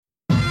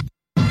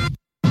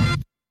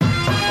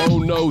Oh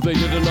no, they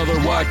did another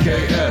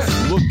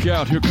YKS. Look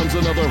out, here comes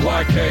another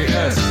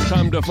YKS.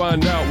 Time to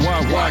find out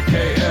why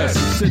YKS.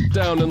 Sit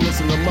down and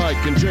listen to Mike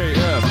and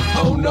JF.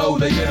 Oh no,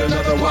 they did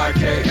another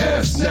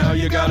YKS. Now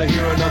you gotta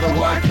hear another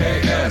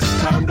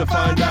YKS. Time to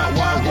find out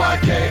why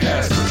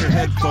YKS. Put your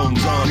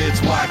headphones on, it's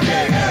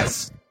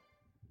YKS.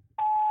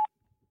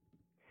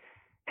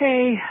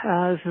 Hey,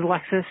 this is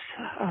Alexis.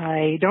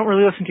 I don't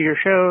really listen to your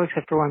show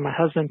except for when my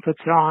husband puts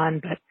it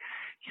on, but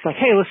he's like,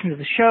 hey, listen to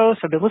the show. So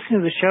I've been listening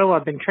to the show.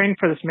 I've been training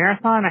for this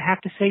marathon. I have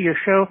to say your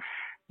show,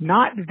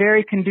 not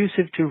very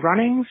conducive to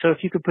running. So if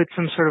you could put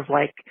some sort of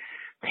like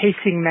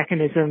pacing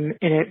mechanism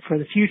in it for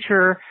the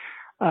future,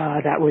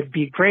 that would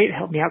be great.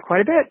 Help me out quite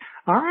a bit.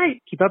 All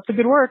right. Keep up the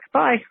good work.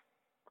 Bye.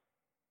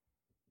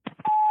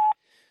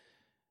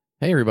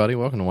 Hey, everybody.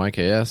 Welcome to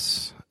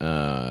YKS.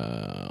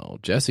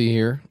 Jesse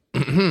here.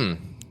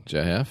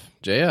 JF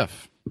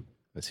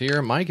is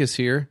here. Mike is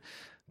here.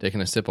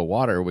 Taking a sip of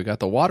water. We got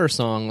the water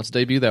song. Let's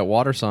debut that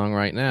water song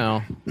right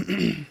now.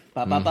 I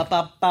don't know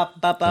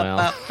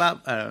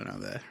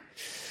that.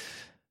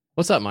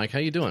 What's up, Mike? How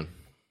you doing?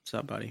 What's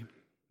up, buddy?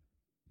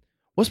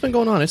 What's been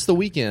going on? It's the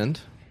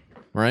weekend,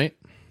 right?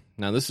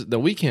 Now, this is the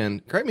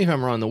weekend. Correct me if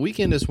I'm wrong. The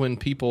weekend is when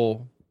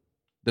people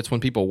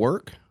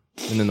work,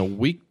 and then the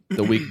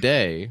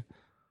weekday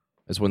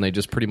is when they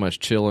just pretty much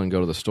chill and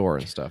go to the store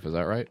and stuff. Is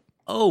that right?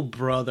 Oh,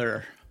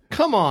 brother.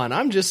 Come on.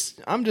 I'm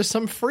just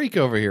some freak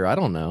over here. I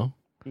don't know.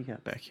 You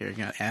got back here. You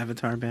got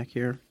Avatar back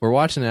here. We're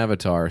watching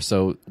Avatar.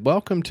 So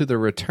welcome to the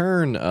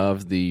return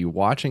of the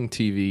watching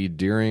TV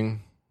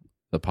during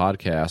the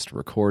podcast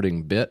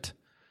recording bit.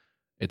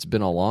 It's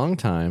been a long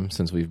time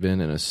since we've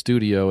been in a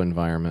studio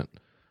environment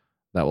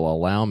that will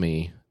allow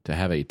me to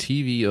have a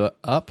TV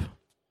up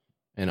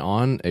and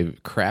on a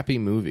crappy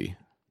movie.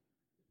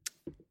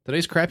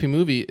 Today's crappy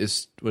movie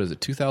is,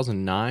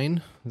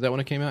 2009? Is that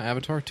when it came out?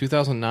 Avatar?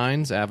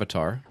 2009's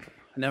Avatar.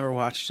 I never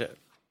watched it.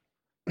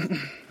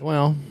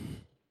 Well,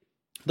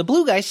 the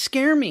blue guys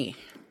scare me.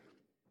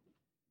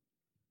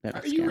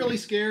 Are you really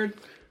scared?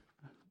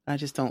 I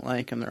just don't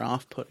like them. They're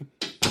off-putting.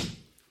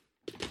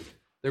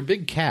 They're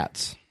big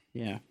cats.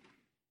 Yeah.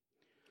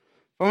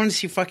 If I want to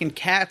see fucking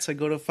cats, I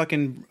go to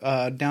fucking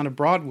down to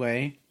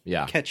Broadway.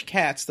 Yeah. Catch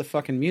Cats, the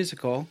fucking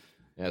musical.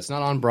 Yeah, it's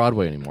not on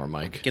Broadway anymore,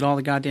 Mike. Get all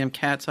the goddamn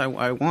cats I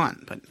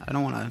want, but I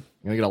don't want to. I'm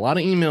going to get a lot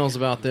of emails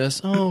about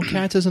this. Oh,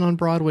 Cats isn't on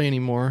Broadway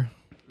anymore.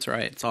 That's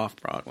right. It's off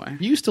Broadway.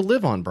 You used to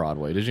live on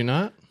Broadway, did you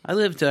not? I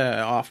lived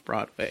off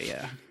Broadway,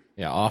 yeah.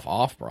 Yeah,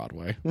 off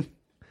Broadway.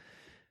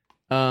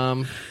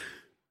 Welcome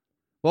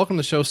to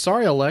the show.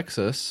 Sorry,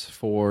 Alexis,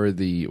 for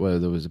there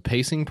was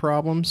pacing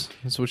problems.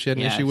 That's what she had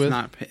an issue with?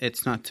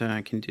 It's not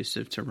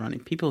conducive to running.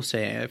 People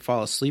say I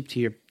fall asleep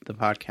to the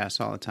podcast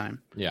all the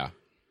time. Yeah.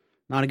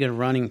 Not a good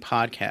running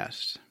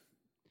podcast.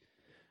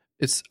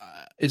 It's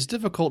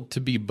difficult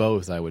to be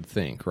both, I would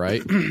think,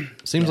 right?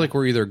 Seems like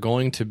we're either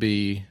going to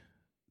be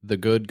the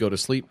good go to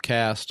sleep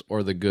cast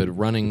or the good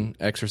running,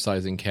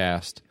 exercising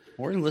cast.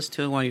 Or listen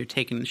to it while you're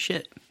taking the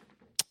shit.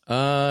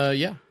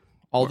 Yeah.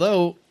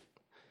 Although,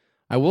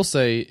 I will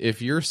say,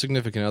 if your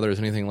significant other is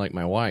anything like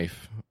my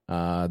wife,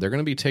 they're going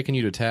to be taking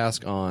you to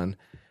task on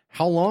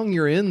how long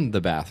you're in the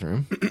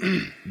bathroom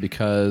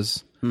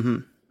because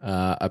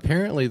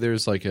apparently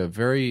there's like a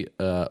very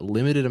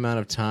limited amount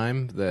of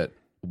time that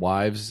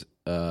wives,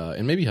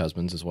 and maybe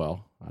husbands as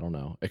well, I don't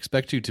know,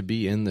 expect you to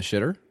be in the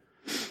shitter.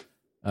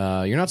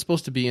 You're not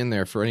supposed to be in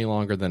there for any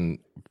longer than,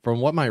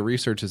 from what my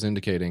research is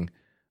indicating,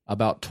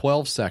 about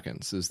 12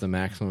 seconds is the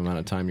maximum amount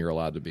of time you're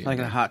allowed to be in like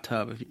there. A hot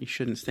tub. You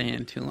shouldn't stay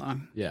in too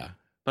long. Yeah.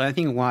 But I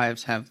think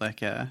wives have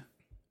like a...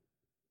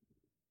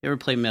 You ever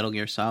play Metal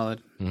Gear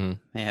Solid? Mm-hmm.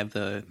 They have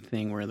the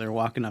thing where they're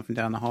walking up and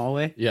down the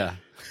hallway. Yeah.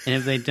 And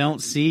if they don't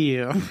see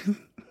you...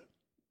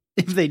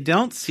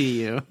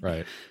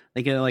 Right.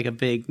 They get like a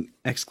big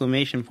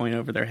exclamation point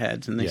over their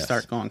heads and they Yes.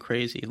 start going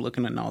crazy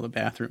looking in all the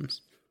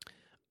bathrooms.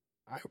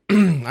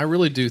 I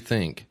really do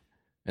think,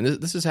 and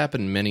this has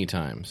happened many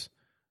times,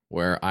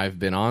 where I've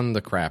been on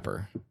the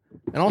crapper.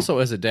 And also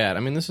as a dad, I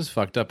mean, this is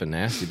fucked up and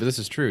nasty, but this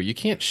is true. You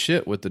can't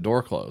shit with the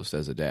door closed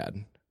as a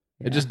dad.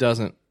 Yeah. It just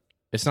doesn't,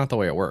 it's not the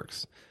way it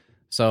works.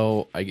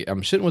 So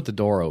I'm shitting with the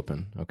door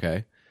open,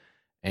 okay?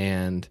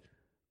 And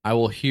I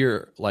will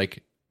hear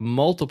like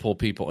multiple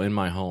people in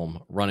my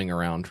home running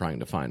around trying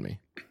to find me.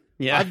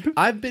 Yeah.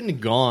 I've been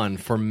gone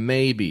for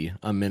maybe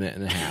a minute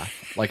and a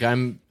half. Like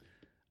I'm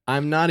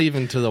not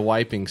even to the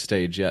wiping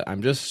stage yet.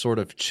 I'm just sort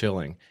of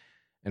chilling.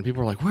 And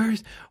people are like,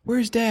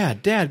 where's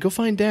Dad? Dad, go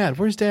find Dad.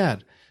 Where's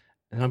Dad?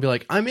 And I'll be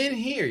like, I'm in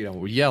here. You know,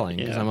 we're yelling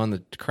because I'm on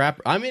the crap.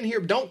 I'm in here.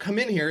 Don't come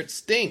in here. It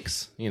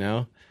stinks, you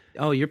know?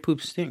 Oh, your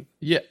poop stink.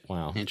 Yeah.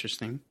 Wow.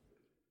 Interesting.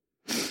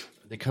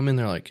 They come in,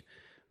 they're like,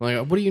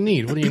 what do you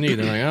need? What do you need?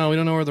 They're like, oh, we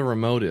don't know where the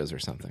remote is or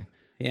something.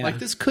 Yeah. Like,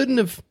 this couldn't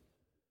have...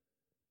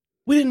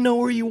 We didn't know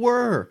where you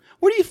were.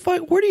 Where do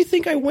you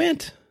think I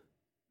went?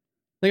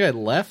 I think I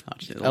left.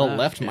 I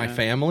left my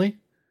family.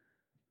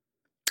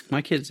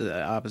 My kid's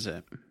the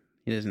opposite.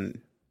 He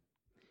doesn't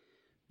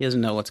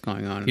know what's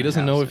going on. He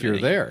doesn't know if you're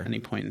there at any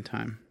point in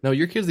time. No,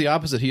 your kid's the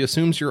opposite. He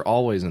assumes you're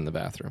always in the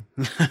bathroom.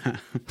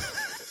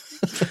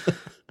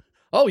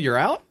 Oh, you're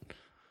out?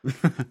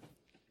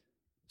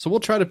 So we'll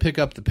try to pick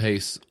up the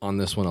pace on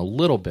this one a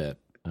little bit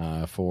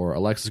for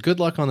Alexis. Good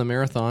luck on the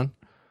marathon.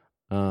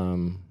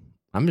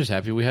 I'm just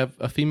happy we have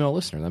a female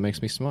listener. That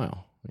makes me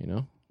smile, you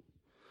know?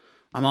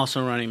 I'm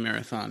also running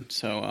marathon,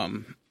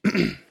 so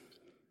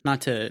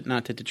not to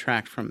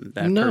detract from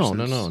that No.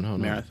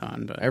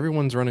 marathon, but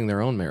Everyone's running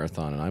their own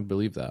marathon, and I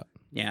believe that.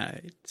 yeah,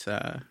 it's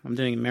I'm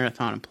doing a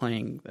marathon and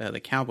playing the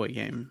cowboy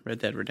game, Red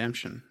Dead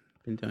Redemption.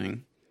 Been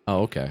doing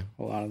Oh, okay.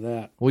 a lot of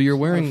that. Well, you're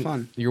It's wearing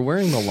fun.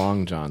 the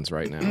long johns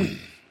right now.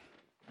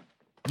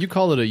 You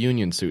call it a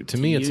union suit. To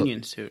me, it's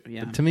union suit.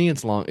 Yeah, to me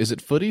it's long. Is it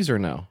footies or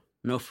no?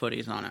 no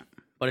footies on it,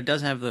 but it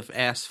does have the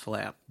ass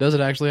flap. Does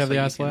it actually have So the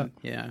you ass flap?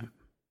 Yeah.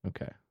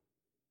 Okay.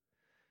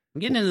 I'm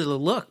getting into the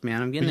look,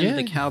 man. I'm getting Yeah.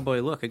 into the cowboy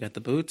look. I got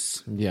the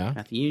boots, Yeah,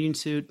 got the union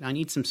suit. I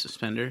need some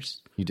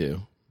suspenders. you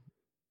do.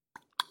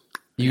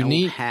 an You old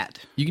need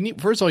hat.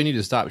 first of all, you need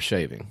to stop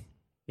shaving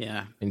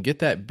Yeah. and get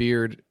that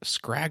beard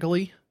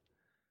scraggly.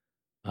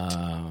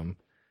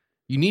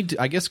 You need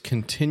to, I guess,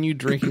 continue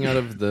drinking out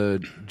of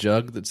the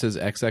jug that says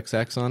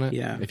XXX on it.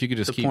 Yeah. If you could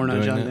just The keep porno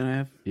doing jug that. that I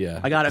have. Yeah.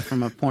 I got it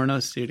from a porno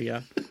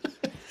studio.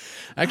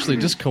 Actually,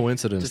 just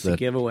coincidence Just a that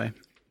giveaway.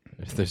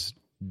 there's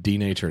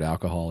denatured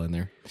alcohol in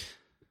there.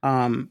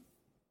 I'm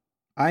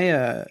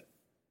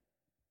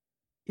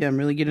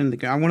really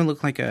getting I want to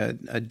look like a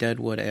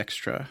Deadwood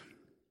extra,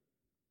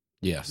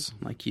 Yes.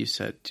 like you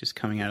said, just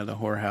coming out of the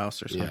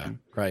whorehouse or something.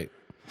 Yeah. Right.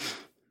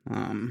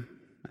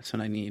 That's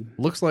what I need.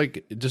 Looks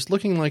like just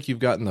looking like you've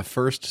gotten the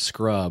first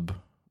scrub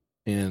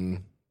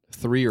in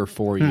 3 or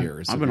 4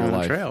 years. I've of been your on the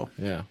life. trail.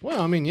 Yeah.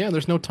 Well, I mean, yeah,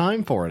 there's no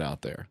time for it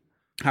out there.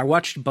 I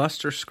watched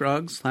Buster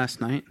Scruggs last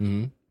night.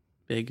 Mm-hmm.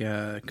 Big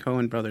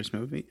Coen Brothers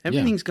movie.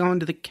 Everything's going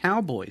to the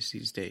Cowboys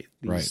these days.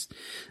 Right.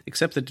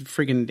 Except the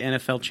friggin'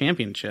 NFL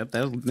championship.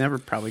 That'll never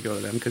probably go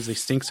to them because they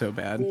stink so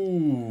bad.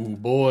 Ooh,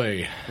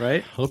 boy.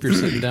 Right? Hope you're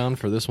sitting down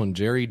for this one,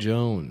 Jerry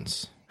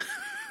Jones.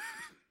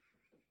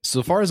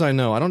 So far as I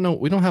know, I don't know.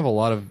 We don't have a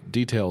lot of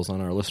details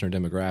on our listener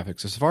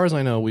demographics. As far as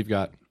I know, we've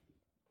got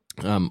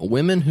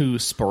women who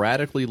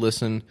sporadically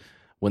listen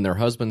when their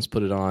husbands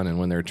put it on and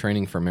when they're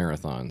training for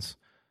marathons,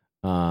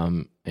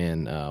 and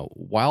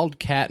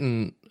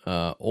wildcatting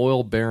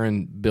oil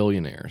baron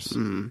billionaires.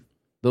 Mm.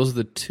 Those are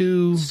the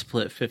two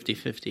Split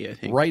 50-50, I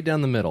think. right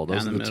down the middle.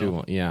 Those Down are the the two.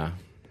 middle. Yeah,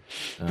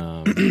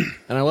 and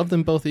I love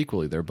them both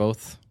equally. They're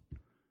both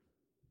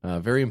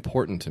very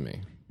important to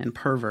me. And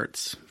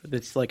perverts.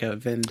 It's like a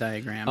Venn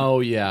diagram.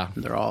 Oh yeah,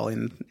 They're all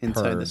inside the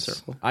pervs.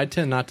 circle. I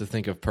tend not to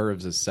think of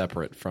pervs as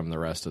separate from the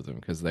rest of them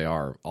because they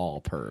are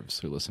all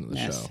pervs who listen to the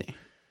show. Nasty.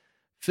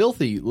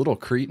 Filthy little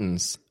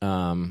cretins.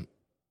 So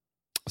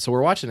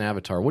we're watching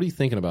Avatar. What are you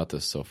thinking about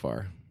this so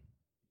far?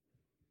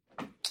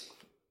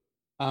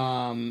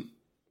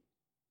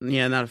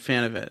 Yeah, not a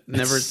fan of it.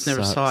 Never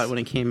sucks. saw it when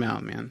it came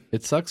out, man.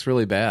 It sucks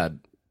really bad.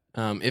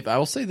 If I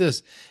will say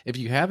this, if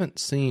you haven't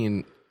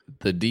seen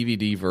the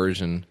DVD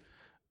version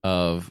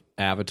of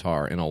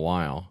Avatar in a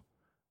while,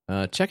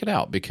 check it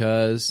out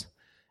because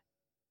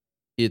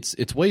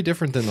it's way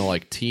different than the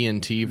like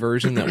TNT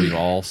version that we've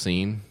all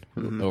seen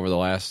over the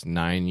last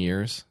 9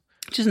 years.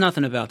 Just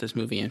nothing about this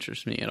movie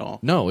interests me at all.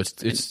 No, it's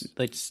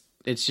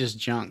just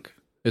junk.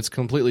 it's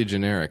completely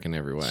generic in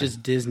every way. It's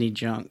just Disney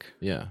junk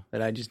Yeah,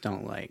 that I just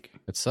don't like.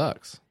 it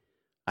sucks.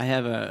 I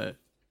have a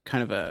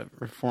kind of a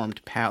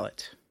reformed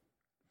palate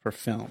for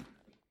film.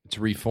 It's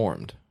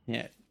reformed.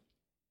 Yeah.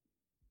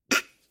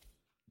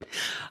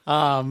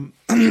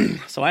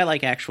 So I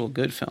like actual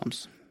good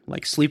films,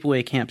 like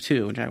Sleepaway Camp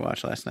 2, which I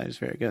watched last night. Is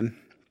very good. You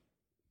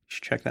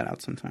should check that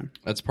out sometime.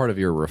 That's part of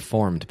your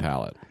reformed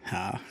palate.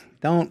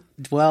 Don't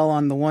dwell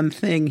on the one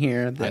thing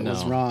here I that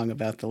was know. wrong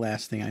about the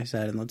last thing I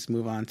said, and let's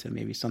move on to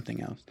maybe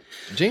something else.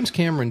 James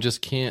Cameron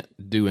just can't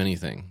do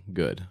anything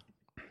good.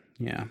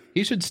 Yeah.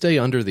 He should stay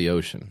under the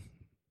ocean.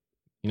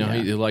 You know,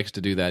 Yeah. he likes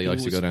to do that. He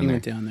likes to go down He there.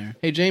 went down there.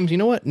 Hey, James, you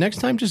know what? Next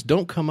time, just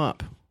don't come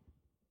up.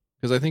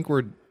 Because I think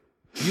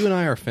you and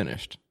I are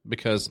finished.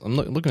 Because I'm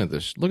looking at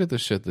this. Look at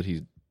this shit that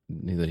he's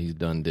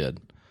did.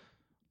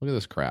 Look at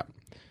this crap.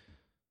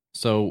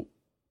 So,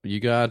 you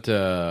got,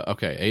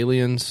 okay,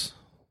 Aliens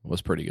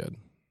was pretty good.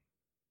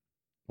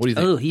 What do you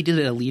think? Oh, he did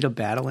Alita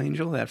Battle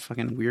Angel, that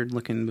fucking weird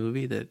looking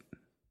movie that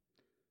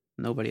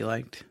nobody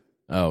liked.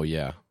 Oh,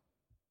 yeah.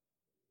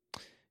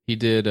 He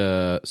did,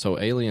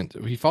 Aliens.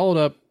 He followed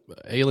up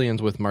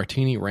Aliens with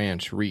Martini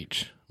Ranch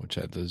Reach, which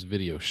had this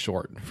video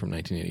short from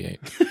 1988.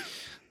 I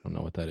don't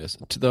know what that is.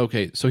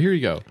 Okay, so here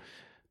you go.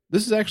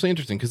 This is actually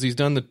interesting because he's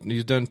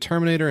done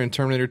Terminator and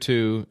Terminator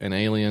 2 and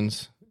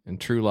Aliens and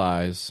True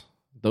Lies.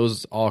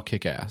 Those all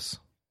kick ass.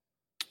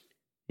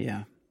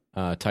 Yeah.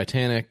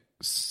 Titanic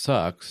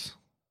sucks.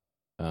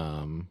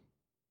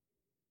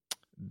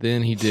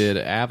 Then he did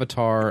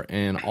Avatar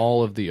and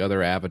all of the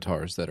other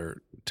Avatars that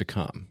are to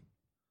come.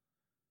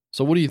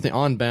 So what do you think?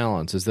 On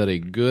balance, is that a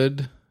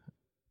good?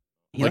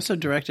 He also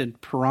directed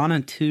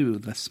Piranha 2,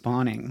 The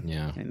Spawning,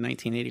 Yeah. in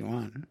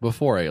 1981.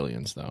 Before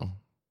Aliens, though.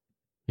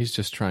 He's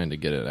just trying to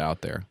get it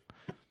out there.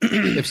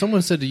 If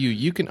someone said to you,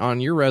 you can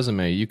on your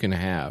resume, you can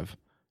have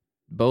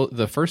both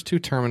the first two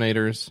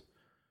Terminators,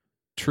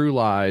 True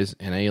Lies,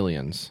 and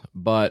Aliens,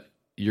 but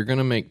you're going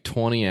to make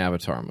 20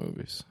 Avatar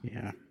movies.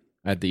 Yeah.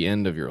 At the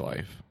end of your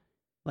life.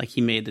 Like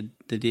he made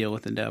the deal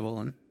with the devil,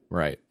 and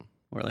right.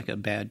 Or like a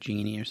bad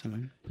genie or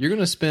something. You're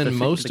going to spend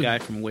the guy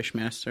from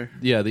Wishmaster.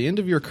 Yeah, the end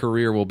of your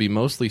career will be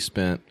mostly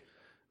spent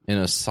in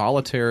a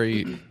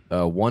solitary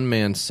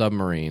one-man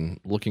submarine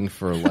looking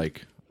for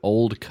like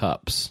old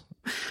cups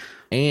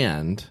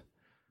and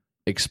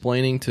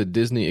explaining to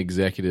Disney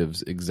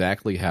executives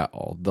exactly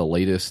how the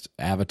latest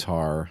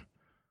Avatar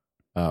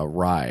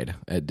ride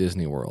at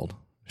Disney World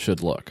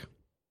should look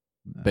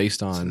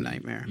based on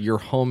nightmare. Your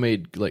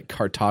homemade like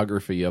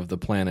cartography of the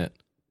planet.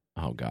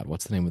 Oh God,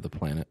 what's the name of the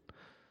planet?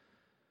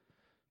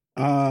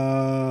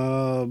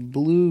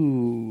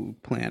 Blue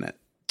Planet.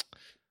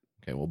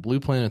 Okay, well, Blue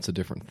Planet's a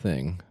different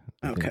thing.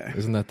 Okay.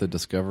 Isn't that the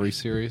Discovery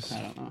series?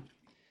 I don't know.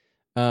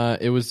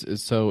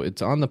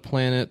 It's on the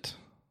planet.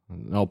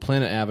 No,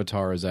 Planet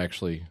Avatar is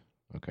actually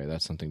okay.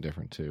 That's something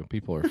different too.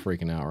 People are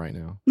freaking out right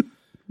now.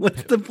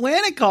 What's the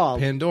planet called?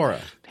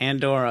 Pandora.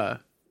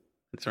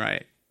 That's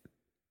right.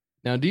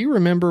 Now, do you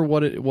remember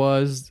what it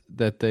was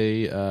that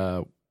they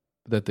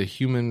that the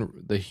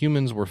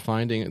humans were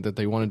finding that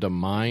they wanted to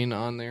mine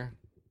on there?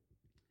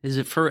 Is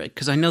it for?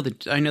 Because I know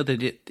that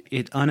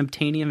it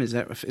unobtainium. Is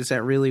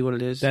that really what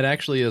it is? That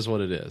actually is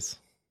what it is.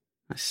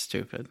 That's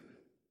stupid.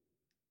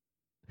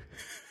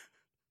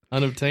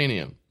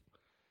 Unobtainium.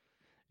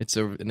 It's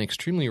an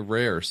extremely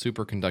rare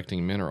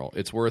superconducting mineral.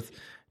 It's worth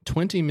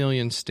 20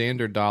 million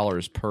standard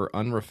dollars per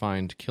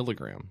unrefined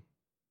kilogram.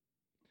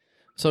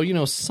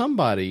 So,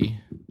 somebody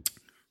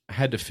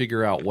had to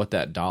figure out what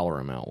that dollar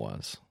amount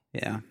was.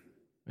 Yeah.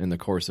 In the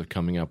course of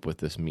coming up with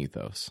this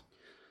mythos.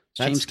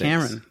 James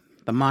Cameron,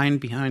 the mind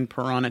behind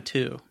Piranha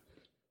 2.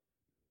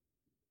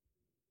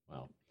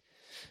 Well,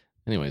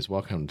 anyways,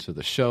 welcome to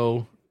the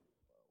show.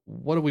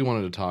 What do we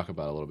wanted to talk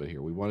about a little bit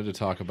here? We wanted to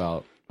talk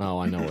about... Oh,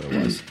 I know what it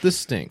was. This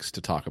stinks to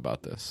talk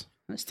about this.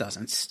 This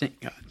doesn't stink.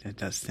 God, it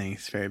does stink.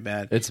 It's very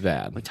bad. It's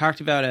bad. We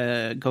talked about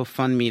a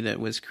GoFundMe that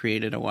was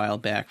created a while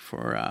back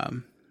for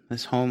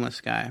this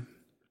homeless guy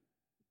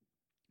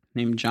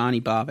named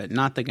Johnny Bobbitt,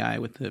 not the guy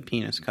with the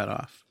penis cut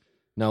off.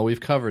 No, we've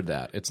covered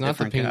that. It's not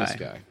Different the penis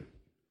guy.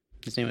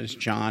 His name was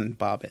John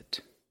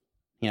Bobbitt.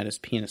 He had his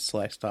penis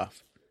sliced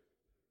off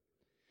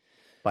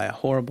by a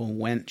horrible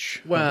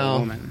wench. Well, of a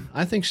woman.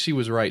 I think she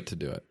was right to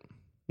do it.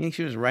 You think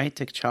she was right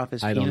to chop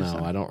his penis I don't know.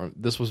 off? I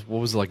don't. This was,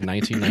 what was it, like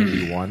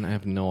 1991? I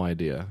have no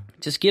idea.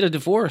 Just get a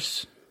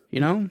divorce,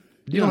 You don't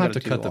have to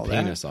cut the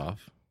penis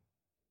off.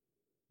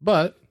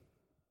 But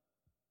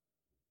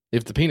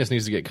if the penis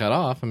needs to get cut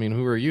off, I mean,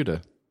 who are you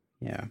to?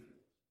 Yeah.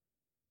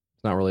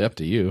 It's not really up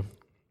to you.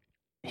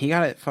 He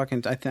got it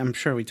fucking... I'm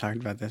sure we talked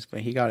about this,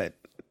 but he got it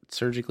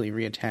surgically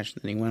reattached,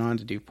 and then he went on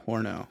to do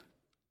porno.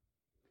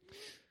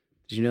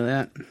 Did you know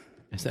that?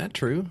 Is that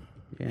true?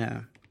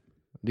 Yeah.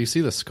 Do you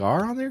see the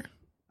scar on there?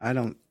 I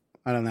don't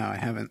know. I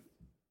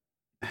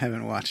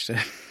haven't watched it.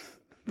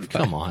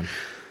 Come on.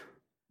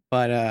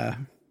 But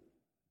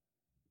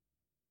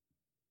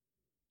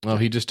oh,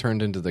 he just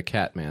turned into the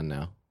Cat Man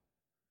now.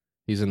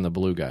 He's in the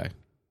blue guy.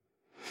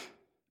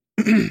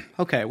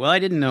 Okay, well, I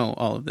didn't know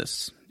all of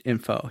this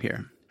info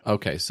here.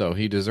 Okay, so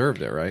he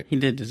deserved it, right? He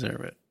did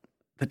deserve it.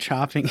 The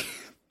chopping...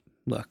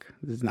 Look,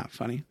 this is not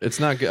funny. It's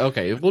not good.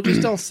 Okay, we'll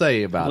just don't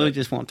say about it. We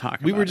just won't talk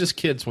about it. We were just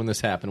kids when this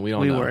happened. We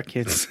don't know. We were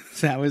kids.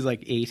 That was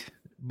like 8.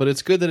 But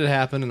it's good that it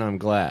happened, and I'm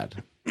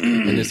glad.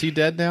 And is he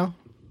dead now?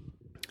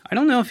 I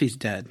don't know if he's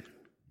dead.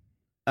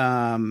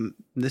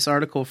 This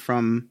article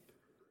from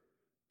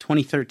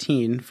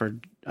 2013 for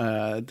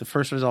the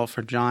first result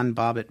for John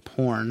Bobbitt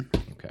porn.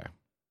 Okay.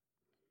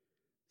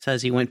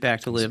 Says he went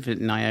back to live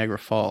in Niagara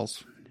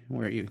Falls,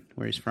 where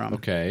he's from.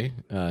 Okay.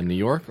 New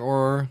York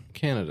or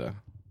Canada?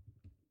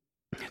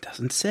 It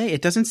doesn't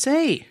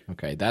say.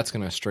 Okay, that's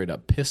going to straight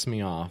up piss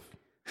me off.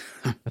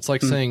 It's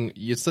like saying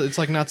it's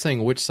like not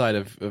saying which side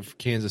of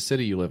Kansas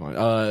City you live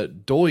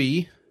on.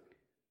 Doi.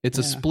 It's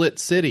a split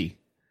city.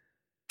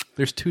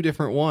 There's 2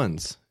 different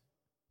ones.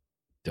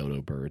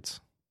 Dodo birds.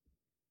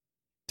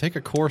 Take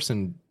a course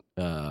in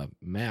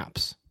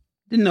maps.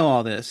 Didn't know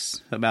all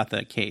this about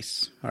the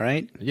case, all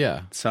right?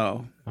 Yeah.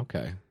 So.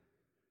 Okay.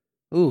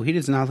 Ooh, he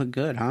does not look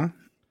good, huh?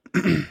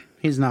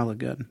 He does not look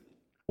good.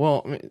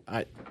 Well, I mean,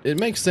 it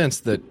makes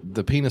sense that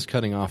the penis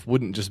cutting off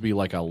wouldn't just be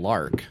like a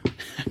lark.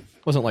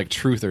 It wasn't like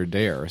Truth or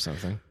Dare or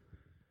something.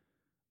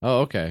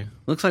 Oh, okay.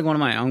 Looks like one of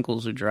my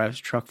uncles who drives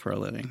truck for a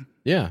living.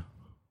 Yeah.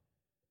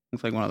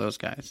 Looks like one of those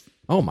guys.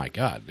 Oh my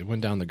God! It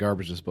went down the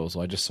garbage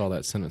disposal. I just saw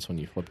that sentence when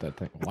you flipped that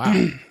thing.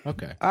 Wow.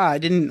 Okay. I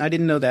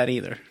didn't know that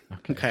either.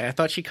 Okay. I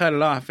thought she cut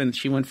it off and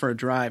she went for a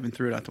drive and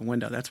threw it out the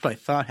window. That's what I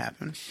thought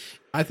happened.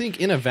 I think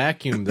in a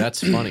vacuum,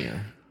 that's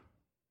funnier.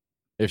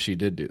 If she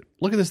did do it.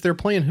 Look at this. They're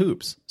playing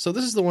hoops. So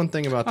this is the one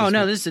thing about this. Oh,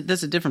 no, this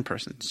is a different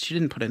person. She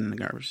didn't put it in the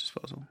garbage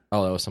disposal.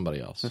 Oh, that was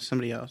somebody else. That's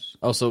somebody else.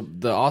 Oh, so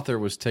the author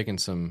was taking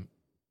some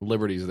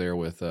liberties there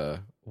with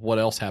what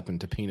else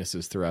happened to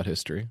penises throughout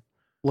history.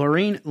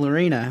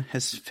 Lorena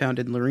has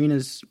founded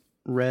Lorena's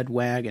Red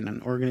Wagon,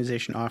 an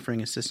organization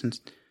offering assistance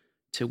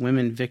to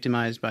women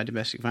victimized by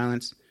domestic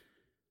violence.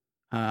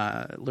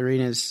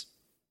 Lorena's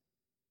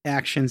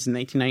actions in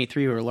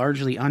 1993 were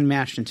largely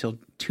unmatched until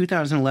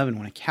 2011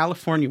 when a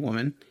California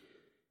woman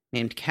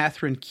named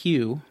Catherine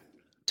Q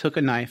took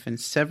a knife and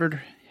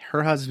severed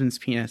her husband's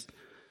penis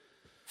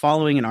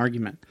following an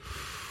argument.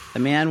 The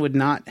man would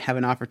not have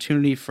an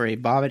opportunity for a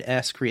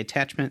Bobbitt-esque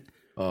reattachment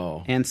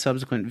and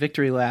subsequent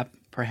victory lap.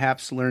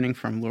 Perhaps learning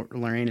from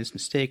Lorena's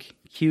mistake,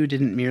 Q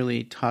didn't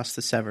merely toss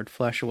the severed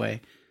flesh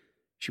away.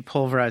 She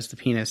pulverized the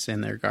penis in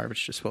their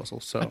garbage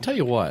disposal. So I tell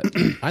you what,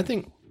 I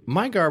think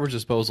my garbage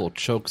disposal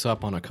chokes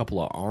up on a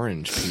couple of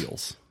orange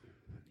peels.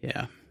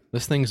 Yeah.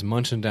 This thing's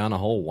munching down a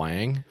whole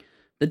wang.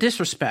 The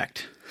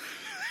disrespect.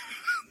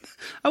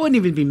 I wouldn't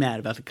even be mad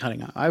about the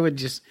cutting off. I would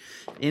just,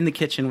 in the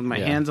kitchen with my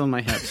hands on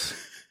my hips.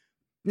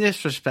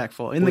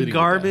 Disrespectful. In the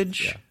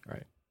garbage. Yeah,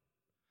 right.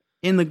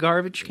 In the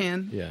garbage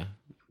can. Yeah.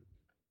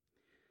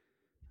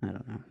 I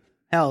don't know.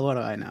 Hell, what do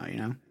I know, you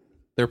know?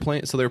 They're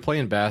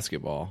playing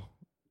basketball.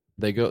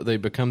 They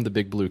become the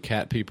big blue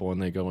cat people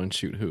and they go and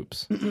shoot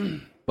hoops.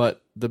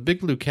 But the big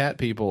blue cat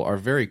people are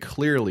very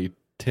clearly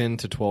 10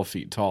 to 12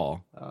 feet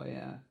tall. Oh,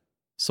 yeah.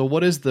 So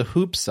what is the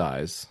hoop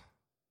size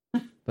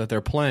that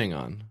they're playing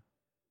on?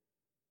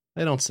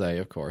 They don't say,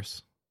 of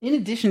course. In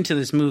addition to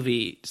this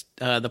movie,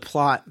 the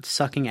plot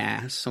sucking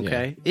ass,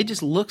 okay? Yeah. It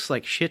just looks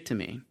like shit to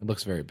me. It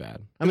looks very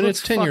bad. I mean,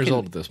 it's 10 years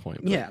old at this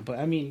point. Yeah, but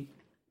I mean,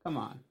 come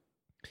on.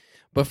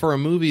 But for a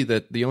movie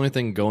that the only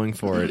thing going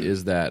for it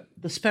is that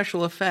the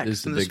special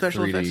effects and the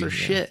special 3D, effects are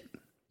shit.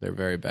 They're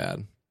very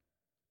bad.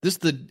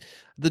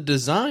 The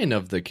design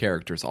of the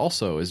characters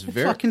also is it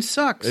fucking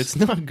sucks. It's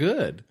not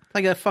good.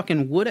 Like a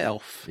fucking wood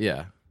elf.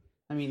 Yeah.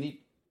 I mean,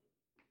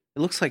 it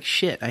looks like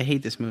shit. I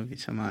hate this movie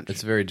so much.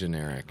 It's very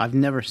generic. I've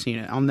never seen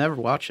it. I'll never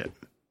watch it.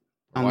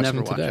 I'll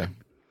never watch it.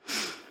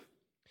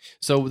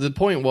 So the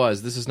point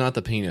was, this is not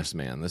the penis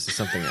man. This is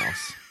something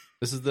else.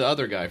 This is the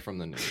other guy from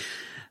the news.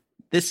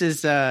 This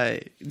is, do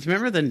you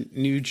remember the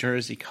New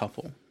Jersey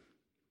couple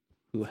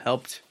who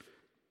helped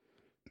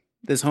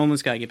this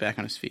homeless guy get back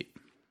on his feet?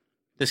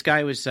 This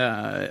guy was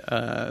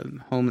a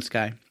homeless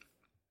guy.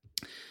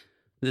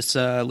 This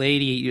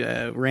lady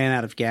ran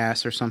out of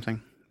gas or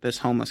something. This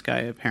homeless guy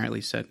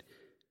apparently said,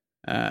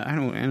 I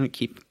don't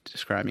keep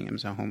describing him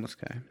as a homeless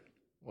guy.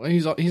 Well,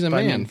 he's a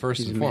man,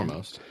 first and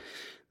foremost.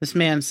 This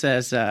man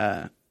says,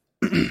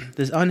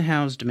 this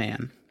unhoused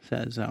man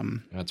says,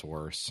 that's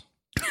worse.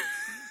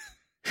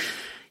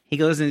 He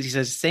goes in and he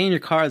says, stay in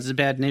your car. This is a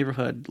bad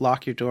neighborhood.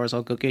 Lock your doors.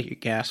 I'll go get your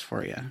gas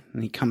for you.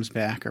 And he comes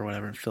back or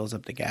whatever and fills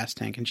up the gas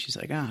tank. And she's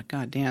like, oh,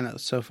 God damn, that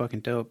was so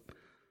fucking dope.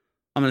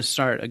 I'm going to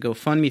start a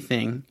GoFundMe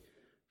thing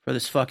for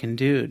this fucking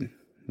dude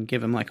and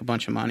give him like a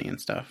bunch of money and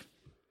stuff.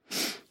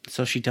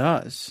 So she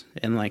does.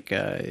 And like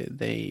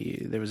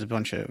there was a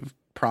bunch of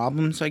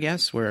problems, I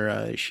guess,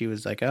 where she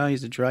was like, oh,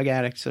 he's a drug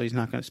addict, so he's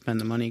not going to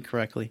spend the money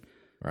correctly.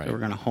 Right. So we're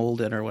going to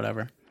hold it or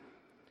whatever.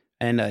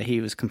 And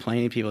he was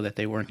complaining to people that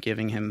they weren't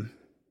giving him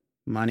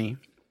money.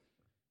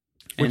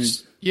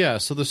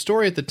 So the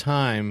story at the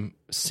time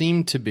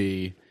seemed to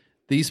be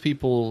these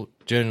people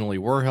generally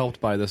were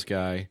helped by this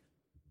guy,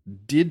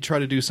 did try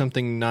to do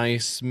something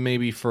nice,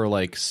 maybe for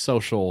like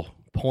social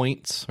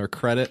points or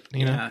credit,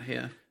 you know?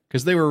 Yeah.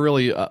 Because they were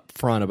really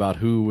upfront about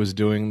who was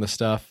doing the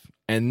stuff.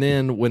 And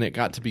then when it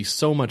got to be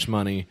so much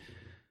money,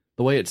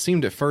 the way it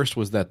seemed at first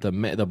was that the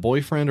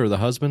boyfriend or the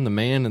husband, the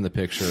man in the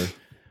picture,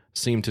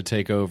 seemed to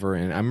take over.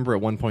 And I remember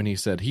at one point he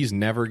said he's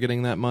never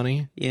getting that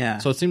money. Yeah.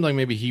 So it seemed like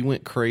maybe he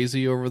went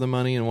crazy over the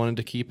money and wanted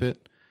to keep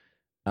it.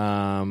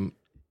 And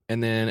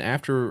then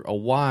after a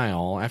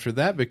while, after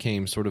that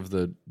became sort of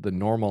the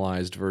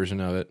normalized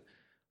version of it,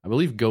 I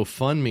believe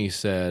GoFundMe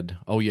said,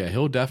 oh yeah,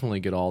 he'll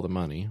definitely get all the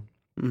money.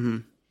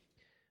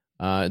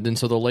 Mm-hmm. Then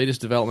so the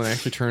latest development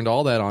actually turned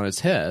all that on its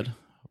head,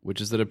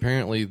 which is that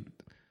apparently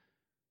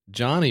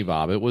Johnny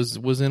Bobbitt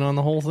was in on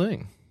the whole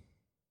thing.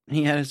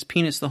 He had his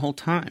penis the whole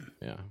time.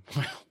 Yeah.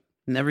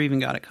 Never even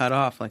got it cut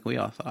off like we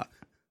all thought.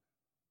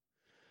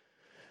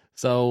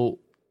 So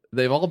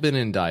they've all been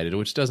indicted,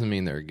 which doesn't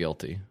mean they're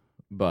guilty,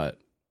 but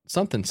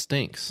something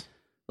stinks.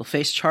 They'll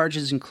face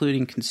charges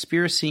including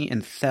conspiracy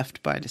and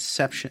theft by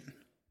deception.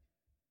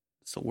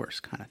 It's the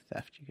worst kind of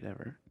theft you could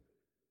ever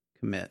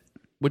commit.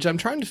 Which I'm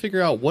trying to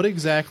figure out what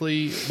is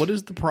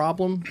the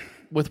problem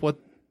with what...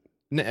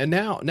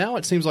 Now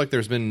it seems like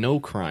there's been no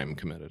crime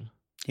committed.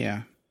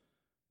 Yeah.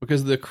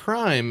 Because the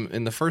crime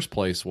in the first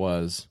place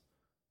was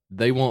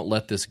they won't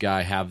let this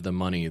guy have the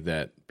money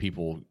that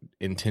people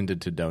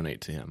intended to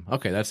donate to him.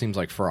 Okay, that seems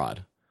like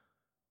fraud.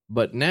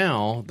 But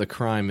now the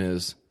crime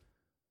is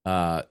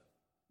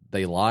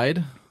they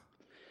lied.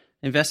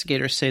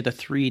 Investigators say the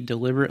three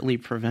deliberately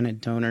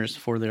prevented donors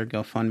for their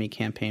GoFundMe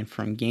campaign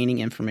from gaining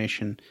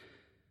information,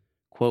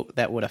 quote,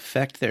 that would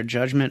affect their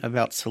judgment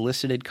about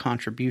solicited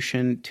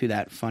contribution to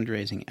that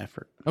fundraising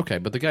effort. Okay,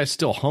 but the guy's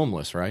still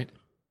homeless, right?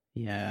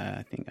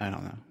 Yeah, I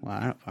don't know. Well,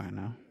 I don't fucking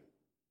know.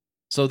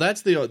 So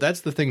that's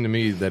the thing to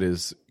me that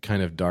is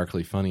kind of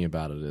darkly funny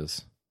about it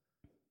is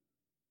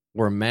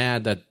we're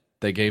mad that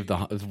they gave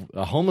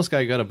a homeless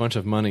guy got a bunch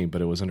of money,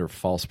 but it was under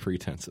false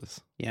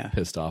pretenses. Yeah.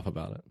 Pissed off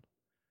about it.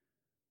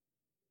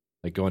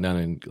 Like going down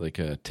and like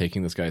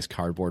taking this guy's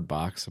cardboard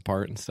box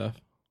apart and stuff.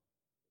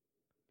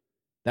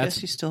 I guess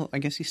he's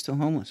still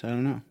homeless. I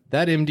don't know.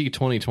 That MD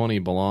 2020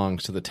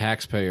 belongs to the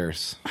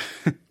taxpayers.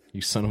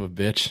 You son of a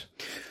bitch.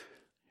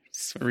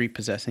 He's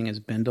repossessing his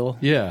bindle.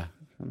 Yeah.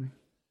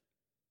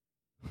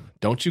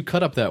 Don't you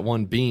cut up that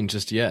one bean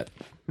just yet.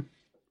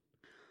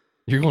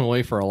 You're going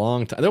away for a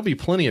long time. There'll be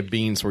plenty of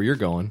beans where you're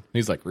going.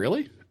 He's like,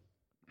 really?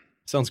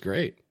 Sounds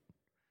great.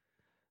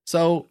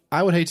 So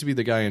I would hate to be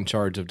the guy in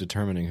charge of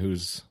determining who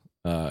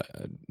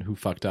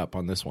fucked up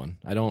on this one.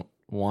 I don't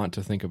want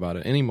to think about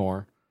it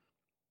anymore.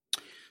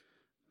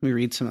 Let me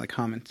read some of the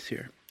comments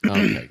here.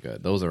 Okay,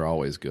 good. Those are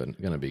always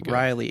good. Going to be good.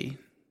 Riley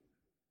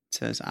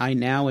says, I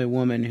now a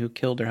woman who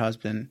killed her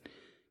husband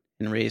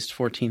and raised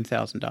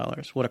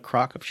 $14,000. What a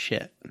crock of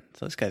shit.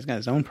 So this guy's got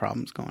his own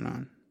problems going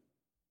on.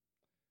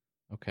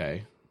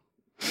 Okay.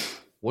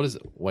 What is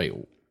it? Wait.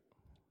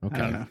 Okay. I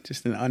don't know.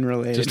 Just an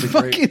unrelated, Just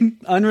a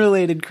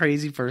unrelated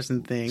crazy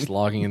person thing. Just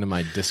logging into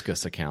my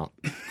Disqus account.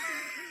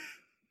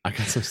 I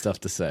got some stuff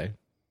to say.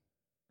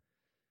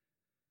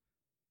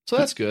 So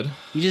that's good.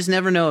 You just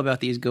never know about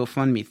these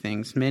GoFundMe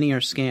things. Many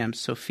are scams.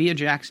 Sophia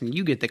Jackson,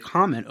 you get the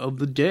comment of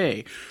the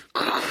day.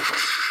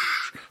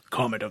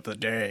 Comment of the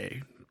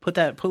day. Put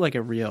like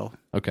a real.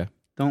 Okay.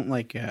 Don't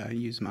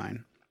use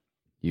mine.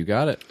 You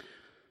got it.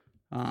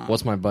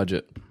 What's my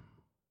budget?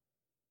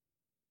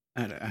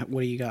 What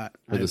do you got?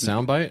 For the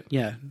soundbite?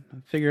 Yeah.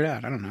 Figure it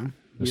out. I don't know.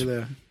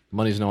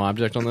 Money's no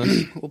object on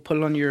this? We'll put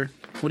it on your,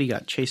 what do you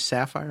got? Chase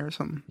Sapphire or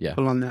something? Yeah.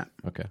 Put it on that.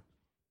 Okay.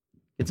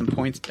 Get some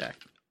points back.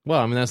 Well,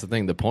 I mean, that's the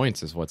thing. The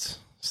points is what's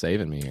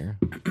saving me here.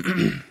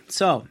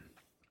 So,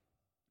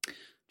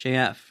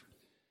 JF.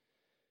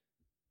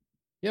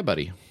 Yeah,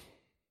 buddy.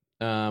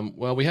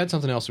 Well, we had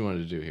something else we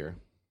wanted to do here.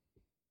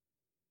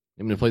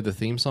 You want me to play the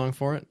theme song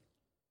for it?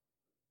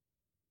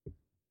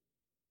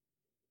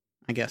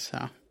 I guess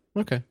so.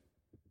 Okay.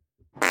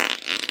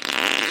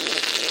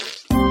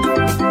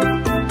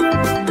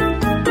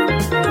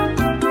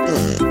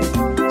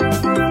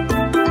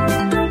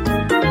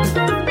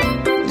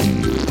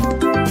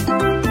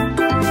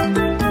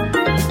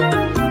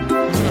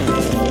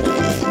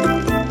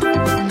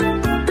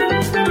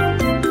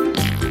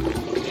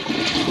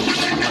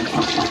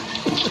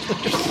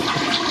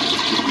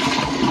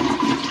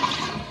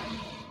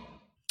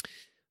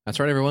 That's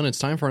right, everyone. It's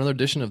time for another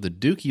edition of the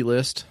Dookie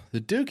List. The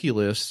Dookie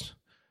List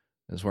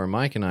is where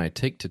Mike and I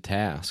take to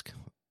task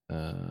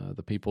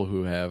the people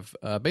who have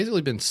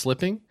basically been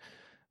slipping.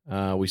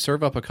 We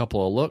serve up a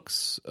couple of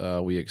looks.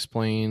 We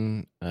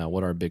explain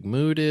what our big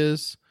mood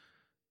is.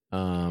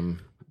 We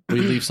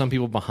leave some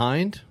people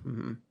behind,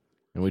 and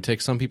we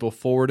take some people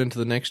forward into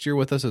the next year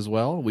with us as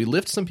well. We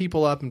lift some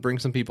people up and bring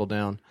some people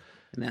down.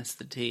 And that's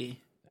the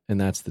T.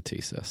 And that's the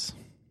T, sis.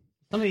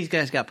 Some of these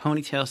guys got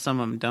ponytails, some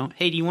of them don't.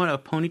 Hey, do you want a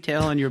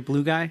ponytail on your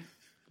blue guy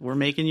we're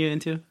making you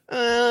into?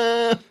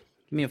 Give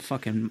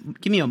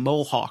me a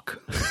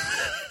mohawk.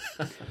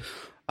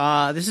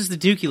 This is the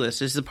Dookie List.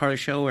 This is the part of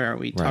the show where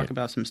we talk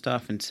about some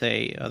stuff and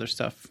say other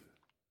stuff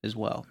as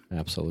well.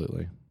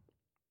 Absolutely.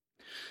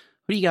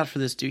 What do you got for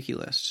this Dookie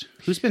List?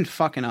 Who's been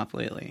fucking up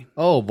lately?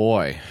 Oh,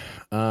 boy.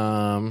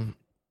 I'm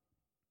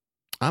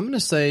going to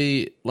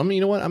say, you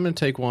know what? I'm going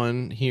to take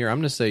one here. I'm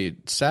going to say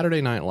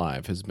Saturday Night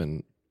Live has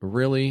been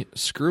really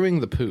screwing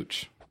the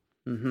pooch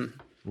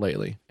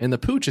lately. And the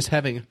pooch is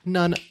having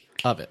none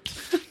of it.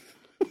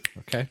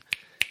 Okay.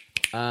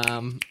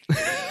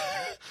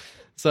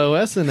 So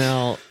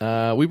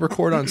SNL, we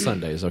record on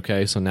Sundays,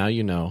 okay? So now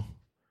you know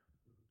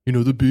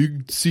the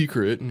big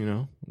secret,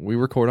 we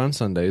record on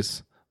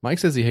Sundays. Mike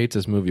says he hates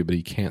this movie, but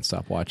he can't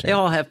stop watching. They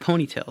all have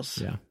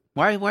ponytails. Yeah.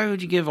 Why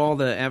would you give all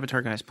the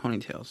Avatar guys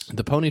ponytails?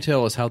 The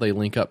ponytail is how they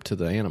link up to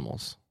the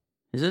animals.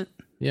 Is it?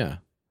 Yeah.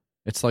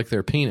 It's like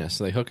their penis.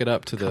 They hook it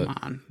up to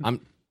Come on.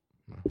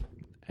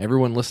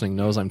 Everyone listening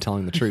knows I'm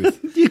telling the truth.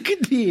 You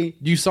could be.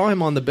 You saw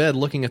him on the bed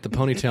looking at the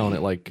ponytail,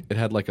 and it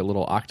had like a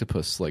little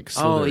octopus slithery.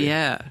 Oh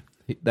yeah.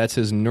 That's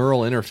his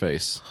neural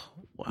interface.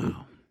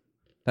 Wow.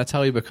 That's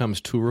how he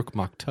becomes Turuk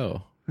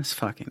Makto. That's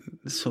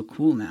so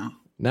cool now.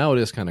 Now it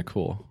is kind of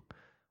cool.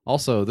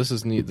 Also, this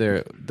is neat.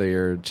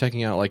 They're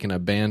checking out like an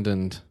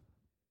abandoned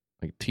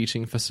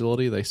teaching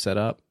facility they set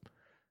up,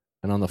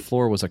 and on the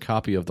floor was a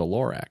copy of the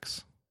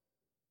Lorax.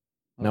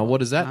 Now, what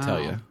does that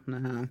tell you?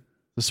 No.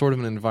 It's sort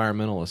of an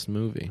environmentalist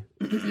movie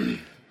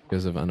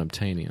because of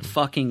unobtainium.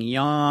 Fucking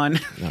yawn.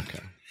 Okay.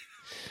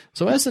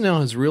 So SNL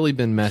has really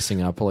been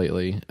messing up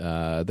lately.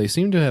 They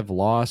seem to have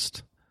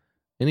lost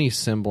any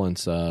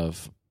semblance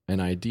of an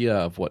idea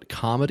of what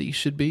comedy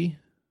should be.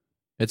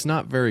 It's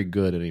not very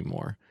good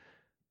anymore.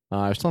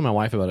 I was telling my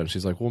wife about it, and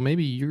she's like, well,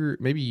 maybe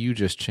you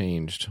just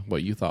changed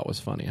what you thought was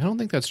funny. I don't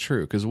think that's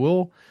true, because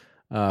Will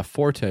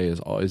Forte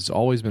has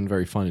always been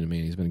very funny to me,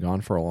 and he's been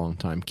gone for a long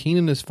time.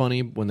 Keenan is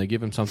funny when they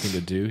give him something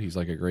to do. He's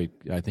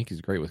I think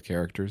he's great with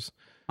characters.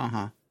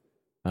 Uh-huh.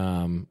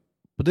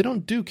 But they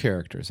don't do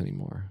characters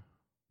anymore.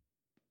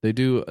 They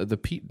do the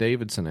Pete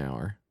Davidson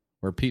hour,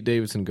 where Pete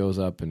Davidson goes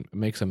up and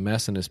makes a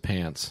mess in his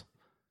pants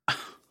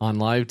on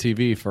live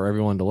TV for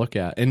everyone to look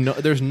at. And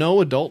there's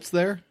no adults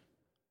there.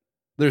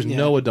 There's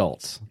no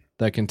adults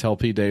that can tell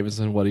Pete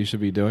Davidson what he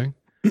should be doing.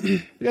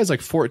 The guy's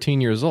like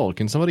 14 years old.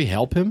 Can somebody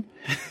help him?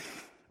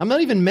 I'm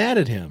not even mad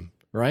at him,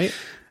 right?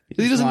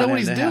 He doesn't know what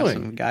he's doing.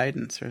 Some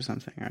guidance or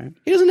something, right?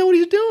 He doesn't know what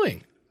he's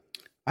doing.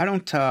 I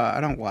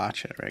don't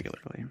watch it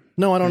regularly.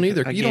 No, I don't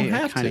either. You don't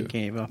have I to. kind of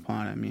gave up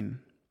on it. I mean,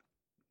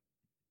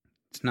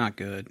 it's not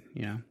good,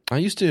 you know. I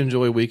used to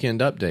enjoy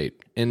Weekend Update,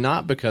 and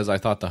not because I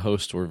thought the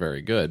hosts were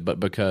very good, but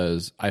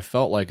because I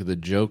felt like the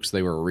jokes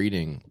they were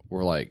reading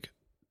were like,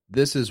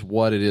 this is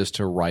what it is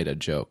to write a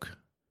joke.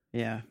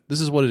 Yeah.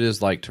 This is what it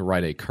is like to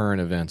write a current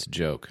events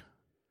joke.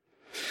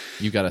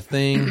 You got a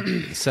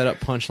thing, set up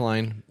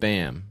punchline,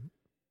 bam.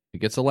 It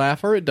gets a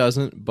laugh or it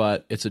doesn't,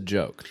 but it's a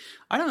joke.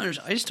 I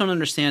just don't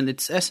understand.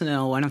 It's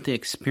SNL. Why don't they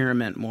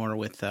experiment more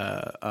with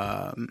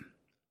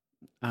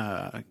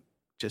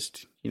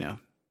just, you know,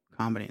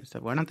 comedy and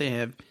stuff? Why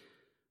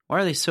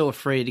are they so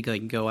afraid to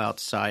like go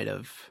outside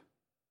of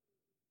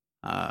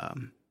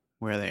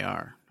where they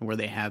are, where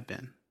they have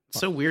been? It's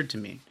so weird to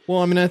me. Well,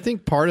 I mean, I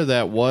think part of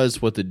that was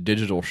what the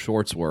digital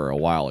shorts were a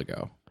while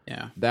ago.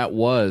 Yeah. That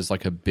was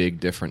like a big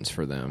difference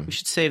for them. We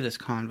should save this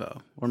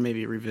convo or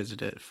maybe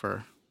revisit it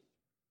for...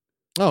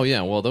 Oh,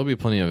 yeah. Well, there'll be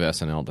plenty of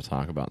SNL to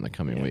talk about in the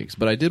coming weeks.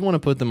 But I did want to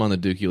put them on the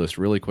Dookie list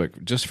really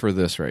quick just for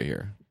this right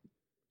here.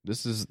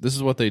 This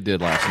is what they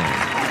did last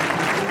night.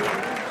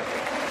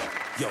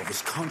 Yo,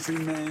 this country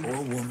man or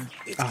a woman,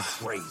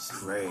 it's crazy.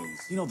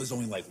 You know there's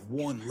only like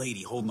one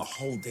lady holding the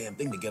whole damn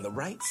thing together,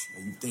 right?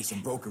 And you think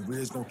some broken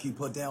rear's gonna keep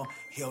her down?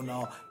 Hell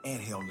no, and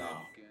hell no.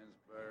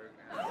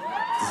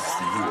 This is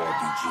for you,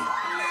 RBG.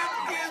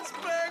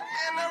 Ginsburg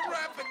and a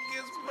rapper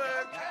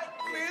Ginsburg.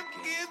 Liv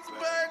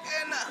Ginsburg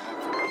and a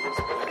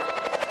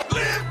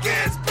Liv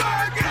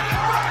Ginsburg and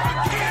a rapper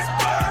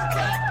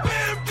Ginsburg.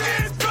 Liv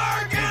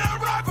Ginsburg and a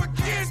rapper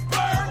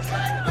Ginsburg.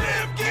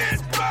 Liv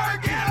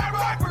Ginsburg and a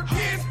rapper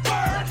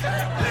Ginsburg.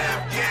 Liv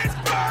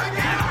Ginsburg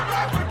and a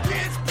rapper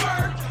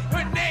Ginsburg.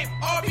 Her name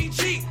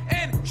RBG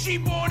and she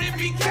born in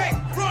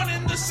BK.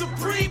 Running the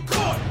Supreme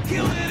Court.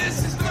 Killing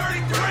this is 33.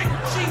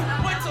 She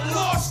went to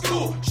law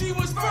school. She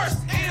was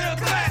first in her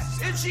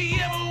class. If she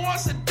ever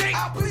wants a date,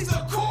 I'll please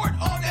the court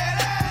on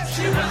that ass.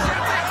 She was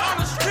out there on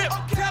the strip,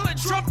 telling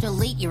Trump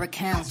delete your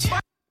account.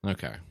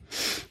 Okay.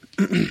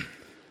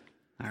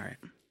 All right.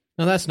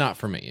 No, that's not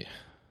for me.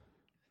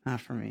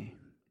 Not for me.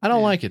 I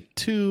don't like it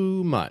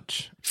too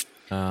much.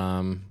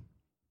 God,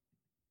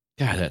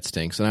 that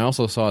stinks. And I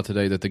also saw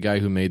today that the guy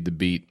who made the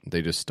beat,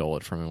 they just stole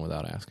it from him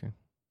without asking.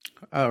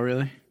 Oh,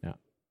 really? Yeah.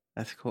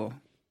 That's cool.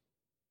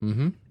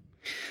 Mm-hmm.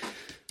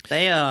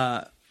 They,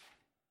 I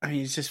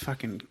mean, it's just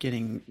fucking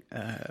getting,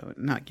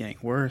 not getting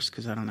worse,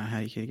 because I don't know how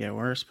you could get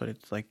worse, but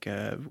it's like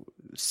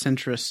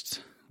centrist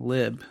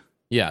lib.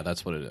 Yeah,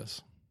 that's what it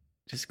is.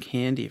 Just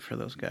candy for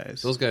those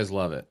guys. Those guys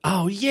love it.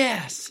 Oh,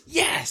 yes.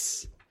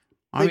 Yes.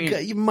 I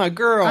mean, my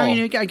girl. I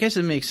mean, I guess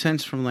it makes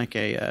sense from like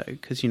a,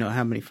 because you know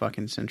how many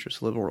fucking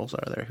centrist liberals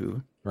are there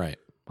who Right.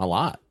 A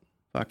lot.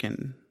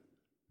 fucking,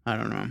 I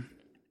don't know.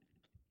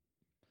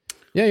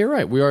 Yeah, you're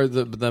right. We are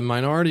the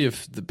minority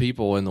of the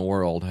people in the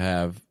world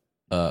have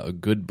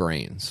good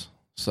brains.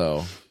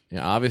 So,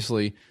 yeah,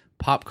 obviously,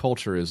 pop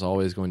culture is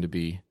always going to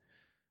be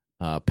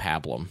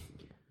pablum.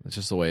 It's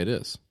just the way it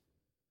is.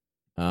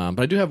 But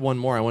I do have one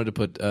more. I wanted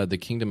to put the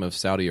Kingdom of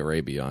Saudi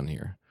Arabia on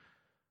here.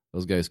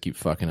 Those guys keep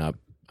fucking up.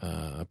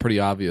 Pretty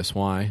obvious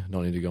why.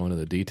 Don't need to go into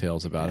the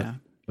details about it.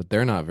 But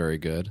they're not very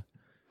good.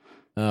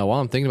 While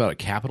I'm thinking about it,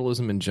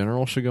 capitalism in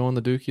general should go on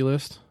the Dookie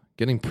list.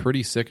 Getting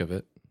pretty sick of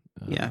it.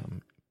 Yeah.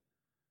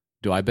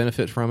 Do I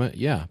benefit from it?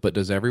 Yeah. But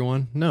does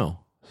everyone? No.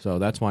 So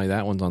that's why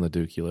that one's on the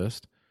Dookie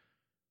list.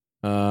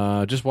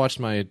 Just watched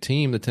my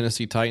team, the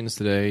Tennessee Titans,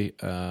 today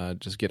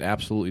just get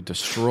absolutely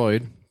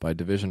destroyed by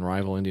division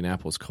rival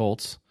Indianapolis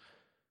Colts.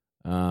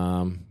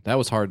 That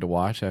was hard to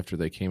watch after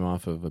they came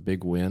off of a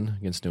big win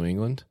against New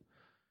England.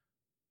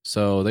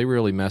 So they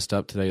really messed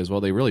up today as well.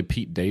 They really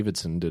Pete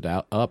Davidson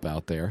up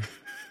out there.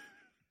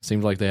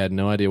 Seemed like they had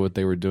no idea what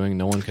they were doing.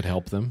 No one could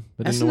help them.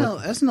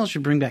 SNL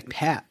should bring back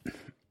Pat.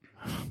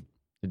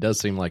 It does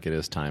seem like it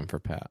is time for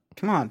Pat.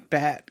 Come on,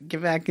 Pat.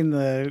 Get back on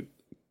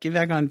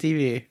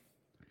TV.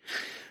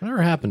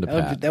 Whatever happened to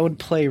Pat? That would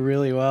play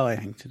really well, I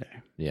think,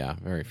 today. Yeah,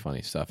 very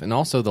funny stuff. And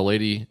also the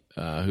lady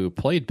who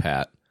played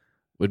Pat,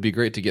 would be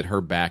great to get her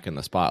back in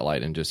the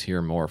spotlight and just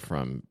hear more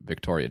from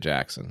Victoria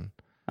Jackson.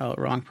 Oh,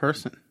 wrong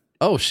person.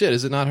 Oh, shit.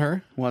 Is it not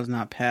her? Was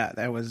not Pat.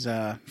 That was,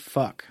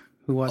 fuck.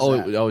 Who was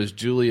that? It was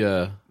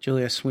Julia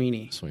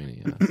Sweeney.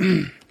 Sweeney,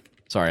 yeah.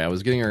 Sorry, I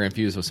was getting her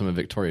confused with some of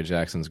Victoria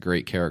Jackson's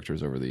great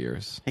characters over the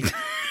years.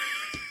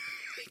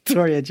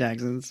 Victoria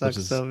Jackson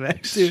sucks so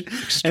bad, dude.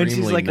 Extremely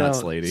she's like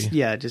nuts lady.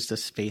 Yeah, just a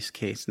space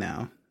case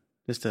now.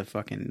 Just a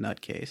fucking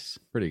nutcase.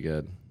 Pretty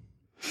good.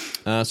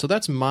 So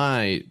that's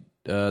my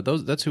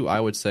that's who I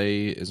would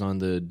say is on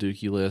the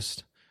Dookie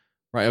list.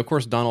 Right, of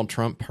course, Donald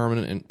Trump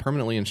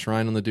permanently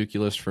enshrined on the Dookie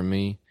list for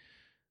me.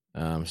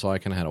 So I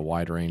kind of had a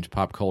wide range: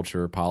 pop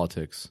culture,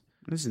 politics.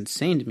 This is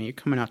insane to me. You're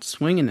coming out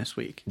swinging this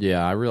week.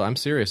 Yeah, I'm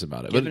serious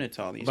about it. Giving it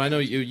to all these. But I know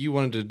you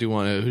wanted to do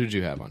one. Who did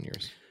you have on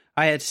yours?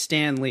 I had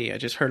Stan Lee. I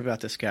just heard about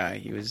this guy.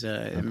 He was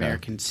an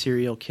American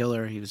serial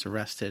killer. He was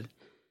arrested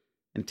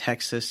in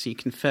Texas. He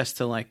confessed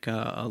to like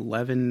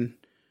 11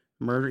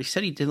 murders. He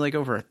said he did like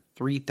over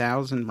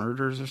 3,000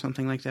 murders or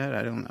something like that.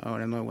 I don't know. I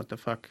don't know what the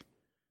fuck.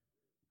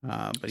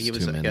 But he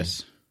was, I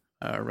guess,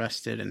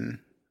 arrested and.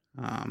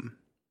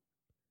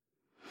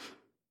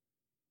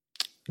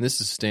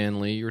 This is Stan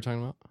Lee you were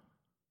talking about?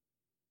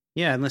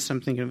 Yeah, unless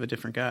I'm thinking of a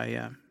different guy,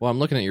 yeah. Well, I'm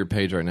looking at your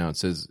page right now. It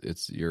says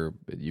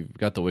you've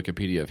got the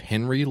Wikipedia of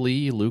Henry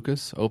Lee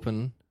Lucas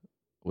open.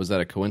 Was that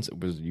a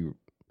coincidence? Was you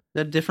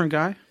that a different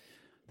guy?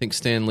 I think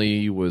Stan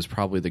Lee was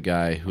probably the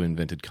guy who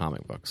invented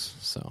comic books.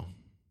 So,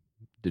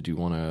 did you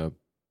want to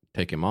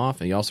take him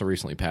off? And he also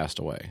recently passed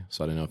away.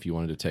 So I don't know if you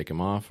wanted to take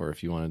him off or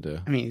if you wanted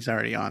to. I mean, he's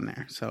already on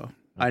there, so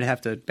I'd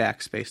have to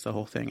backspace the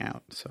whole thing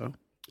out. So,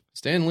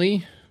 Stan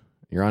Lee,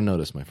 you're on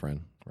notice, my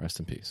friend. Rest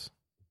in peace.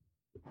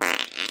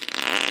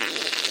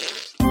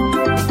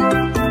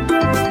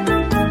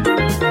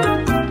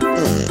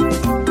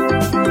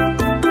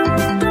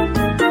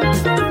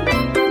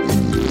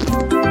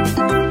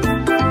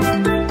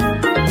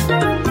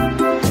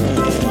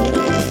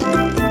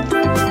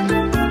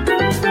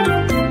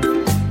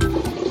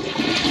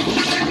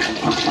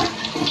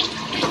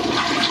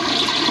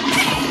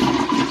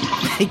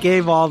 They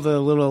gave all the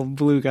little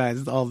blue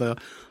guys all the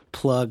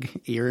plug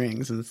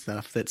earrings and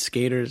stuff that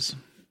skaters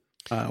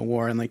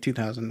wore in like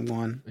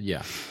 2001.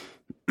 Yeah.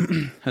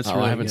 That's I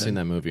really haven't good. seen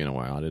that movie in a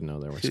while. I didn't know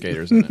there were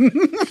skaters in it.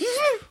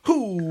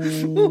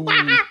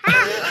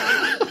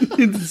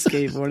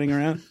 Skateboarding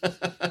around.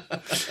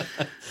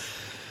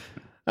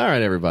 All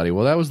right, everybody.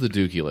 Well, that was the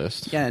Dookie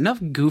list. Yeah, enough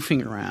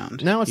goofing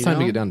around. Now it's you time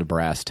to know? get down to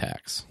brass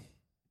tacks.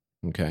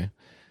 Okay.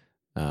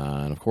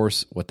 And of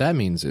course, what that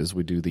means is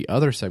we do the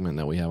other segment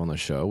that we have on the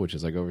show, which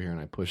is I go over here and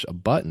I push a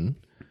button,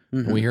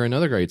 and we hear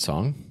another great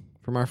song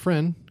from our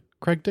friend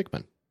Craig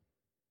Dickman.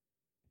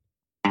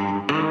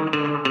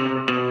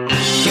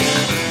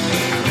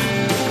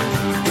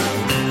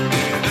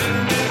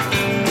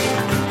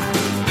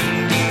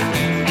 Welcome to the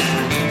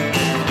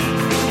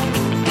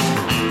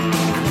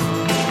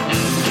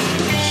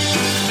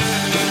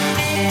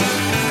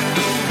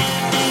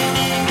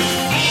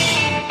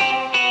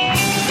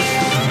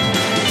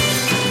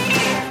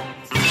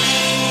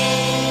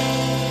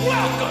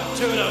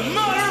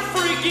Mother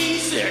Freaking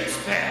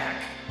Six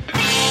Pack.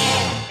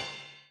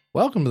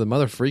 Welcome to the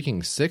mother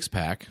freaking six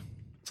pack.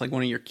 It's like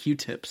one of your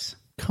Q-tips.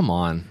 Come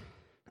on.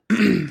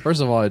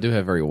 First of all, I do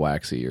have very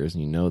waxy ears,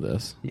 and you know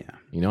this. Yeah.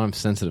 You know I'm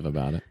sensitive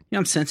about it.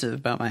 I'm sensitive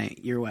about my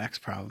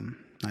earwax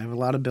problem. I have a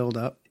lot of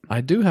buildup.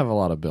 I do have a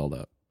lot of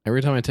buildup.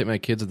 Every time I take my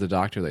kids to the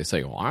doctor, they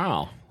say,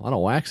 wow, a lot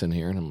of wax in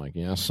here. And I'm like,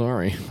 yeah,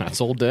 sorry.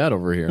 That's old dad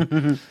over here.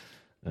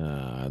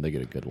 They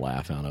get a good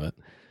laugh out of it.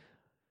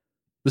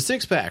 The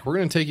six pack. We're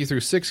going to take you through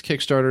 6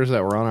 Kickstarters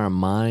that were on our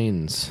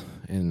minds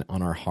and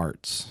on our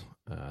hearts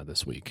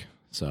this week.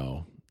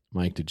 So,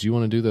 Mike, did you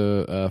want to do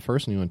the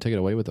first one? You want to take it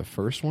away with the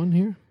first one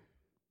here?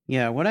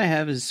 Yeah, what I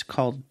have is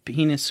called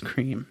Penis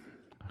Cream.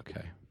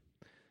 Okay.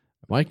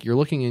 Mike, you're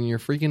looking in your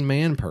freaking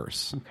man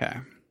purse. Okay.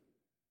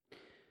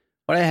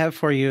 What I have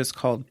for you is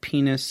called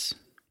Penis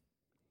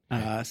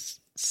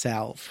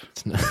Salve.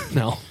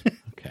 No.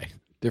 Okay.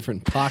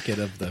 Different pocket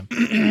of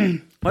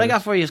the... What I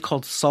got for you is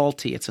called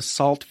Salty. It's a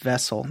salt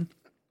vessel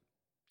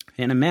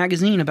and a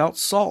magazine about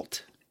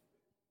salt.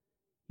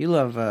 You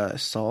love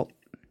salt.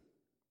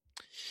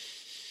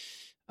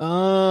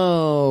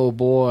 Oh,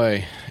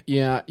 boy.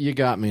 Yeah, you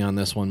got me on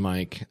this one,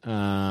 Mike.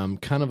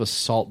 Kind of a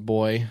salt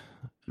boy.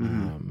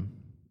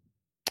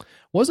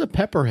 Was a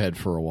pepperhead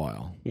for a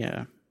while.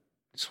 Yeah.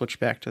 Switch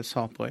back to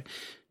Salt Boy.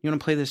 You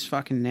want to play this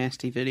fucking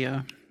nasty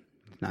video?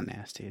 It's not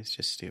nasty. It's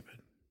just stupid.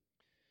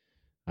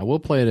 I will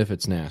play it if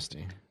it's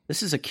nasty.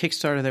 This is a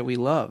Kickstarter that we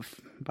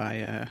love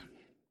by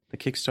the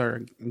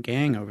Kickstarter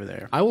gang over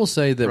there. I will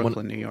say that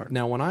Brooklyn, New York.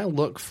 Now, when I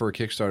look for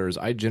Kickstarters,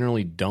 I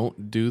generally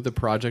don't do the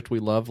Project We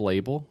Love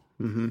label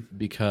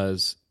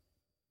because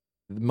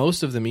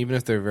most of them, even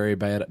if they're very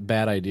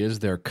bad ideas,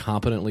 they're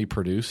competently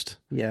produced.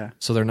 Yeah.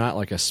 So they're not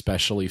like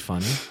especially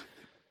funny.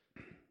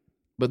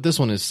 But this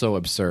one is so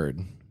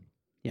absurd.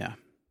 Yeah.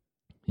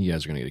 You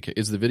guys are going to get a kick.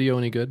 Is the video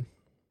any good?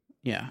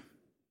 Yeah.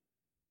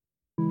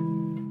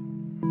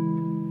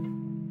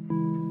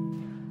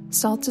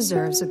 Salt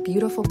deserves a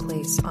beautiful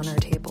place on our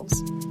tables.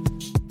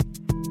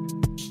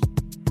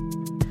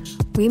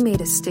 We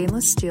made a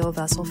stainless steel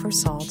vessel for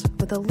salt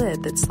with a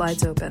lid that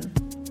slides open.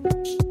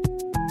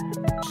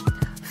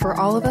 For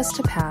all of us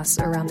to pass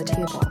around the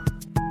table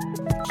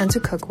and to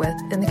cook with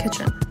in the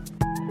kitchen.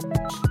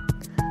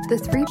 The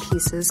 3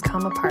 pieces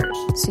come apart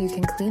so you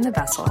can clean the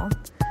vessel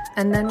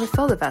and then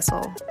refill the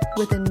vessel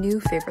with a new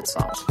favorite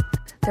salt.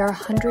 There are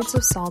hundreds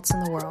of salts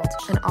in the world,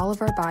 and all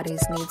of our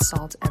bodies need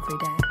salt every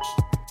day.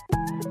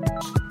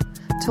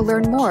 To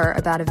learn more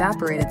about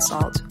evaporated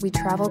salt, we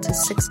traveled to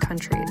 6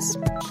 countries,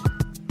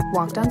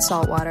 walked on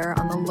saltwater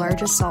on the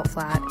largest salt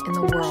flat in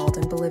the world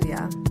in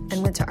Bolivia,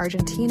 and went to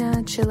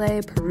Argentina,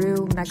 Chile,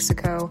 Peru,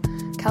 Mexico,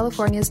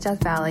 California's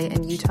Death Valley,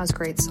 and Utah's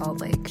Great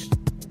Salt Lake.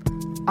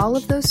 All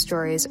of those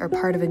stories are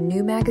part of a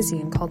new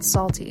magazine called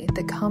Salty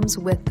that comes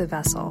with the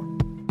vessel.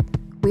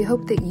 We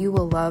hope that you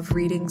will love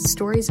reading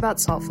stories about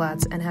salt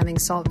flats and having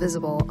salt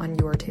visible on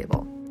your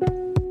table.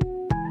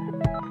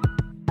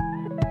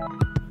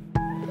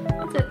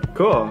 That's it.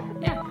 Cool.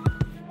 Yeah.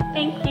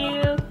 Thank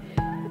you.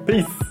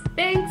 Peace.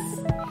 Thanks.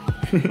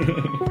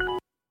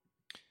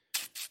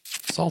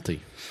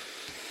 Salty.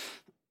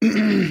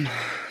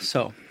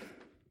 So,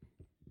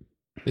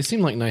 They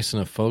seem like nice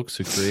enough folks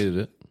who created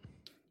it.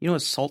 you know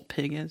what salt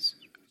pig is?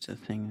 It's a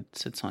thing that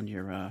sits on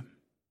your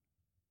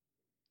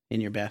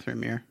in your bathroom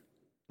mirror.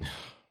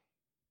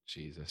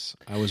 Jesus.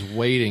 I was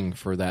waiting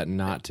for that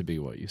not to be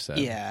what you said.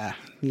 Yeah,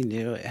 you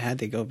knew it had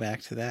to go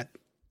back to that.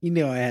 You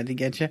knew I had to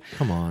get you.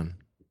 Come on.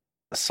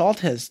 Salt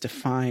has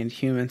defined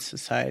human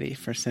society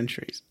for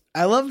centuries.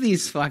 I love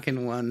these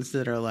fucking ones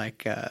that are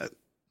like that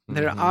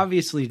are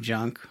obviously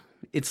junk.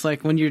 It's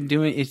like when you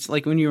were in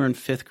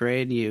 5th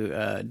grade, you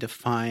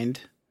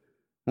defined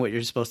what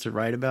you're supposed to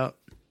write about.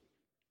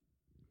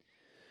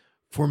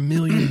 For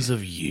millions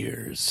of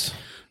years.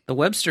 The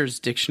Webster's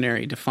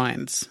Dictionary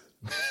defines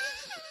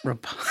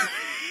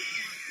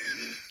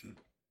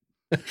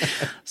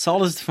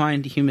salt has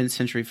defined human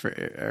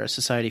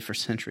society for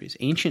centuries.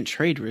 Ancient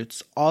trade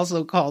routes,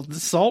 also called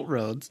salt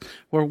roads,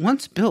 were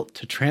once built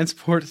to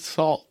transport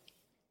salt.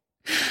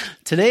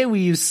 Today we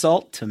use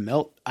salt to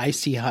melt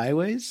icy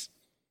highways.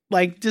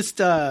 Like,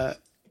 just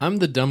I'm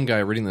the dumb guy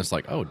reading this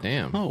like, oh,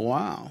 damn. oh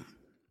wow.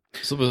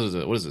 So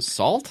what is it,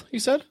 salt, you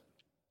said?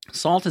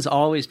 Salt has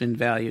always been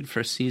valued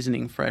for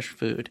seasoning fresh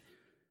food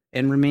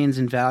and remains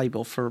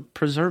invaluable for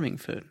preserving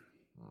food.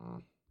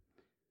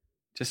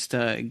 Just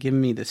give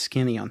me the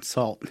skinny on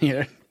salt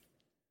here.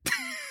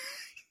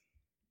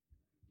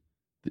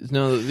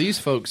 No, these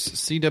folks,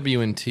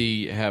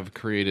 CW&T, have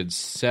created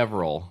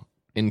several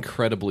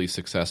incredibly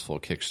successful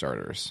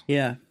Kickstarters.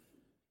 Yeah.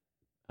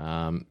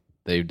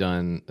 They've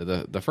done,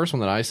 the first one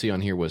that I see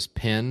on here was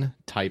Pen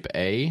Type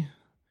A.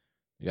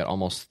 You got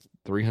almost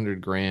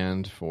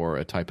 $300,000 for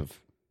a type of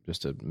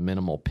just a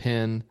minimal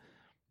pen.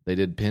 They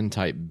did Pen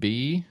Type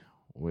B,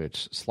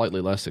 which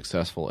slightly less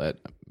successful at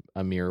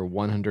a mere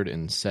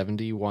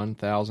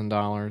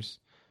 $171,000.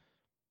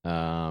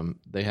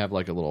 They have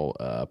like a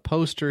little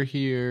poster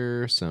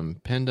here, some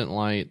pendant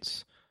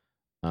lights,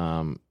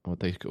 what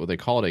they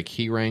call it a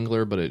key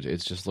wrangler, but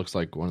it just looks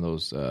like one of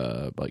those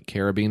like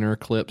carabiner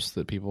clips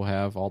that people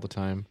have all the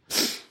time.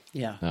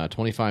 Yeah.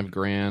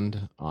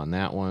 $25,000 on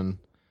that one.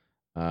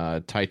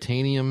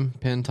 Titanium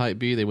pen Type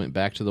B. They went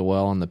back to the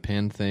well on the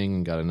pen thing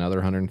and got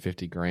another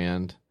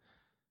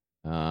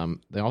 $150,000.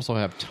 They also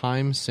have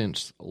time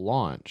since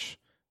launch.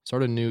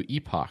 Start a new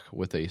epoch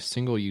with a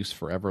single-use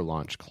forever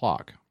launch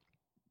clock.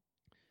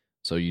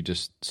 So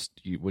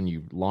when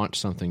you launch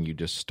something, you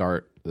just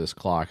start this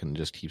clock and it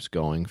just keeps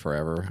going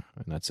forever,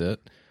 and that's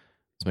it.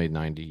 It's made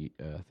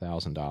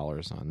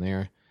 $90,000 on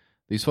there.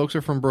 These folks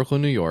are from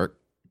Brooklyn, New York.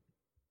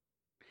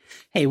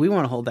 Hey, we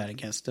want to hold that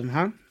against them,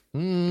 huh?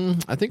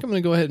 I think I'm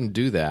going to go ahead and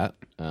do that.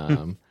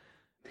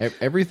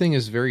 Everything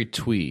is very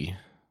twee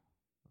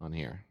on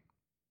here.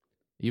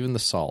 Even the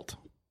salt.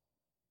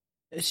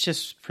 It's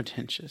just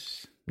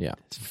pretentious. Yeah.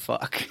 It's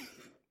fuck.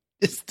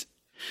 Just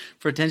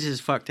pretentious as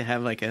fuck to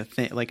have like a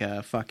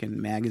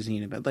fucking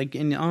magazine about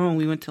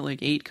we went to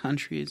like 8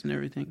 countries and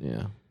everything.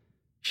 Yeah.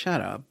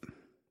 Shut up.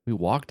 We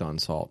walked on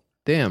salt.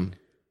 Damn.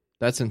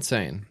 That's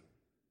insane.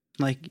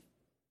 Like,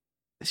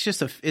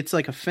 it's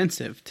like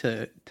offensive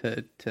to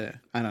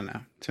I don't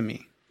know, to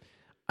me.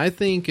 I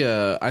think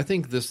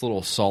this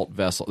little salt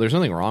vessel, there's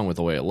nothing wrong with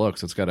the way it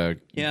looks. It's got a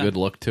good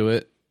look to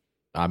it.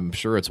 I'm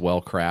sure it's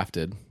well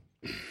crafted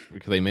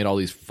because they made all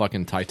these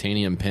fucking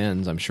titanium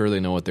pens. I'm sure they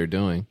know what they're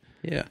doing.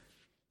 Yeah.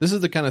 This is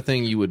the kind of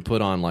thing you would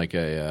put on like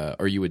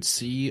or you would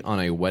see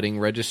on a wedding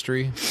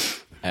registry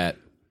at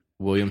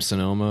Williams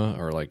Sonoma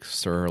or like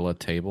Surla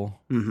Table.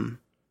 Mm-hmm.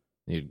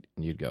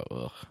 You'd go,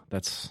 ugh,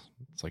 it's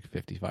like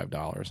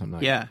 $55. I'm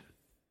not. Yeah.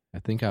 I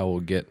think I'll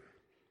get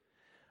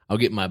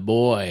my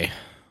boy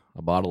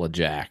a bottle of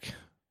Jack.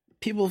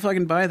 People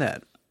fucking buy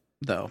that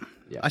though.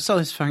 Yeah. I saw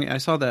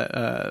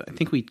that. I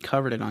think we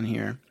covered it on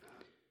here.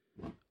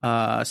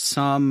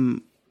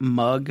 Some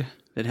mug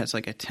that has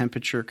like a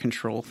temperature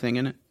control thing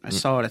in it. I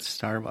saw it at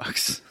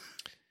Starbucks.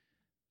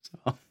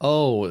 So.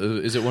 Oh,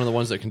 is it one of the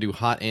ones that can do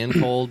hot and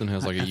cold and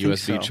has like a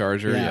USB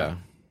charger? Yeah.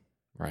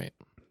 Right.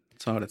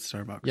 Saw it at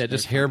Starbucks. Yeah,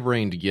 just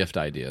harebrained gift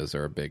ideas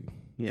are a big.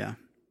 Yeah.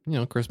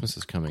 Christmas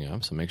is coming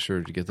up, so make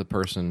sure to get the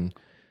person,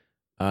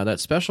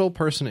 that special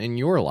person in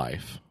your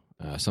life,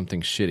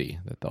 something shitty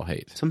that they'll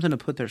hate. Something to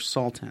put their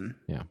salt in.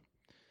 Yeah.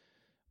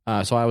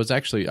 So I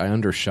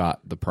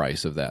undershot the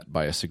price of that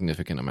by a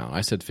significant amount.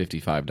 I said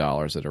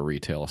 $55 at a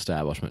retail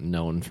establishment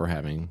known for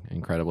having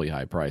incredibly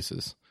high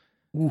prices.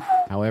 Oof.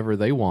 However,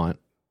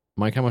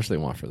 Mike, how much do they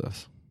want for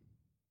this?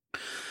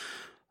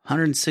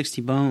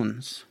 160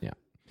 bones. Yeah.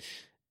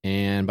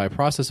 And by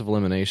process of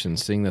elimination,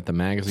 seeing that the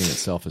magazine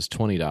itself is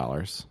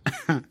 $20,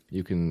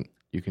 you can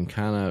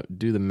kind of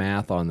do the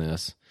math on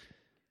this.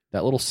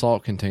 That little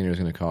salt container is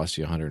going to cost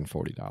you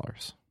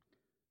 $140.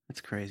 That's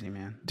crazy,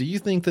 man. Do you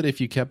think that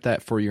if you kept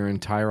that for your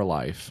entire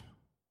life,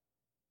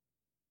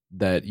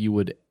 that you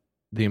would,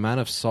 the amount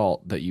of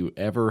salt that you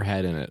ever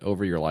had in it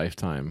over your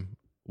lifetime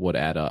would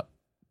add up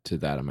to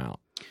that amount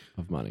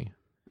of money?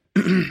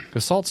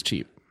 Because salt's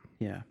cheap.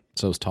 Yeah.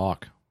 So's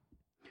talk.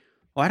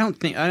 Well, I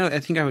think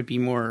I would be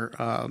more,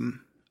 I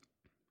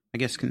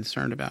guess,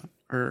 concerned about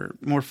or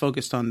more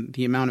focused on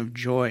the amount of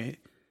joy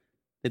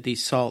that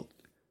these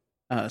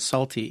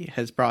salty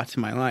has brought to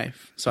my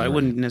life. So I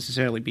wouldn't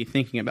necessarily be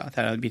thinking about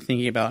that. I'd be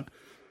thinking about,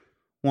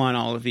 one,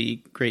 all of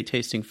the great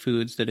tasting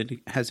foods that it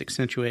has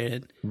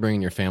accentuated.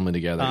 Bringing your family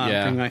together.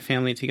 Bringing my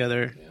family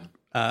together.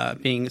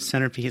 Being a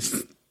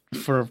centerpiece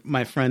for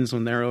my friends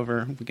when they're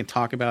over. We can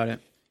talk about it.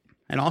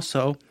 And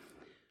also,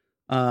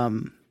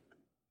 the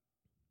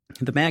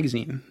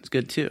magazine is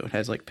good too. It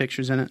has like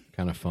pictures in it.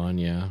 Kind of fun,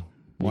 yeah.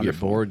 You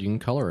Wonderful. get bored, you can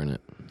color in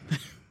it.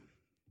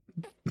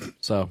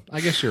 So,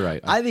 I guess you're right.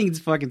 I think it's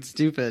fucking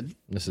stupid.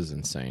 This is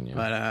insane, yeah.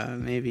 But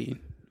maybe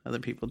other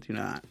people do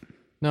not.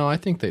 No, I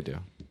think they do.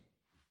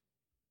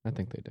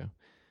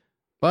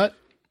 But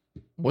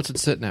what's it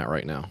sitting at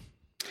right now?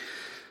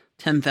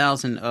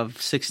 10,000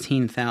 of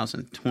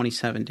 16,000,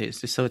 27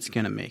 days. So it's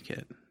going to make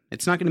it.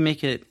 It's not going to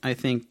make it, I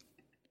think,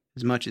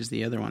 as much as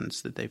the other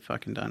ones that they've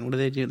fucking done. What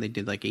do? They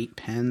did like 8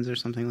 pens or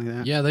something like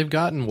that? Yeah, they've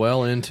gotten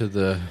well into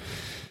the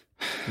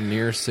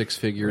near six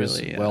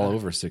figures, Really, well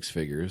over six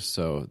figures.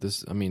 So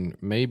this, I mean,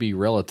 may be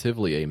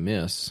relatively a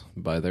miss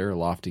by their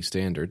lofty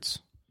standards.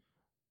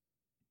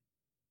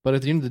 But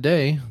at the end of the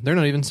day, they're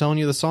not even selling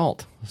you the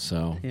salt.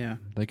 So Yeah.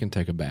 they can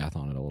take a bath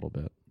on it a little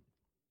bit.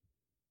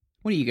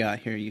 What do you got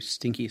here, you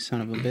stinky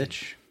son of a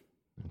bitch?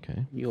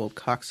 Okay. You old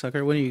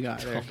cocksucker. What do you got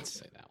there? Don't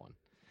say that one.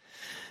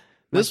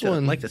 This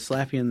one, I'd like to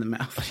slap you in the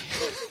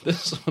mouth.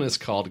 this one is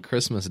called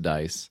Christmas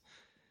Dice.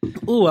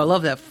 Ooh, I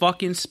love that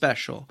fucking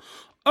special.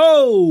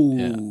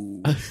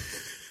 Oh!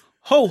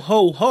 Ho,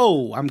 ho,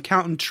 ho. I'm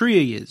counting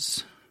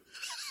trees.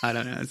 I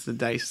don't know. It's the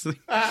dice.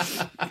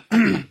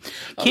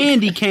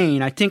 Candy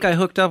cane. I think I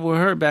hooked up with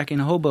her back in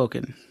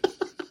Hoboken.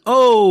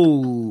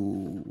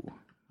 Oh!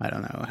 I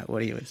don't know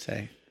what he would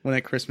say. When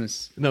at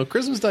Christmas. No,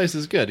 Christmas Dice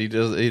is good. He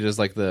does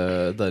like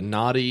the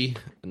naughty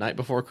night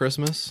before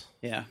Christmas.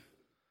 Yeah.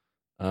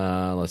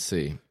 Let's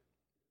see.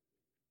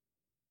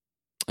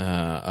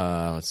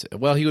 Let's see.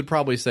 Well, he would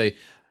probably say,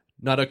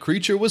 "Not a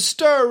creature was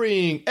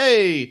stirring.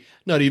 Hey,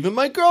 not even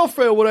my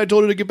girlfriend when I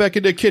told her to get back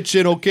in the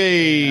kitchen.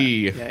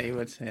 Okay." Yeah, he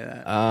would say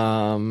that.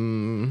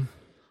 Um,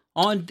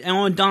 on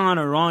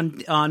Donner, on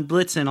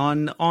Blitzen,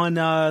 on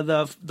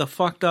the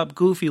fucked up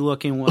goofy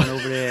looking one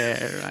over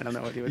there. I don't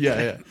know what he would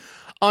say. yeah.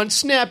 On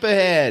Snap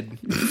Ahead,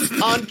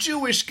 on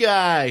Jewish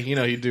Guy. You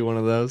know, he'd do one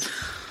of those.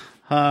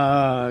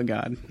 Oh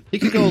God. He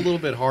can go a little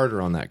bit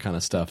harder on that kind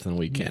of stuff than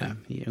we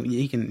can. Yeah,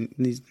 he can.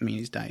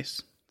 He's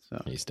Dice.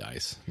 So He's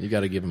Dice. You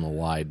got to give him a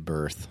wide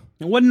berth.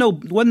 there wasn't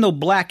no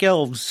black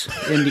elves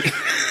in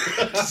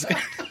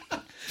the.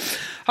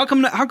 How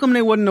come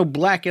they wasn't no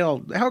black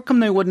elves? How come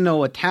they wasn't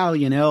no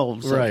Italian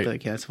elves? Right.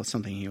 Like, that's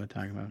something he would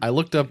talk about. I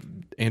looked up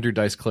Andrew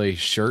Dice Clay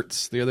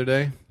shirts the other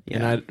day,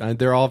 Yeah. and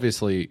they're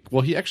obviously,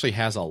 well, he actually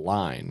has a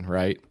line,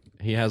 right?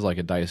 He has like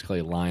a Dice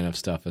Clay line of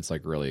stuff that's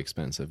like really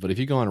expensive. But if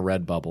you go on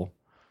Redbubble,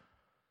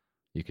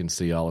 you can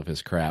see all of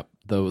his crap.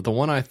 The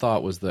one I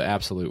thought was the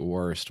absolute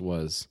worst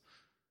was,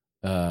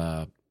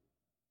 the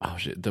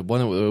one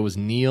that it was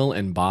Neil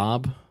and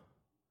Bob.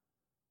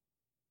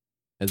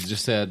 It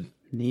just said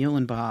Neil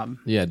and Bob.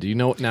 Yeah. Do you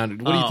know now?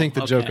 What do you think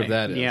the joke of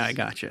that is? Yeah, I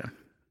gotcha.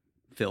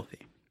 Filthy.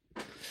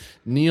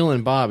 Neil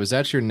and Bob, is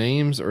that your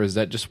names or is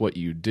that just what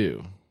you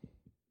do?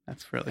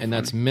 That's really. And funny.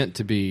 that's meant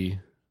to be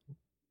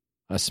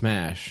a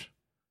smash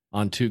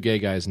on two gay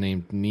guys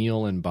named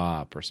Neil and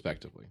Bob,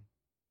 respectively.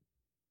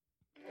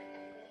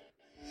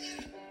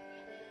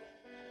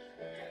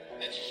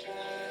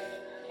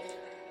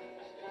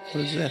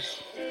 What is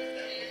this?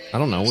 I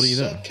don't know. What are you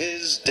doing? Suck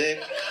his dick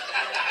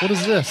What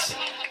is this?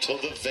 till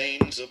the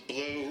veins are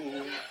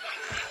blue.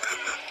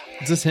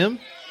 Is this him?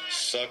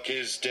 Suck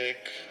his dick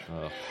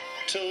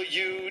till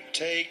you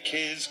take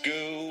his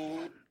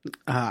goo.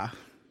 Ah,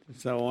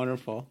 it's so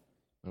wonderful.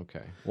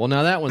 Okay. Well,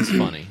 now that one's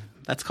funny.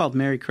 That's called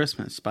Merry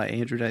Christmas by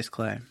Andrew Dice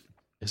Clay.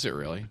 Is it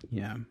really?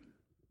 Yeah.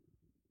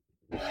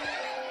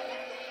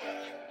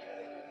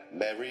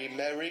 Merry,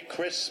 Merry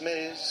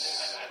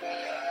Christmas.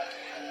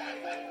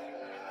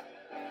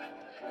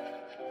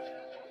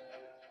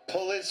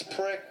 Pull his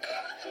prick.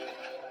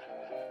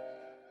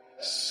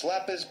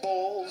 Slap his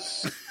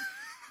balls.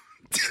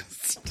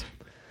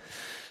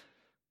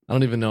 I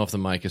don't even know if the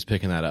mic is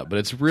picking that up, but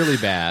it's really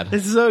bad.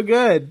 This is so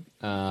good.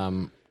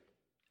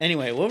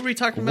 Anyway, what were we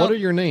talking about? What are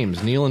your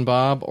names? Neil and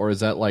Bob, or is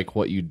that like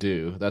what you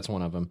do? That's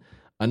one of them.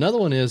 Another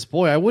one is,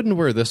 boy, I wouldn't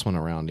wear this one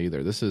around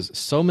either. This is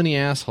so many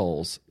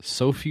assholes,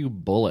 so few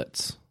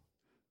bullets.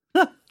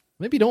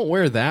 Maybe don't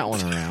wear that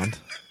one around.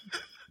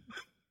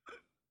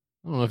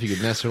 I don't know if you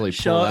could necessarily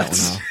pull that one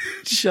off.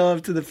 Show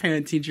up to the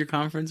parent-teacher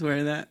conference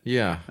wearing that?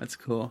 Yeah. That's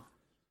cool.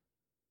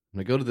 I'm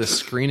going to go to this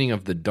screening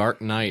of The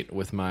Dark Knight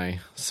with my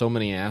so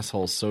many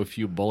assholes, so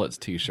few bullets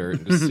t-shirt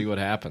and just see what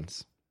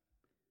happens.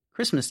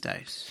 Christmas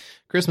Dice.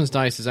 Christmas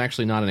Dice is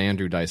actually not an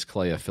Andrew Dice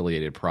Clay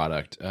affiliated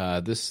product.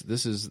 This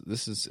is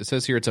it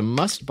says here it's a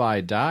must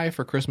buy die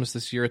for Christmas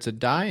this year. It's a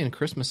die in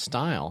Christmas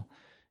style.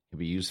 It can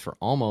be used for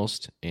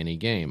almost any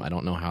game. I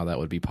don't know how that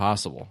would be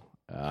possible.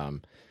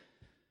 The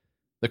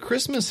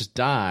Christmas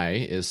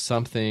die is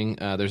something.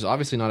 There's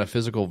obviously not a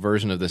physical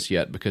version of this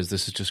yet because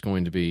this is just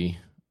going to be,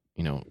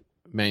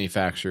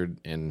 manufactured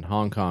in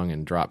Hong Kong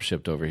and drop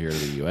shipped over here to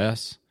the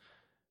U.S.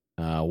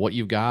 What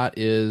you've got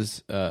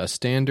is a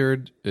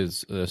standard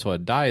so a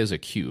die is a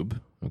cube,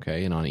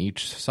 okay, and on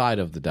each side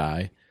of the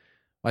die,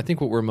 I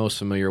think what we're most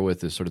familiar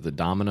with is sort of the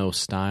domino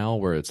style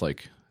where it's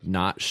like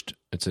notched,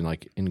 it's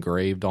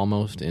engraved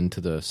almost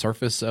into the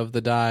surface of the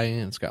die,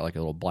 and it's got like a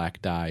little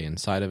black die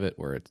inside of it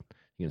where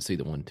you can see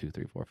the 1, 2,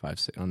 3, 4, 5,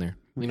 6 on there.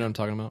 You know what I'm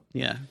talking about?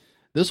 Yeah.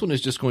 This one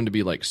is just going to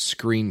be like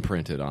screen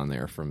printed on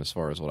there from as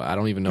far as what I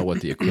don't even know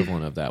what the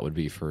equivalent of that would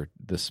be for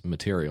this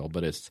material,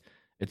 but it's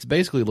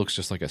basically looks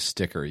just like a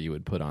sticker you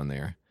would put on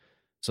there.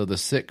 So the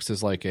 6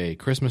 is like a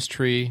Christmas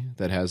tree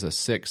that has a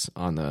 6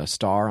 on the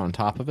star on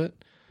top of it.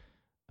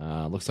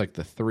 Looks like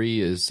the 3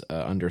 is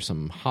under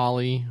some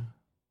holly.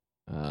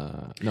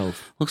 No.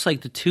 Looks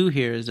like the 2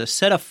 here is a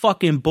set of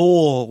fucking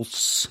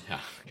balls.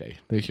 Yeah, okay.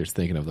 Maybe you're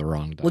thinking of the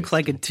wrong dice. Looks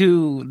like a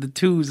 2. The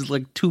 2 is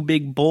like 2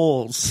 big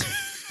balls.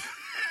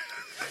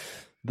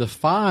 The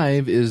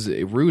 5 is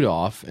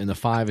Rudolph, and the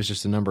 5 is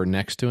just a number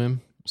next to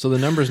him. So the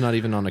number's not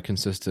even on a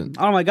consistent...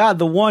 Oh my god,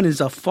 the 1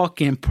 is a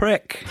fucking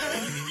prick.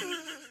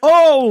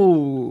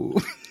 Oh!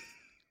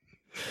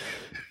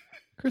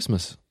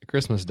 Christmas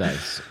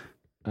dice.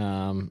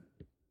 The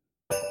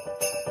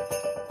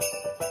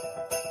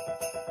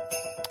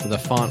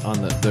font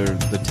on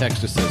the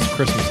text just says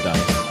Christmas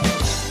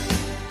dice.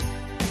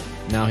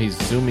 Now he's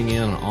zooming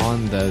in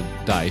on the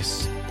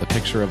dice, the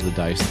picture of the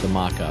dice, the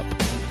mock-up.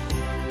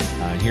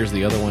 And here's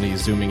the other one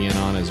he's zooming in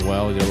on as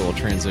well. He did a little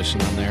transition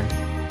on there.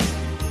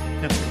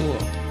 That's cool.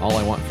 All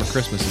I Want for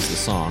Christmas is the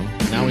song.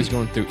 Now he's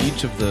going through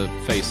each of the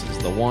faces.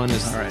 The 1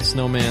 is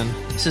Snowman.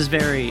 This is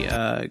very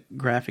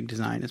graphic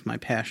design is my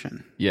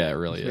passion. Yeah, it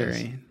really is.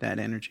 Very that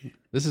energy.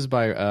 This is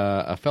by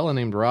a fella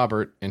named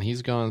Robert, and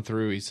he's gone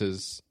through, he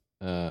says,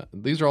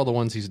 these are all the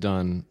ones he's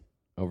done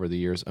over the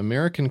years.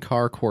 American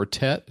Car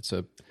Quartet. It's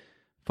a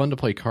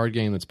fun-to-play card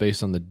game that's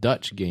based on the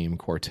Dutch game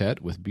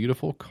Quartet with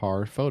beautiful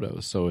car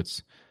photos. So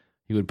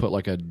he would put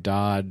like a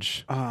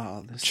Dodge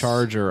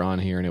Charger on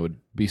here, and it would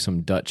be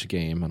some Dutch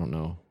game. I don't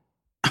know.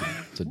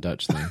 It's a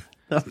Dutch thing.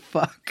 The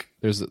fuck?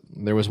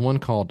 There was one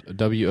called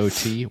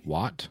WOT,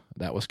 Watt.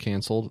 That was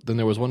canceled. Then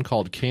there was one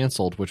called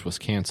Canceled, which was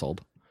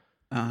canceled.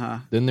 Uh-huh.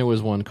 Then there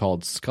was one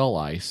called Skull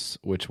Ice,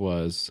 which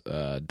was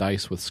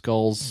dice with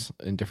skulls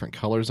in different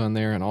colors on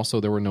there. And also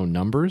there were no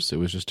numbers. It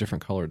was just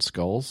different colored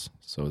skulls.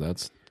 So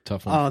that's a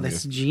tough one. Oh,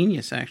 that's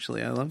genius,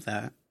 actually. I love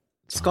that.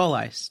 Skull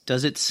Ice.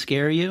 Does it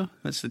scare you?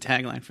 That's the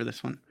tagline for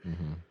this one.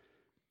 Mm-hmm.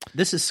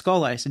 This is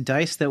Skull Ice,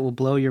 dice that will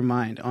blow your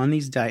mind. On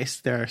these dice,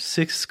 there are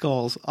 6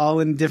 skulls, all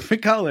in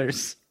different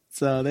colors.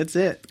 So that's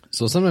it.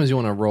 So sometimes you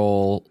want to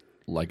roll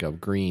like a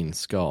green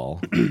skull.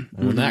 And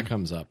when that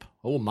comes up,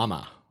 oh,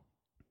 mama,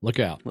 look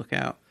out. Look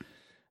out.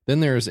 Then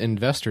there's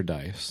investor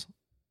dice.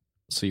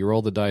 So you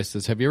roll the dice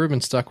that says, have you ever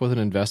been stuck with an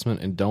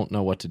investment and don't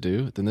know what to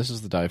do? Then this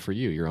is the die for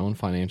you, your own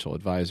financial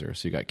advisor.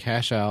 So you got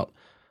cash out,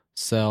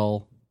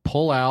 sell,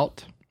 pull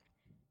out.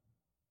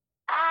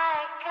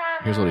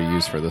 Here's what he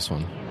used for this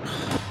one.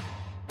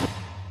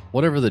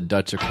 Whatever the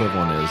Dutch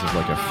equivalent is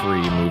like a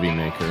free movie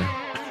maker.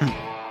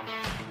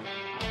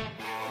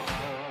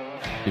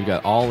 You've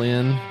got All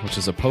In, which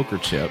is a poker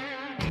chip,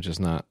 which is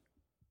not...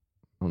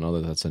 I don't know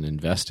that that's an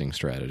investing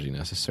strategy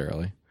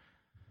necessarily.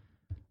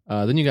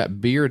 Then you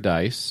got beer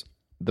dice.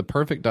 The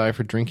perfect die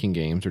for drinking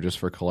games or just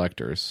for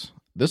collectors.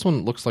 This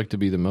one looks like to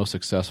be the most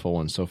successful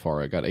one so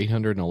far. It got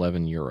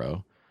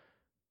 €811.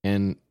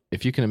 And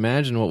if you can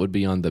imagine what would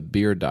be on the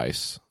beer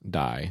dice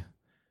die,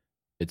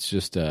 it's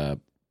just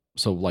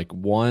so like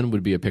 1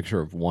 would be a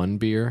picture of 1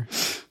 beer,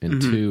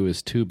 and 2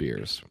 is 2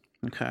 beers.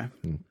 Okay.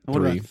 What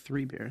about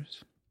 3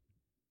 beers?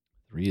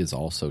 3 is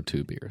also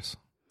 2 beers.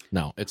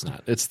 No, it's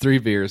not. It's 3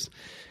 beers,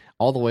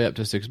 all the way up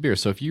to 6 beers.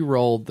 So if you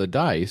roll the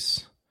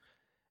dice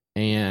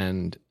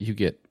and you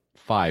get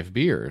 5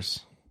 beers,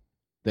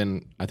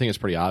 then I think it's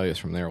pretty obvious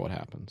from there what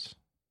happens.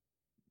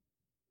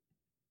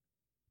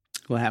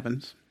 What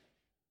happens?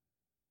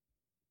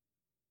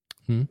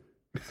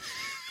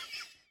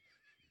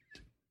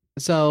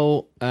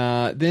 So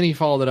then he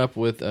followed it up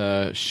with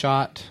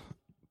shot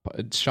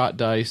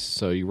dice.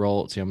 So you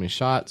roll, see how many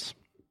shots.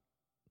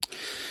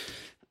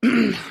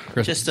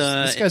 Just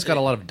this guy's got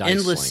a lot of dice.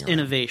 Endless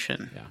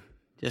innovation. Yeah.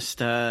 Just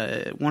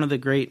one of the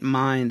great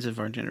minds of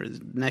our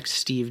generation. Next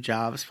Steve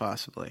Jobs,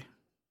 possibly.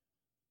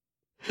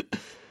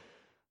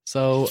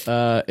 So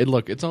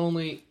it's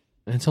only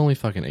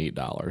fucking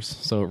 $8.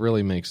 So it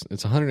really makes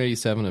it's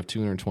 $187 of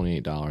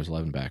 $228,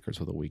 11 backers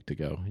with a week to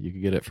go. You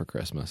could get it for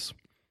Christmas.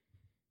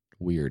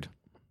 Weird.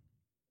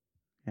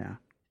 Yeah.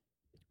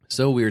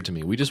 So weird to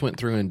me. We just went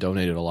through and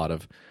donated a lot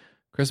of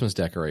Christmas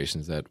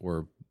decorations that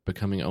were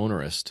becoming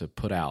onerous to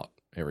put out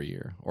every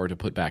year or to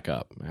put back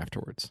up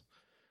afterwards.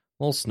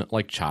 little snow,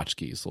 like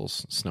tchotchkes, little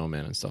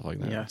snowmen and stuff like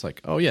that. Yeah. It's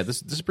like, oh yeah,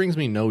 this brings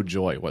me no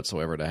joy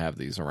whatsoever to have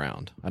these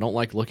around. I don't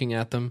like looking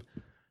at them.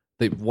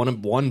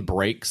 One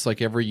breaks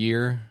like every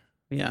year.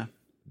 Yeah.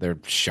 They're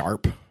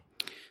sharp.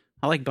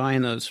 I like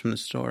buying those from the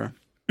store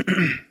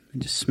and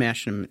just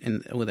smashing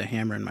them with a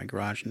hammer in my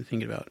garage and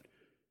thinking about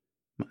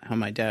how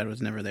my dad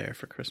was never there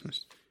for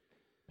Christmas.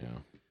 Yeah.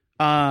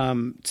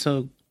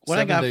 So what 7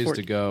 I got days for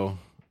to go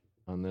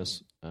on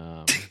this.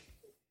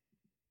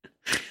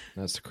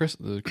 That's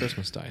the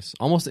Christmas dice.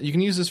 Almost, you can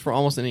use this for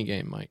almost any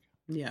game, Mike.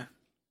 Yeah.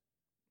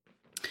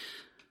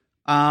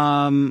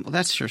 Well,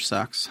 that sure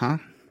sucks, huh?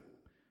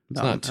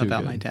 Not too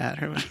about good. my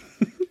dad.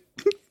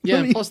 Yeah,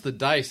 and plus the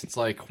dice. It's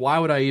like, why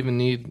would they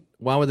need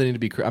to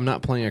be? I'm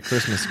not playing a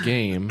Christmas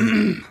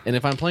game, and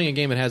if I'm playing a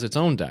game, it has its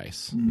own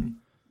dice.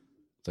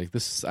 It's like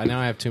this. I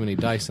now have too many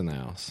dice in the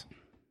house.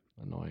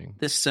 Annoying.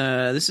 This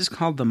is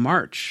called The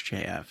March,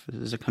 JF.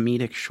 This is a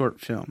comedic short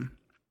film.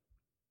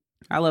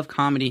 I love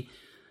comedy.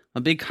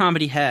 I'm a big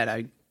comedy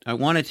head. I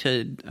wanted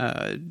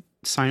to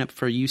sign up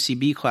for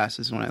UCB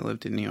classes when I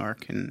lived in New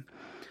York and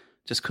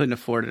just couldn't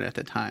afford it at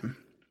the time.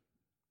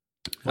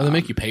 Oh, they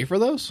make you pay for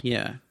those?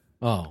 Yeah.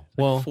 Oh,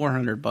 well,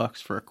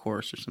 $400 for a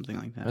course or something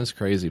like that. That's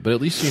crazy. But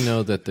at least you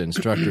know that the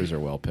instructors are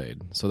well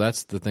paid. So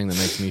that's the thing that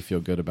makes me feel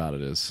good about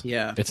it is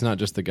it's not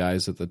just the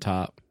guys at the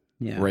top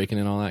raking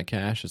in all that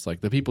cash. It's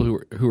like the people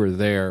who are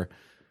there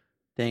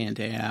day in,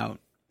 day out,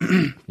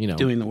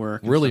 doing the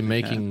work, really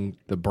making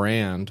the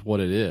brand what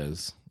it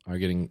is, are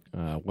getting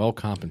well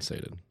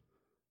compensated.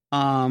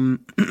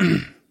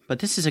 But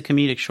this is a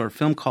comedic short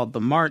film called The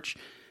March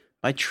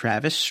by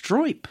Travis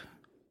Stroip.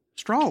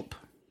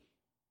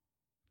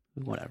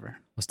 Whatever.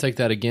 Let's take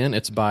that again.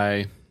 It's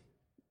by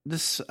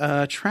this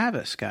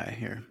Travis guy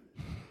here.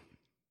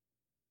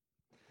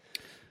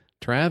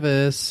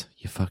 Travis,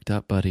 you fucked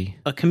up, buddy.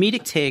 A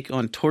comedic take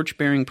on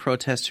torch-bearing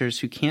protesters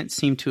who can't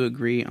seem to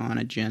agree on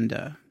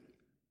agenda.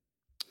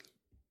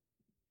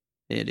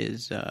 It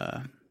is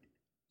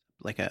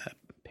like a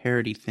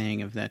parody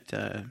thing of that,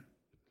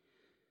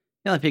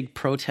 like big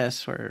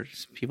protests where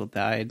people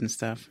died and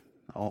stuff.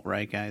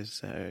 Alt-right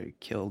guys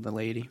killed the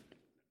lady.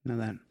 You know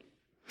that?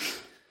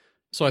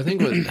 So I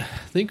think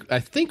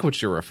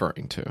what you're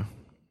referring to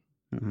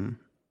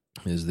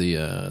is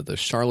the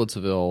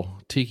Charlottesville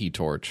Tiki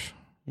Torch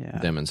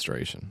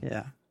demonstration.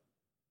 Yeah.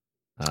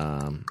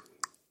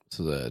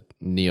 So the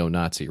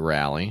neo-Nazi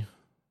rally.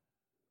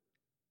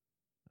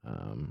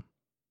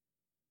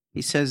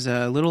 He says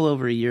a little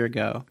over a year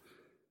ago,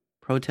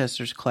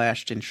 protesters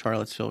clashed in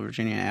Charlottesville,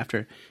 Virginia,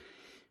 after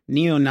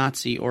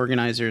neo-Nazi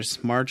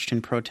organizers marched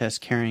in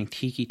protest carrying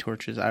tiki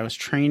torches. I was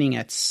training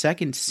at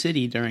Second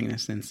City during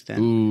this incident.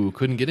 Ooh,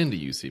 couldn't get into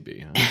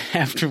UCB, huh?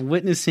 After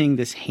witnessing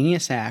this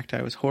heinous act,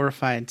 I was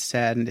horrified,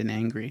 saddened, and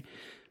angry.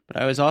 But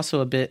I was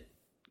also a bit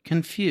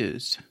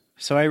confused.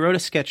 So I wrote a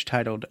sketch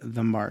titled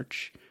The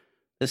March.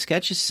 The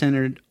sketch is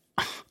centered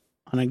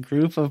on a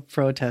group of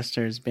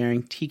protesters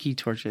bearing tiki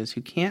torches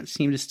who can't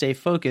seem to stay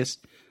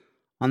focused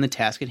on the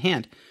task at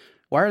hand.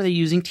 Why are they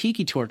using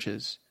tiki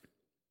torches?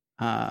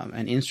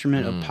 An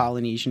instrument of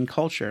Polynesian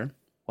culture,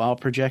 while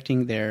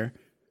projecting their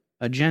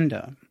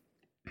agenda.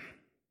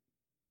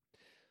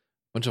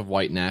 Bunch of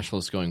white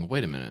nationalists going,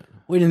 wait a minute.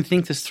 We didn't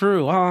think this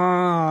through.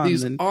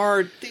 These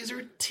are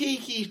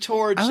tiki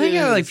torches. I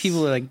think like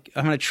people are like,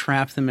 I'm going to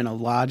trap them in a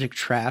logic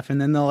trap, and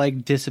then they'll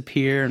like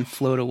disappear and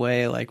float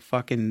away like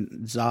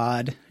fucking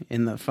Zod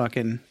in the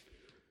fucking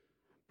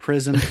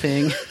prism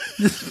thing,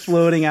 just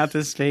floating out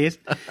to space.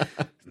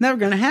 It's never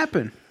going to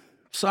happen.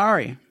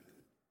 Sorry.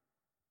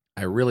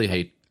 I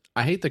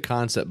hate the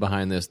concept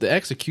behind this. The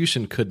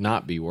execution could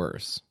not be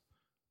worse,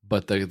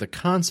 but the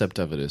concept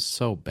of it is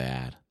so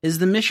bad. Is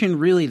the mission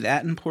really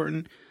that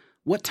important?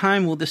 What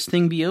time will this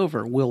thing be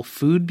over? Will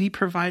food be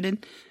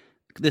provided?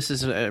 This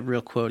is a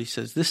real quote. He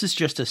says, "This is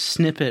just a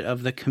snippet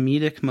of the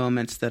comedic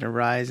moments that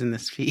arise in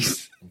this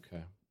piece."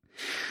 Okay.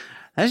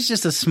 That's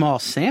just a small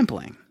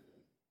sampling.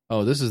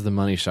 Oh, this is the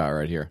money shot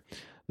right here.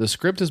 The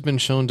script has been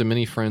shown to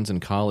many friends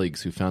and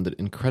colleagues who found it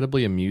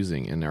incredibly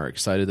amusing and are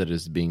excited that it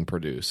is being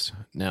produced.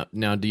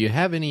 Now, do you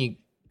have any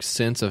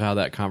sense of how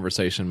that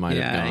conversation might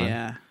have gone?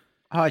 Yeah.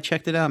 Oh, I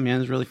checked it out,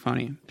 man. It's really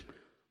funny.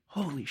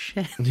 Holy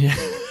shit. Yeah.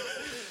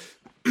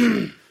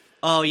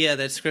 Oh yeah,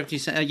 that script you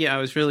sent. Yeah,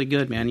 it was really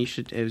good, man. You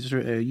should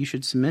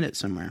submit it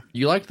somewhere.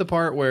 You liked the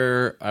part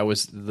where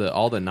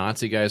all the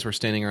Nazi guys were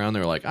standing around. They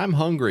were like, "I'm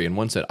hungry," and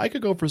one said, "I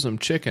could go for some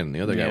chicken." The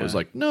other guy was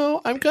like,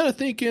 "No, I'm kind of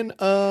thinking."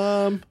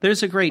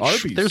 There's a great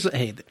Arby's.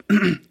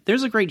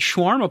 there's a great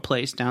shawarma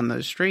place down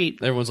the street.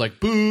 Everyone's like,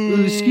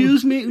 "Boo!"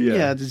 Excuse me.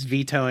 Yeah, just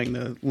vetoing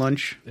the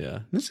lunch. Yeah,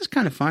 this is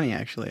kind of funny,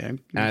 actually.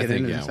 I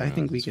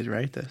think we could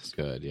write this.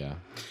 Good, yeah.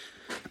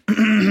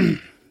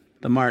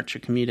 The March, a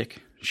comedic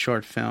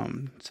short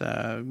film. It's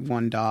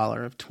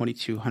 $1 of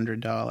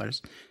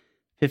 $2,200.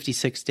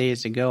 56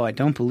 days to go. I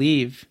don't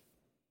believe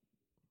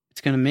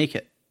it's going to make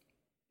it.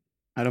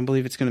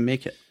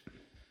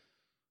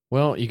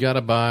 Well, you got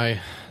to buy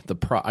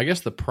I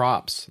guess the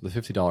props, the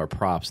 $50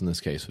 props in this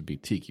case would be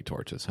tiki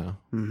torches, huh?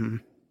 Mm-hmm.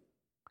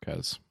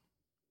 Because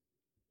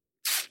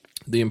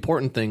The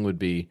important thing would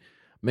be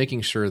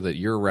making sure that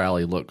your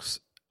rally looks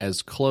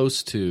as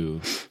close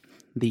to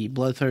the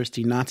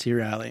bloodthirsty Nazi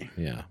rally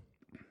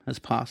as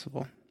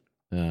possible.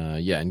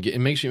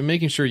 And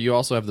making sure you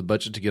also have the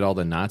budget to get all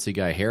the Nazi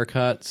guy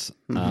haircuts.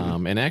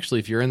 And actually,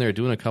 if you're in there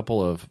doing a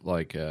couple of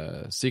like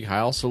Sieg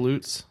Heil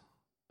salutes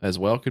as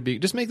well, could be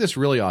just make this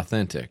really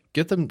authentic.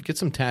 Get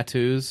some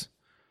tattoos.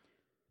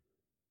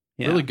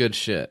 Yeah. Really good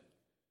shit.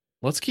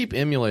 Let's keep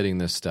emulating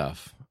this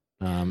stuff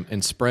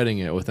and spreading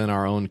it within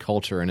our own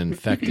culture and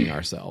infecting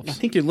ourselves. I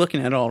think you're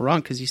looking at it all wrong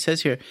because he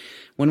says here,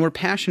 when we're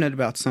passionate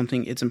about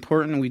something, it's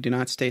important we do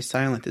not stay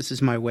silent. This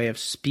is my way of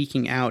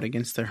speaking out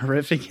against the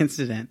horrific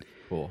incident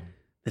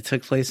that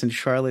took place in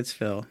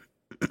Charlottesville.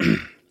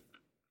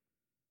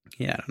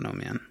 Yeah, I don't know,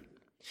 man.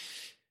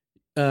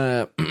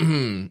 Do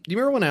you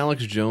remember when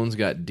Alex Jones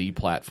got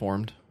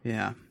deplatformed?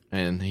 Yeah.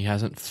 And he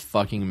hasn't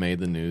fucking made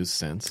the news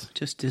since.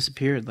 Just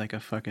disappeared like a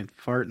fucking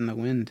fart in the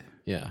wind.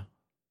 Yeah.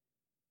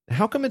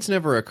 How come it's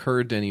never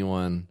occurred to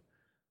anyone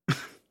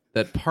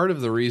that part of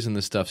the reason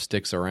this stuff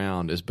sticks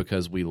around is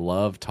because we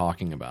love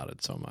talking about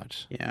it so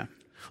much? Yeah.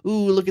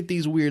 Ooh, look at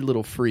these weird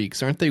little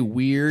freaks. Aren't they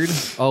weird?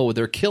 Oh,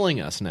 they're killing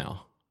us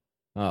now.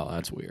 Oh,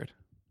 that's weird.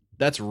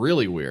 That's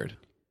really weird.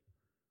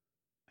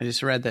 I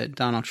just read that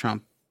Donald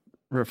Trump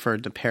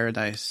referred to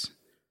paradise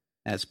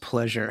as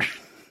pleasure.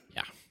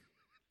 Yeah.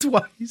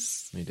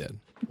 Twice. He did.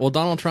 Well,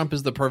 Donald Trump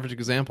is the perfect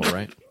example,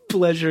 right?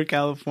 Pleasure,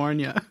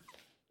 California.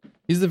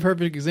 He's the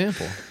perfect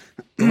example.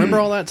 Remember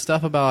all that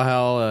stuff about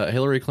how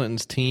Hillary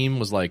Clinton's team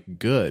was like,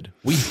 good.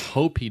 We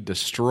hope he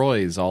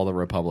destroys all the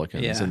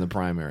Republicans in the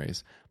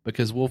primaries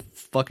because we'll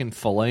fucking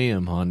fillet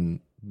him on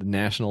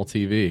national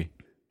TV.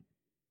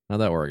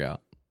 How'd that work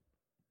out?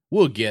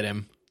 We'll get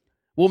him.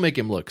 We'll make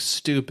him look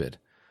stupid.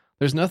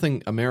 There's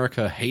nothing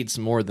America hates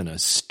more than a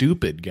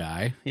stupid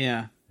guy.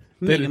 Yeah.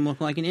 Make him look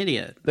like an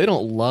idiot. They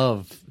don't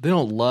love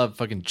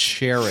fucking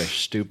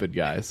cherish stupid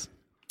guys.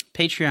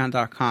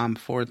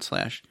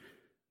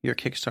 Patreon.com/your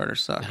Kickstarter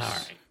sucks. All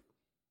right.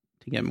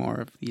 To get more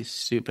of these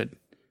stupid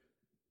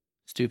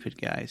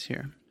guys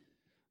here.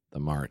 The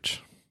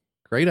March.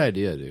 Great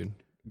idea, dude.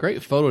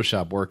 Great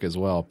Photoshop work as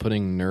well,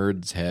 putting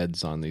nerds'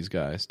 heads on these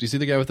guys. Do you see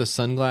the guy with the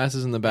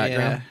sunglasses in the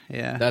background?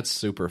 Yeah. That's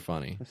super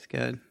funny. That's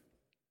good.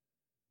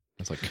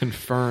 It's like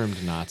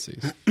confirmed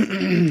Nazis.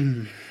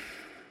 Good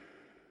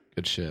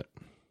shit.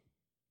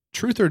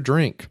 Truth or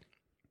drink?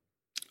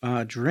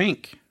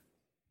 Drink.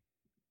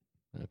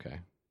 Okay.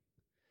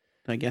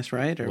 I guess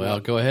right? Or well,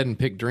 what? Go ahead and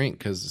pick drink,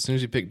 because as soon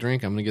as you pick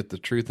drink, I'm going to get the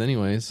truth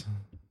anyways.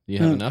 You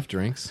have enough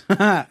drinks.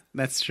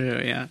 That's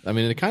true, yeah. I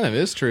mean, it kind of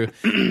is true.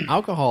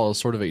 Alcohol is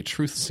sort of a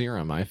truth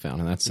serum, I found,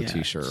 and that's the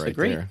t-shirt right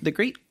there. The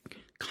great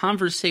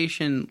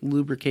conversation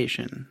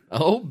lubrication.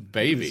 Oh,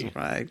 baby. That's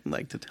what I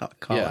like to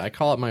call it. Yeah, I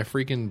call it my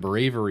freaking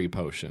bravery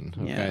potion.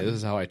 Okay, Yeah. This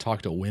is how I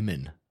talk to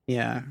women.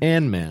 Yeah.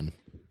 And men.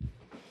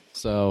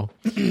 So,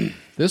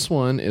 this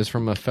one is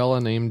from a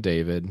fella named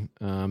David.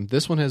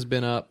 This one has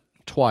been up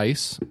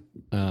twice.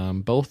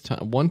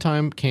 One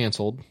time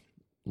canceled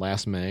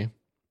last May.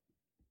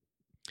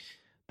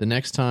 The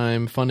next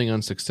time, funding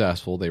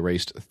unsuccessful. They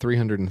raised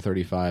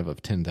 $335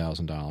 of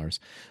 $10,000.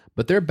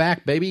 But they're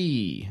back,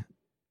 baby.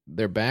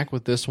 They're back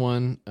with this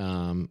one.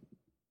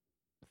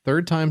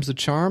 Third time's the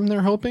charm,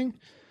 they're hoping.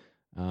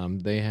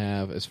 They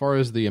have, as far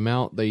as the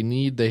amount they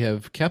need, they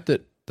have kept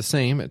it the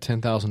same at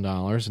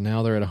 $10,000.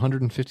 Now they're at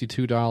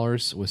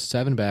 $152 with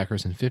 7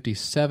 backers and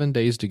 57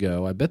 days to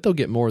go. I bet they'll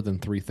get more than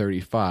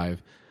 $335,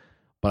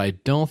 but I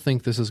don't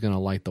think this is going to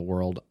light the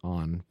world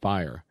on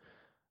fire.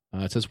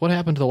 It says, what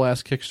happened to the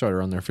last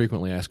Kickstarter on their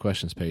frequently asked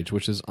questions page,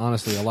 which is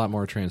honestly a lot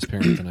more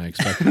transparent than I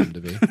expected them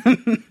to be.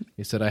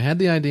 He said, I had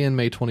the idea in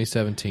May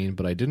 2017,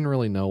 but I didn't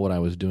really know what I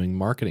was doing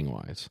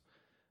marketing-wise.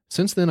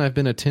 Since then, I've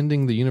been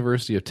attending the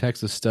University of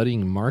Texas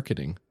studying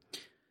marketing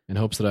in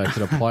hopes that I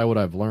could apply what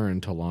I've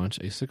learned to launch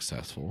a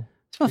successful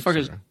This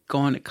motherfucker's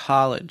going to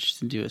college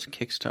to do his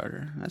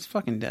Kickstarter. That's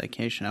fucking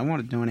dedication. I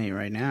want to donate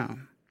right now.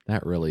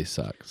 That really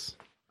sucks.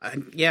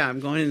 I'm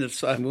going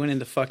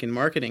into fucking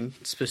marketing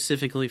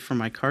specifically for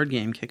my card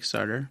game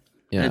Kickstarter.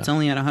 Yeah. And it's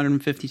only at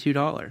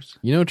 $152.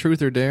 You know,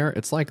 truth or dare?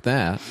 It's like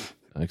that,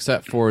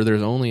 except for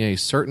there's only a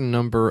certain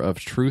number of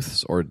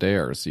truths or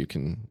dares you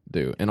can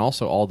do. And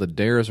also all the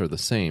dares are the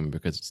same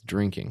because it's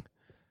drinking.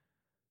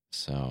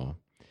 So,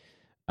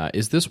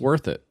 is this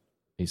worth it?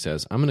 He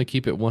says, I'm going to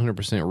keep it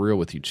 100% real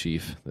with you,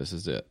 Chief. This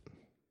is it.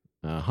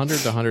 100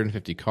 to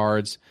 150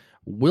 cards.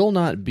 Will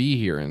not be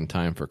here in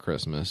time for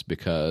Christmas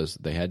because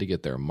they had to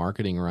get their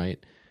marketing right.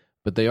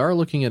 But they are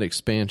looking at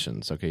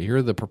expansions. Okay, here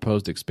are the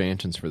proposed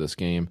expansions for this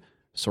game.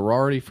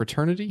 Sorority,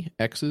 fraternity,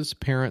 exes,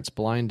 parents,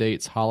 blind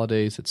dates,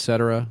 holidays,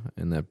 etc.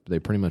 And that they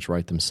pretty much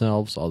write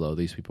themselves, although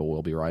these people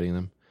will be writing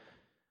them.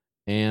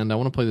 And I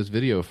want to play this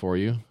video for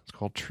you. It's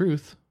called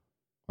Truth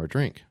or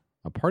Drink,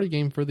 a party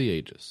game for the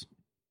ages.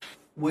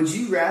 Would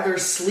you rather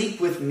sleep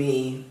with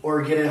me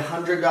or get a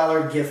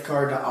 $100 gift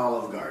card to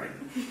Olive Garden?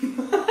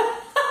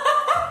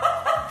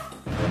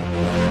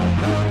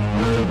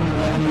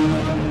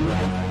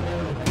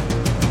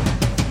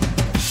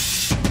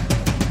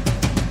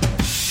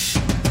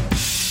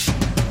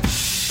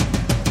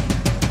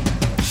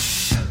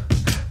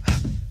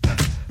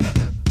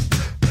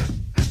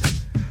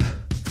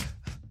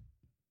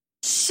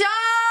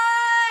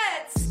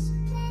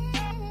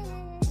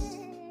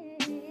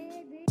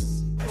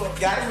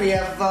 Guys,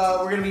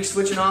 we're gonna be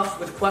switching off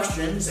with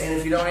questions, and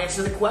if you don't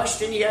answer the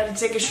question, you gotta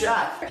take a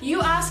shot.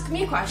 You ask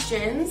me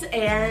questions,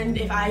 and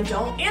if I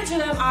don't answer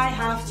them, I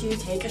have to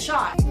take a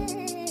shot.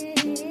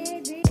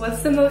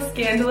 What's the most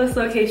scandalous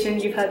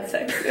location you've had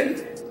sex in?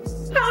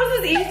 How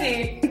is this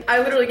easy? I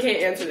literally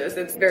can't answer this.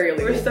 It's very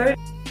illegal. We're starting.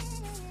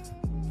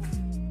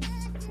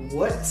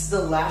 What's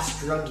the last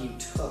drug you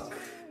took?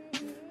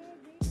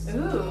 Ooh.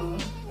 Oh,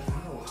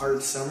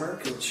 hard summer,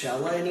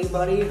 Coachella,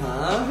 anybody,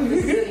 huh?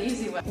 This is an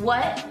easy one.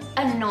 What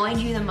annoyed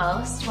you the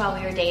most while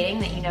we were dating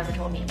that you never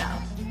told me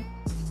about?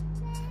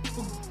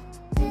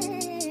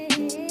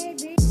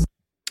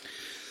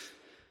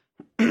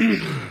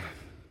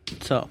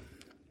 So,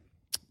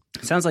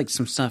 it sounds like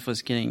some stuff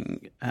was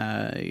getting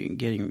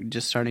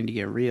just starting to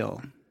get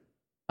real.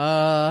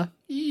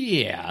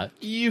 Yeah,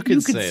 you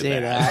could say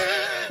that.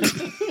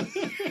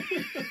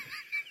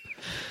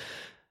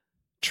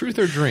 Truth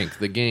or Drink,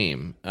 the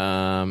game.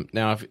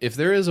 Now, if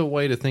there is a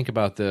way to think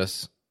about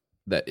this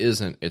that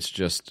isn't, it's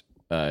just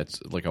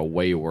it's like a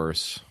way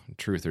worse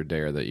Truth or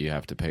Dare that you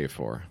have to pay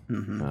for.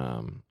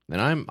 Mm-hmm.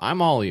 And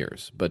I'm all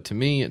ears, but to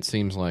me, it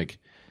seems like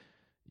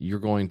you're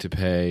going to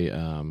pay.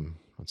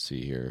 Let's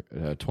see here,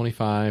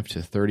 $25 to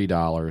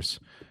 $30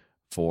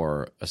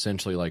 for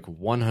essentially like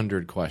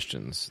 100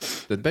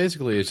 questions. That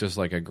basically is just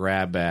like a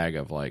grab bag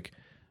of like,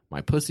 my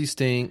pussy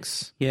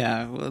stinks.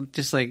 Yeah, well,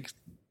 just like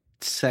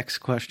sex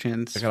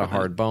questions. I got a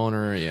hard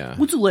boner. Yeah.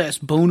 When's the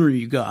last boner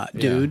you got,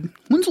 dude? Yeah.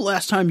 When's the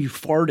last time you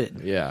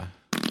farted? Yeah.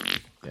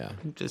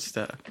 Just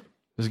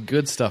there's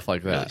good stuff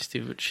like that. Really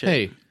stupid shit.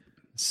 Hey,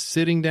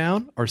 sitting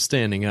down or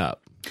standing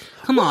up?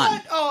 Come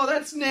on. Oh,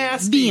 that's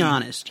nasty. Be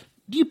honest.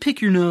 Do you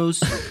pick your nose?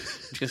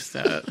 Just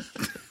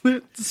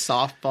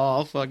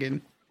softball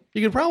fucking.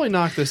 You could probably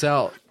knock this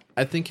out.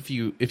 I think if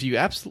you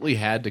absolutely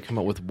had to come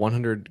up with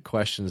 100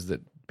 questions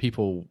that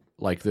people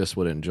like this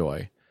would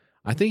enjoy,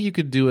 I think you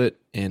could do it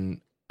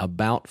in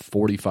about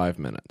 45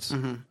 minutes.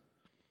 Mm-hmm.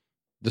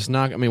 Just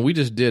knock. I mean, we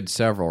just did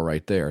several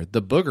right there.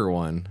 The booger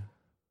one,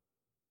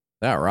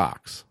 that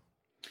rocks.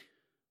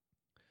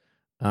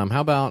 How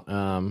about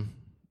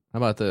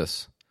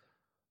this?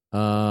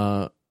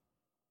 Have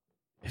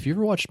you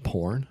ever watched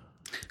porn?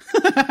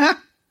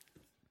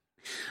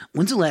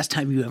 When's the last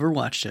time you ever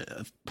watched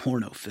a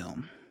porno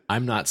film?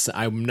 I'm not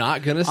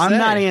gonna say. I'm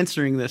not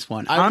answering this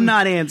one. I'm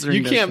not answering.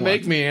 You can't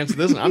make me answer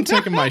this one. I'm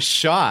taking my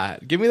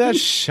shot. Give me that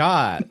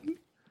shot.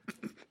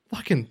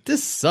 Fucking,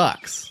 this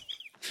sucks.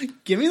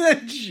 Give me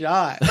that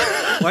shot.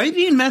 Why are you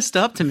being messed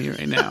up to me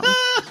right now?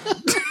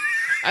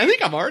 I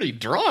think I'm already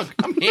drunk.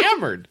 I'm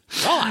hammered.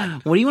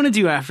 God. What do you want to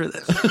do after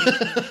this?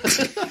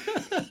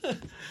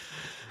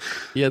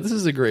 Yeah, this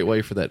is a great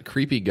way for that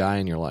creepy guy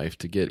in your life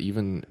to get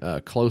even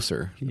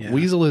closer. Yeah.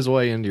 Weasel his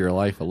way into your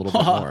life a little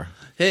bit more.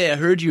 Hey, I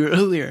heard you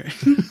earlier.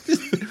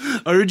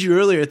 I heard you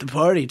earlier at the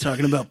party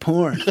talking about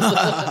porn.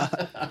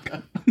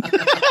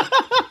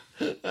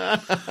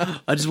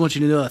 I just want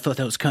you to know I thought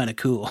that was kind of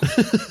cool.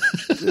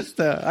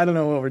 I don't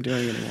know what we're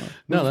doing anymore.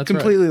 No, that's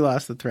completely right.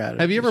 Lost the thread.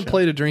 Have you ever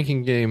played a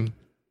drinking game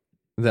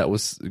that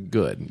was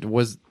good?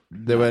 Was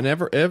there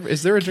ever?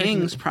 Is there a drinking?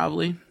 Kings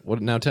probably?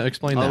 What now?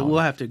 Explain that. We'll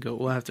have to go.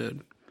 We'll have to.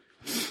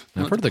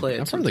 I've heard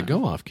the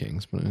Go Off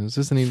Kings, but is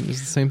this the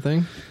same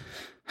thing?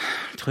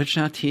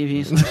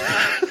 Twitch.tv.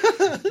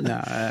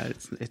 No,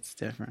 it's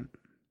different.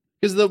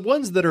 Because the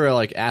ones that are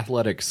like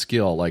athletic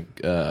skill,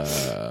 like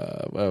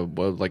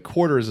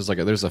quarters, is like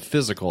there's a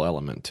physical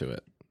element to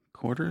it.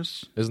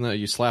 Quarters? Isn't that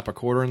you slap a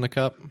quarter in the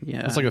cup?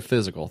 Yeah, it's like a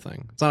physical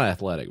thing. It's not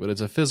athletic, but it's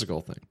a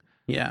physical thing.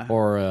 Yeah.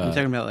 Or I'm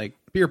talking about like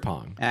beer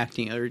pong,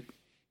 acting, or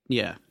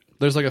yeah.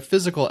 There's like a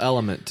physical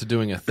element to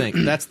doing a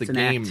thing. That's the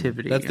game.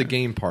 Activity, that's the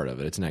game part of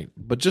it. It's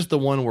but just the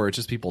one where it's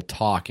just people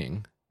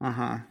talking.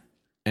 Uh-huh.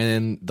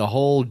 And the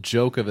whole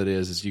joke of it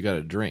is you got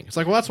to drink. It's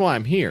like, well, that's why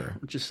I'm here.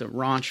 Just a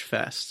raunch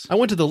fest. I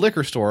went to the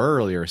liquor store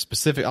earlier.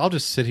 I'll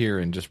just sit here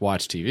and just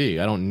watch TV.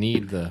 I don't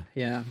need I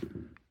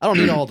don't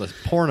need all the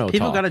porno.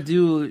 People talk.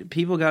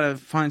 People got to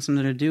find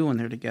something to do when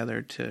they're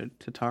together to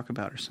talk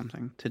about or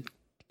something to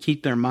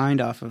keep their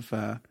mind off of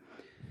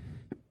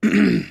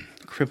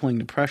crippling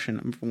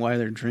depression. Why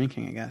they're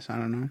drinking, I guess. I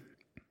don't know.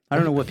 I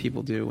don't know what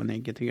people do when they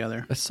get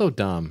together. That's so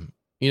dumb.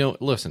 You know,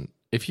 listen.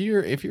 If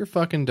you're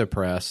fucking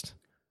depressed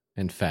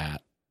and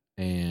fat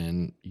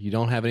and you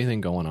don't have anything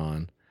going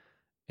on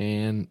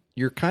and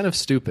you're kind of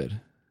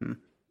stupid,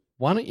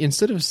 why don't you,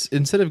 instead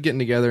of getting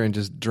together and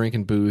just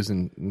drinking booze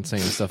and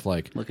saying stuff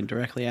like looking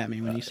directly at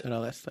me when you said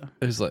all that stuff,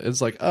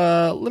 it's like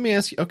let me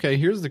ask you, okay,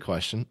 here's the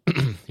question.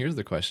 Here's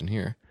the question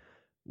here.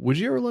 Would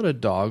you ever let a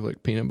dog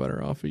lick peanut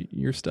butter off of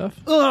your stuff?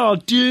 Oh,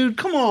 dude,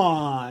 come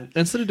on.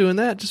 Instead of doing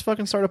that, just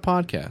fucking start a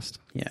podcast.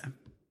 Yeah.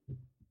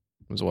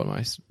 Was what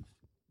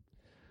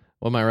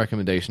my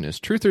recommendation is.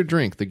 Truth or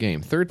Drink, the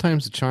game. Third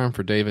time's the charm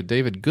for David.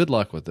 David, good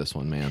luck with this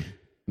one, man.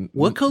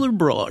 What color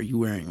bra are you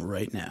wearing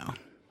right now?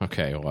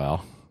 Okay,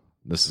 well,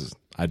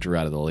 I drew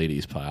out of the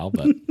ladies pile,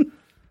 but you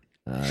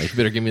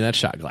better give me that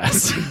shot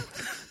glass.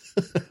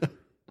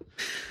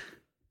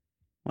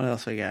 What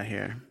else we got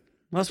here?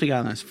 What else we got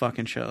on this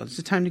fucking show? Is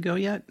it time to go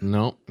yet?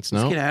 No, Let's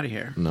get out of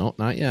here. No,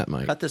 not yet,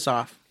 Mike. Cut this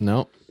off.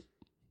 No.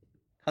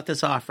 Cut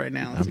this off right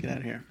now. Let's get out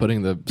of here.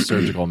 Putting the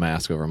surgical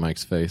mask over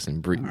Mike's face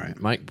and breathe. Right.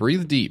 Mike,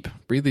 breathe deep.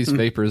 Breathe these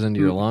vapors into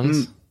your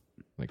lungs.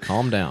 Like,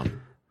 calm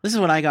down. This is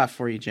what I got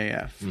for you,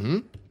 JF. Mm-hmm.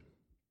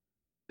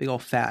 Big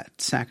old fat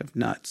sack of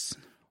nuts.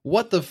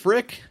 What the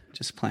frick?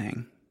 Just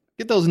playing.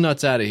 Get those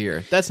nuts out of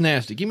here. That's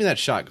nasty. Give me that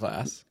shot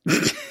glass.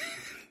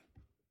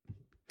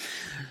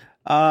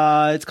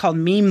 It's called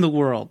Meme the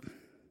World.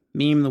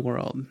 Meme the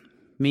World.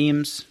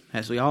 Memes,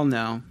 as we all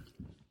know,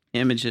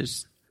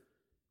 images,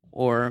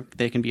 or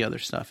they can be other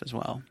stuff as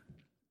well.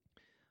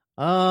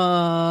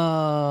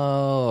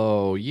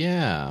 Oh,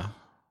 yeah.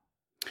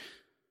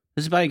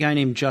 This is by a guy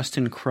named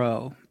Justin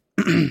Crow.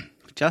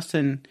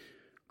 Justin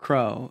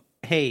Crow.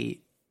 Hey,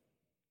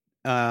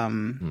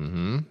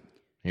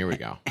 here we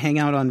go. Hang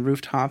out on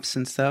rooftops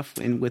and stuff,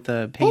 and with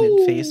a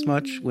painted face,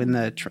 much with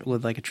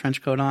like a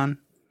trench coat on.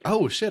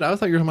 Oh shit! I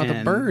thought you were talking about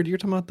the bird. You're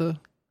talking about the.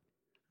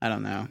 I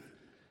don't know.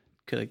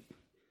 If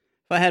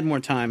I had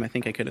more time, I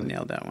think I could have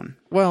nailed that one.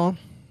 Well,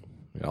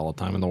 we got all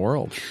the time in the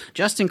world.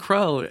 Justin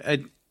Crow,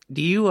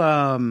 do you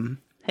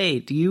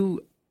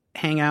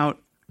hang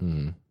out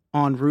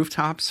on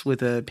rooftops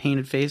with a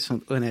painted face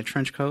and a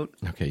trench coat?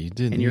 Okay, you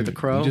did. And you're the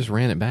crow. You just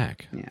ran it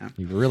back. Yeah,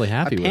 you were really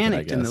happy with it. I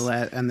panicked guess. in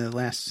the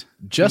last.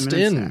 Just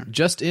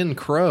in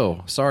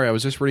Crow. Sorry, I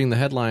was just reading the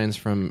headlines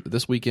from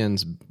this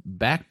weekend's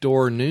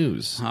Backdoor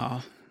News.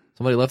 Oh,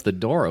 somebody left the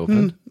door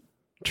open.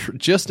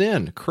 Just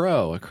in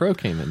Crow. A crow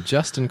came in.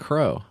 Justin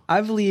Crow. I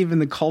believe in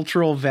the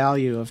cultural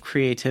value of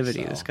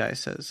creativity. This guy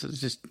says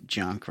it's just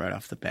junk right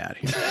off the bat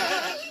here.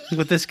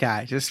 With this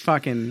guy, just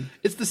fucking.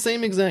 It's the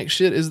same exact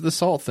shit as the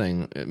salt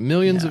thing.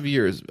 Millions of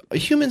years.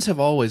 Humans have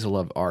always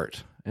loved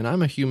art, and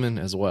I'm a human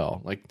as well.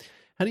 Like,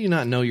 how do you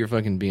not know you're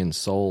fucking being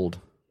sold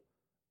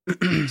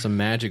some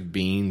magic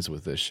beans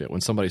with this shit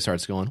when somebody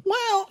starts going,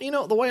 well,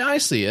 the way I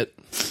see it,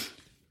 it's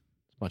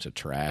a bunch of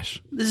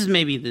trash. This is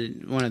maybe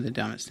one of the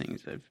dumbest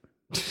things I've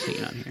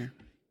seen on here.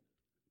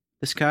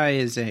 This guy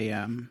is a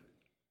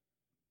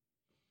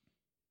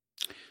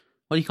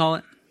what do you call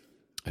it?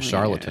 A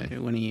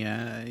charlatan. When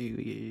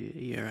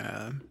you're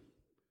a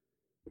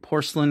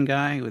porcelain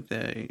guy with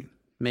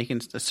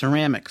making a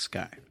ceramics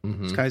guy.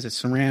 Mm-hmm. This guy's a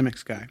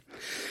ceramics guy.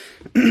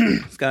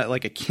 He's got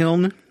like a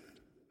kiln.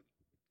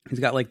 He's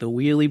got like the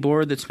wheelie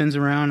board that spins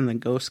around and the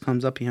ghost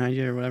comes up behind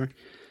you or whatever.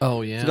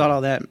 Oh, yeah. He's got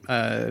all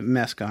that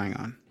mess going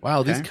on.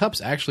 Wow, these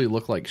cups actually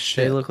look like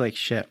shit. They look like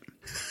shit.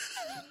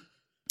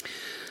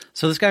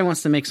 So this guy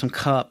wants to make some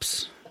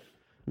cups,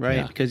 right?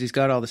 Yeah. Because he's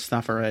got all this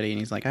stuff already. And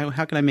he's like,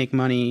 how can I make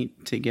money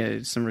to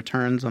get some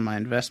returns on my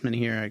investment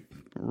here? I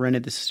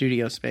rented the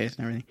studio space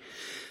and everything.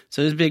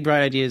 So his big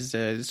bright idea is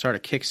to start a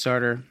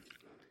Kickstarter.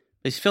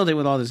 He's filled it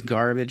with all this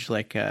garbage.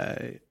 Like,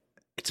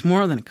 it's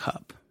more than a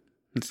cup.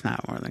 It's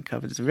not more than a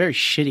cup. It's a very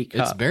shitty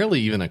cup. It's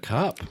barely even a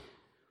cup.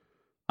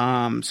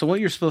 So what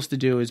you're supposed to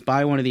do is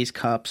buy one of these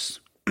cups,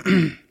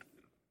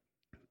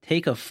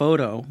 take a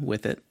photo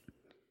with it,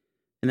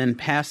 and then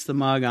pass the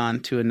mug on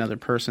to another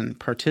person.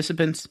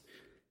 Participants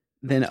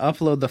then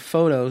upload the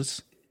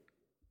photos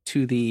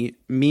to the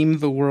Meme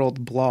the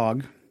World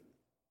blog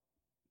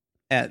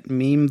at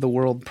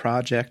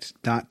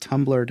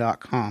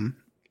memetheworldproject.tumblr.com,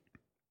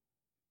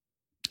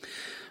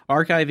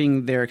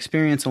 archiving their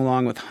experience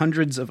along with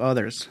hundreds of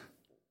others.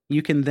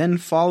 You can then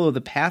follow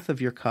the path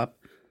of your cup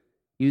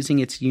using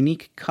its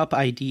unique cup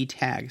ID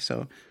tag.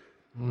 So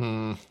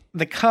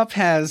the cup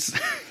has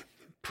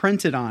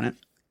printed on it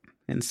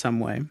in some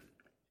way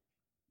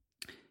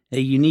a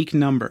unique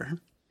number.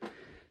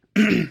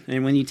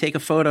 And when you take a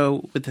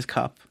photo with this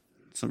cup,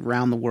 it's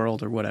around the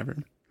world or whatever,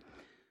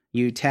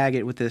 you tag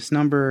it with this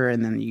number,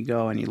 and then you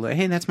go and you look,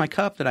 hey, that's my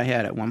cup that I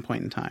had at one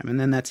point in time. And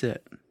then that's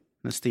it.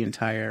 That's the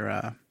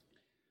entire...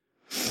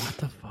 What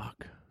the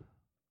fuck?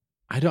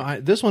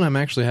 This one I'm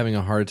actually having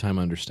a hard time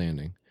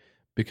understanding.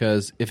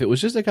 Because if it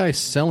was just a guy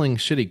selling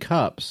shitty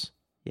cups,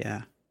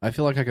 yeah, I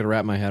feel like I could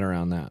wrap my head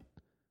around that.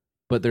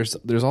 But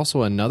there's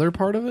also another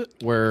part of it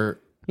where...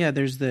 Yeah,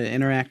 there's the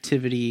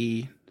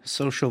interactivity,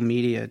 social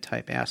media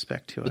type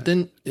aspect to it. But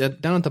then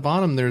down at the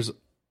bottom, there's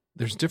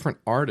different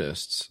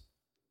artists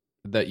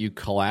that you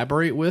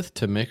collaborate with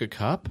to make a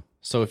cup.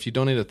 So if you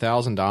donate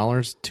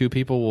 $1,000, two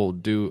people will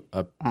do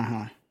a...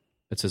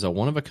 It says a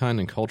one-of-a-kind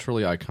and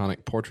culturally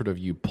iconic portrait of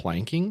you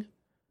planking.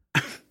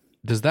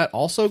 Does that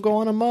also go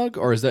on a mug,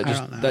 or is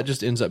that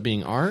just ends up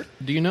being art?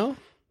 Do you know?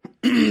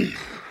 I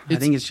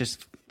think it's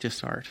just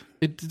art.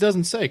 It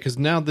doesn't say, because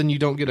now then you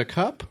don't get a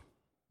cup.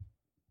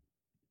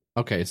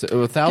 Okay, so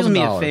 $1,000. Do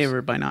me a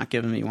favor by not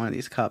giving me one of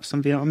these cups.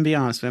 I'm being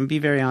honest. I'm be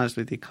very honest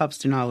with you. Cups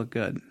do not look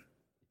good.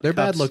 They're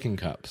bad-looking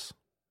cups.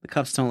 The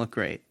cups don't look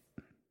great.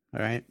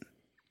 All right.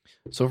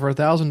 So for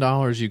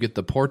 $1,000, you get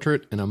the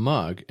portrait and a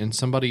mug, and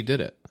somebody did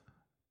it.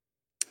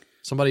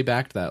 Somebody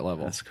backed that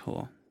level. That's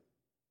cool.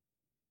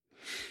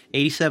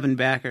 87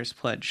 backers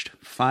pledged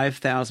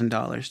 $5,000,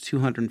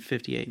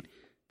 $258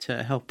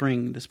 to help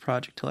bring this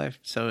project to life.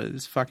 So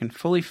it's fucking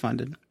fully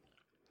funded.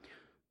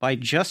 by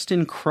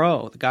Justin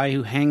Crow, the guy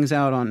who hangs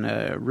out on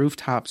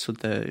rooftops with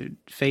the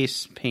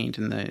face paint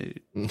and the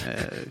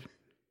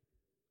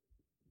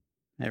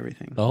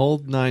everything. The whole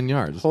 9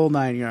 yards. Whole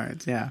 9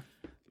 yards, yeah.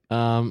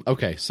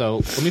 Okay, so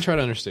let me try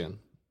to understand.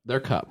 They're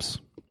cups.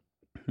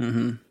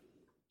 Mm-hmm.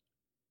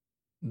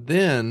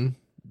 Then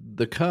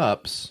the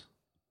cups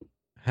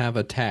have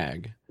a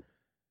tag.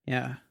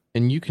 Yeah.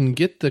 And you can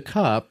get the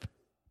cup.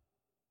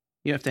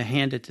 You have to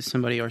hand it to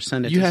somebody or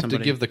send it to You somebody.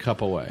 have to give the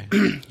cup away. you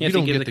have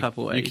don't to give get the cup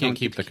away. You can't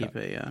keep the get to cup.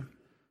 it, yeah.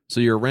 So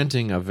you're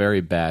renting a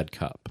very bad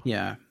cup.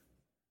 Yeah.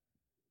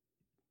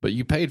 But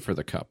you paid for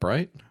the cup,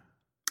 right?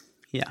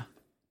 Yeah.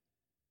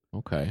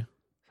 Okay.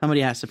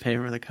 Somebody has to pay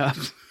for the cup.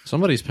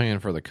 Somebody's paying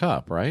for the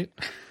cup, right?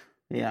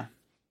 Yeah.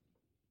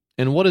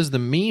 And what is the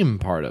meme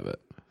part of it?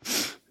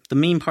 The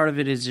meme part of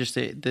it is just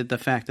the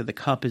fact that the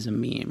cup is a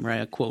meme,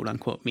 right? A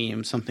quote-unquote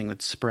meme, something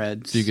that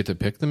spreads. Do you get to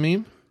pick the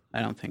meme?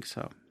 I don't think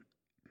so.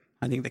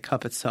 I think the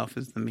cup itself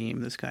is the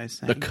meme, this guy's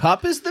saying. The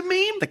cup is the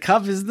meme? The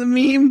cup is the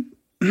meme?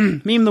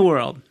 Meme the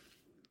world.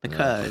 The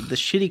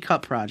Shitty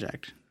Cup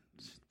Project.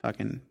 It's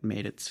fucking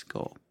made its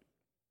goal.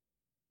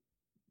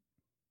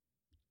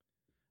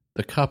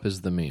 The cup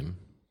is the meme.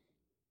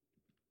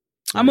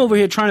 I'm over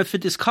here trying to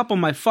fit this cup on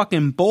my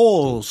fucking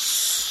balls.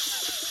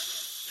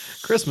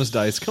 Christmas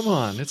dice, come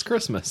on. It's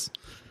Christmas.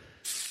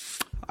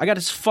 I got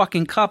this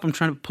fucking cup. I'm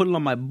trying to put it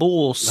on my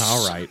balls.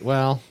 All right,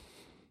 well.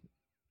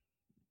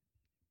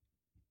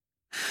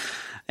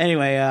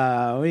 Anyway,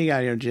 what do you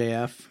got here,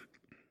 JF?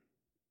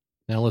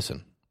 Now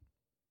listen.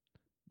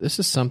 This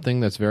is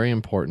something that's very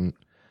important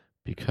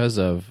because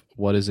of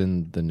what is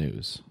in the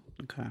news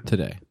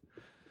today.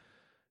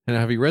 And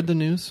have you read the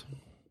news?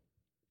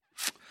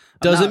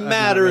 Doesn't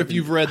matter if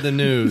you've read the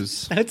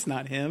news. That's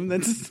not him.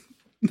 That's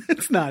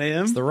not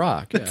him. It's The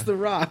Rock. That's The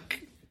Rock.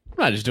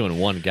 We're not just doing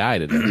one guy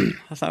today.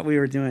 I thought we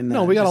were doing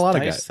No, we got a lot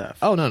of dice guys. stuff.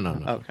 Oh, no.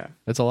 Okay.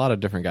 It's a lot of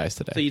different guys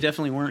today. So you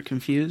definitely weren't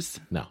confused?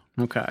 No.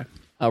 Okay.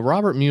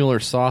 Robert Mueller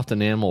soft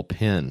enamel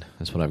pin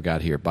is what I've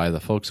got here by the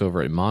folks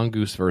over at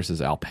Mongoose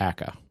versus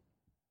Alpaca.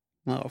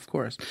 Well, of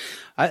course.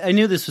 I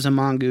knew this was a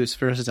Mongoose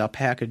versus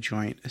Alpaca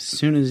joint as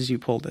soon as you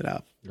pulled it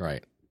up.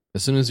 Right.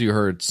 As soon as you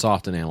heard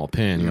soft enamel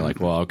pin, you're like,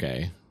 well,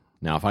 okay.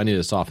 Now, if I need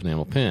a soft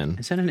enamel pin...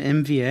 Is that an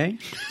MVA?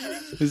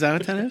 Is that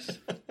what that is?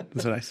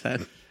 That's what I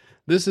said.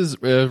 This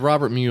is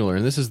Robert Mueller,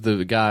 and this is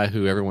the guy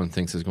who everyone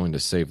thinks is going to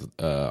save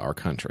our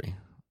country.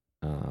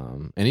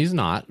 And he's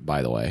not,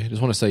 by the way. I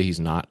just want to say he's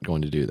not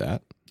going to do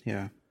that.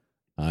 Yeah.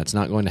 It's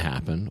not going to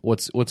happen.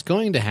 What's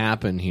going to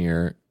happen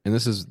here, and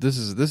this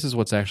is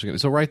what's actually going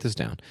to... So write this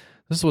down.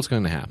 This is what's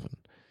going to happen.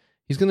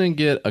 He's going to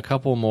get a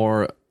couple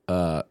more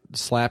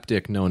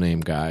slapdick no-name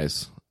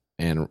guys,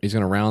 and he's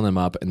going to round them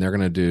up, and they're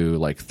going to do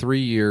like 3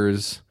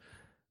 years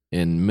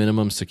in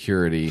minimum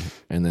security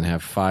and then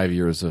have 5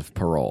 years of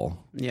parole.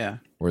 Yeah.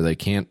 Where they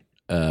can't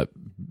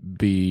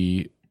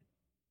be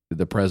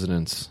the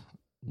president's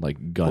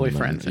like gunman.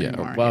 Boyfriends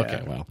anymore. Well,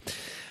 okay, well.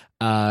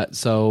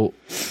 So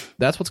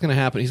that's what's going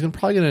to happen. He's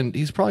probably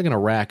going to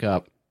rack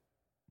up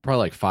probably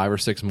like 5 or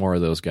 6 more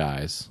of those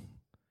guys.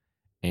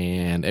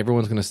 And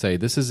everyone's going to say,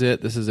 this is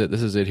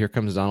it. Here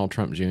comes Donald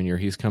Trump Jr.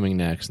 He's coming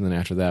next. And then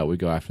after that, we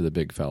go after the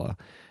big fella.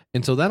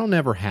 And so that'll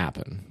never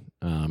happen.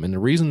 And the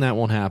reason that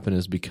won't happen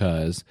is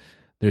because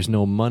there's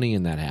no money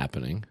in that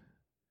happening.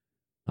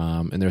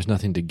 And there's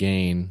nothing to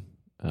gain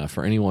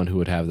for anyone who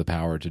would have the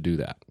power to do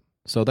that.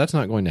 So that's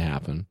not going to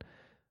happen.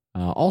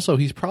 Also,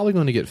 he's probably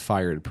going to get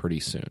fired pretty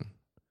soon.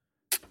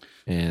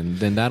 And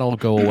then that'll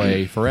go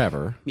away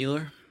forever.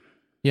 Mueller?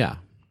 Yeah.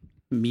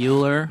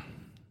 Mueller?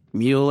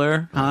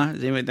 Huh?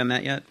 Has anyone done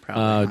that yet?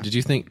 Probably not. Did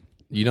you think...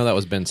 You know that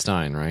was Ben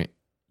Stein, right?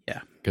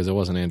 Yeah. Because it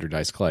wasn't Andrew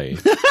Dice Clay.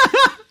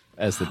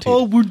 As the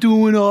Oh, we're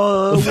doing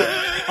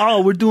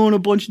we're doing a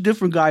bunch of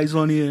different guys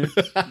on here.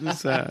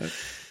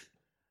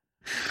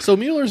 So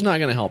Mueller's not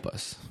going to help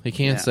us. He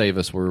can't save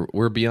us.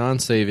 We're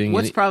beyond saving.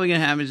 What's probably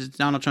going to happen is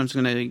Donald Trump's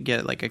going to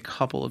get like a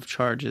couple of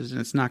charges,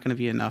 and it's not going to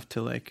be enough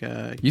to like.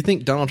 You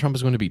think Donald Trump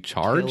is going to be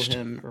charged?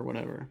 Kill him or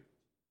whatever.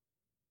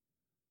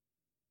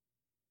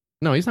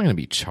 No, he's not going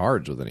to be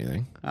charged with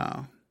anything.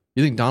 Oh.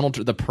 You think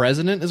the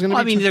president is going to?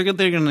 Well, I mean, they're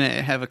going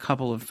to have a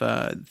couple of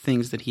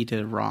things that he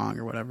did wrong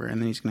or whatever,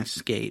 and then he's going to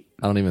skate.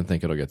 I don't even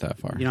think it'll get that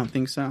far. You don't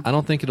think so? I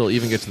don't think it'll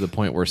even get to the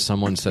point where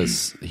someone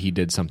says he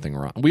did something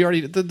wrong.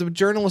 The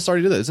journalists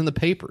already did that. It's in the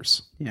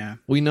papers. Yeah,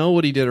 we know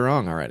what he did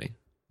wrong already.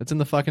 It's in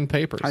the fucking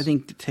papers. I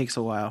think it takes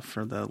a while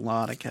for the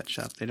law to catch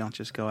up. They don't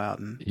just go out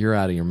and... You're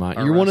out of your mind.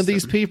 You're one of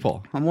these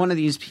people. I'm one of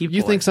these people.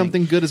 You think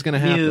something good is going to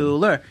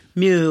happen.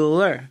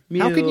 Mueller.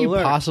 How can you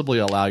possibly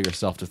allow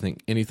yourself to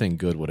think anything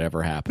good would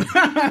ever happen?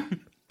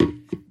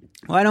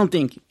 Well, I don't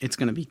think it's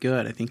going to be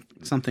good. I think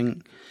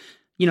something...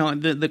 You know,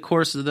 the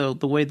course of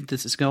the way that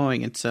this is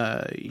going, it's...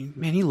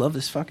 man, you love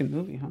this fucking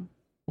movie, huh?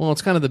 Well,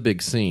 it's kind of the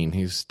big scene.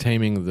 He's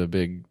taming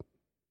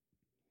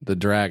the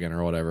dragon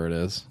or whatever it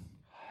is.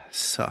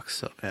 Sucks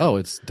so bad. Oh,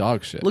 it's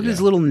dog shit. Look at his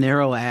little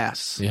narrow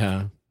ass.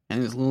 Yeah.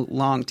 And his little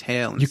long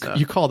tail and stuff.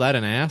 You call that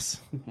an ass?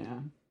 Yeah.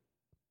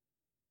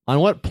 On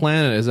what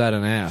planet is that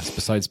an ass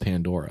besides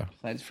Pandora?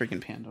 Besides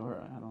freaking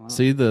Pandora. I don't know.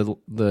 See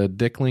the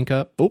dick link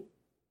up? Oh,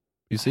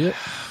 you see it?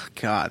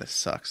 God, this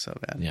sucks so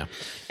bad. Yeah.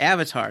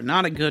 Avatar,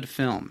 not a good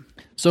film.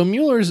 So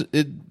Mueller's,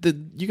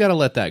 you got to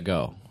let that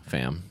go,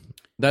 fam.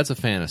 That's a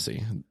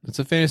fantasy. It's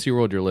a fantasy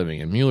world you're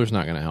living in. Mueller's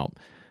not going to help.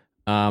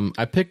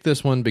 I picked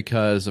this one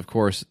because, of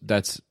course,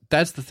 that's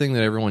the thing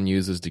that everyone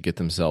uses to get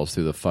themselves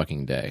through the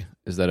fucking day,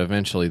 is that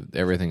eventually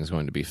everything's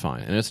going to be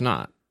fine. And it's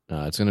not.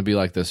 It's going to be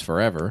like this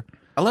forever.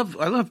 I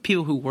love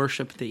people who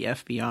worship the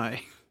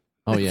FBI.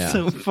 Oh, It's yeah.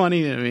 so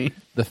funny to me.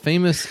 The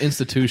famous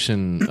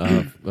institution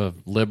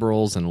of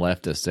liberals and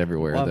leftists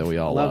everywhere that we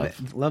all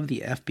love. Love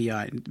the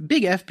FBI.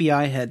 Big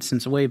FBI head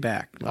since way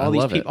back.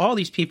 All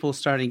these people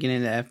starting to get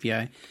into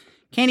FBI.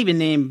 Can't even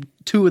name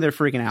 2 of their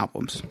freaking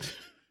albums.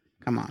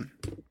 Come on.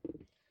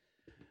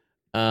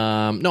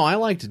 No, I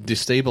like to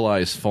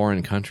destabilize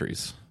foreign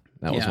countries.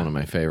 That was Yeah. one of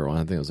my favorite ones.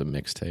 I think it was a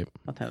mixtape.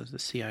 I thought that was the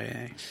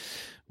CIA.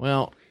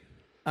 Well,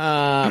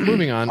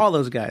 moving on. All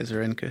those guys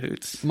are in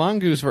cahoots.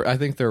 Mongoose, I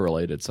think they're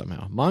related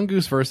somehow.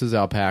 Mongoose versus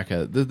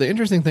alpaca. The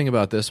interesting thing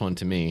about this one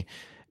to me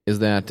is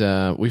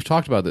that we've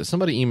talked about this.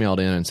 Somebody emailed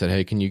in and said,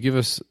 "Hey, can you give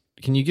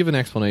an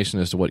explanation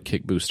as to what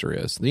Kick Booster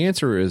is?" The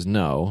answer is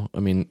no. I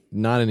mean,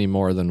 not any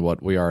more than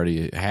what we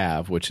already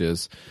have, which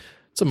is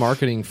it's a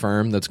marketing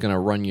firm that's going to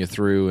run you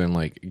through and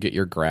like get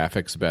your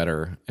graphics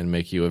better and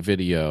make you a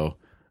video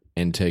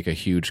and take a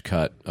huge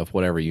cut of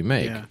whatever you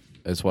make. Yeah.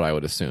 That's what I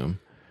would assume.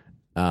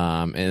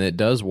 And it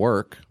does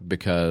work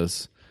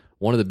because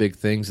one of the big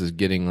things is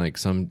getting like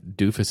some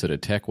doofus at a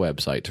tech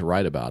website to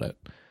write about it.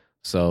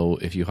 So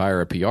if you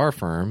hire a PR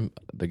firm,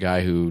 the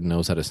guy who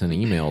knows how to send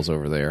emails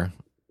over there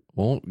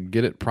won't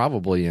get it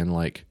probably in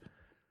like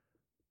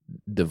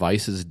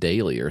Devices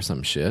Daily or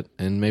some shit,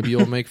 and maybe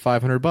you'll make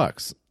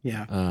 $500.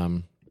 Yeah.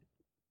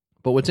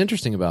 But what's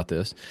interesting about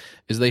this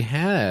is they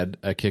had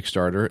a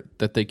Kickstarter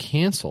that they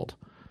canceled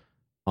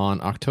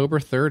on October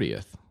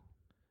 30th.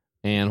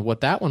 And what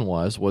that one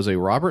was a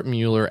Robert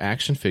Mueller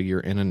action figure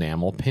in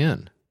enamel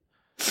pin.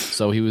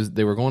 So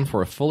they were going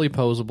for a fully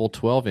posable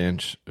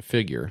 12-inch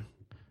figure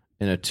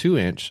and a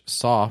 2-inch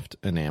soft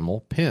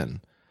enamel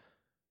pin.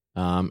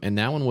 And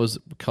that one was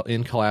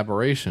in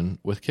collaboration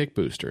with Kick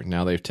Booster.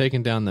 Now, they've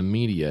taken down the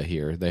media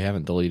here. They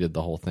haven't deleted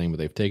the whole thing, but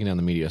they've taken down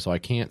the media, so I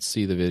can't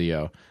see the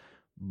video.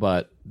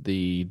 But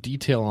the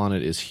detail on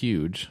it is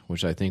huge,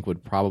 which I think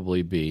would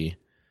probably be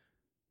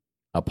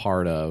a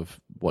part of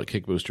what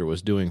Kick Booster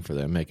was doing for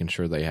them, making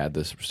sure they had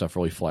this stuff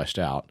really fleshed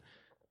out.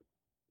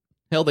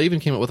 Hell, they even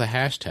came up with a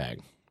hashtag.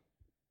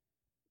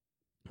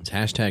 It's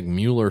hashtag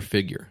Mueller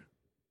figure.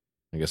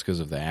 I guess because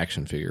of the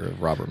action figure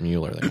of Robert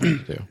Mueller they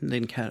wanted to do.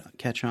 Didn't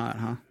catch on,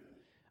 huh?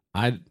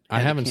 I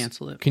haven't.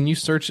 Cancel it. Can you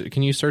search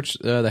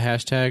the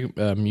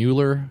hashtag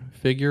Mueller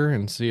figure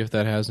and see if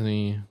that has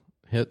any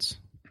hits?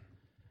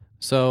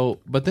 So,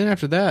 but then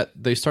after that,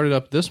 they started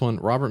up this one,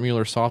 Robert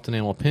Mueller soft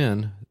enamel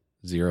pin.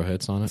 0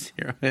 hits on it.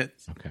 0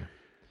 hits. Okay,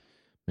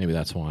 maybe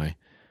that's why.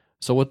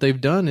 So what they've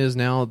done is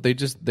now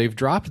they've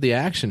dropped the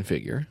action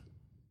figure,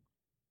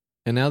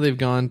 and now they've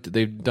done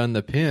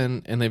the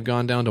pin, and they've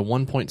gone down to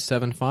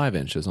 1.75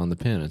 inches on the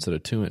pin instead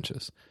of 2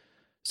 inches.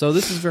 So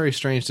this is very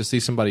strange to see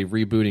somebody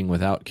rebooting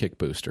without Kick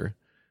Booster,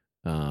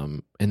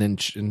 and then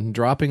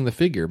dropping the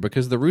figure,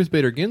 because the Ruth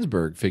Bader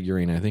Ginsburg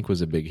figurine I think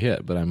was a big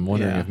hit, but I'm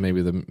wondering if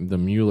maybe the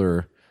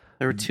Mueller.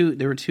 There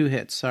were two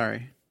hits.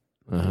 Sorry,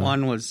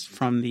 one was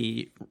from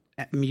the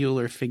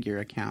Mueller figure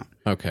account.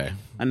 Okay.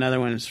 Another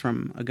one is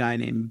from a guy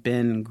named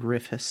Ben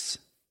Griffiths.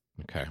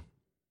 Okay.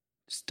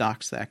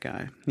 Stalks that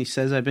guy. He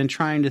says, "I've been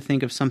trying to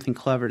think of something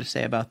clever to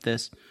say about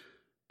this,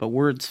 but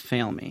words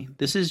fail me.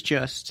 This is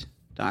just ...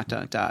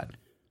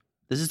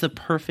 This is the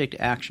perfect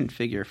action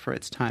figure for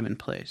its time and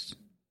place."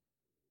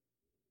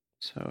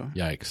 So.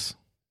 Yikes.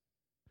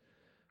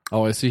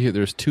 Oh, I see here.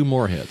 There's 2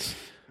 more hits.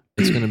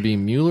 It's going to be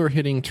Mueller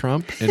hitting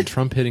Trump and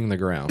Trump hitting the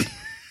ground.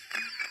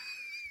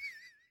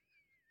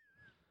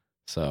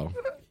 So,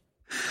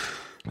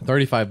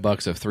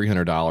 $35 of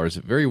 $300.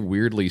 Very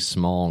weirdly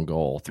small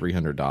goal,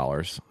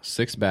 $300.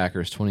 6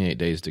 backers, 28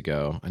 days to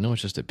go. I know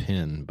it's just a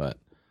pin, but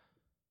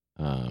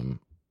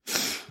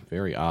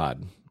very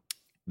odd.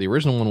 The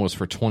original one was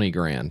for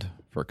 $20,000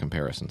 for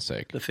comparison's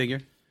sake. The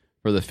figure?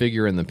 For the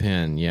figure and the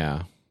pin,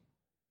 yeah.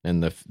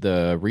 And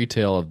the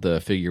retail of the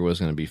figure was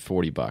going to be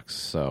 $40.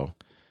 So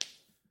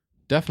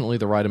definitely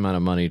the right amount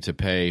of money to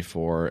pay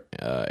for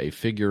a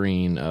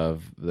figurine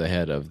of the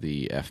head of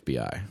the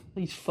FBI.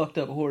 These fucked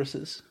up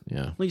horses.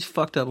 Yeah. These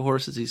fucked up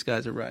horses these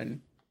guys are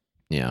riding.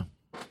 Yeah.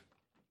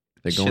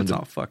 Shit's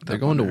all fucked up. They're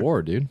going to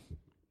war, dude.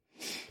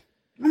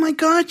 Oh my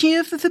god,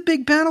 Jeff, it's a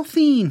big battle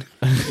fiend.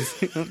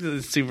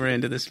 I'm super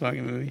into this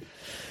fucking movie.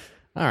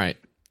 All right.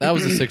 That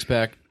was a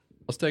 6-pack.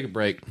 Let's take a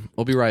break.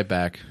 We'll be right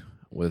back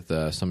with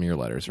some of your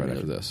letters right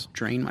after this.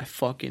 Drain my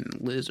fucking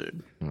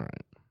lizard. All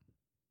right.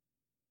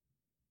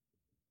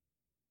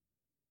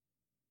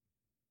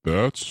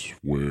 That's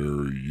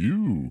where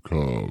you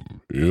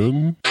come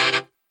in.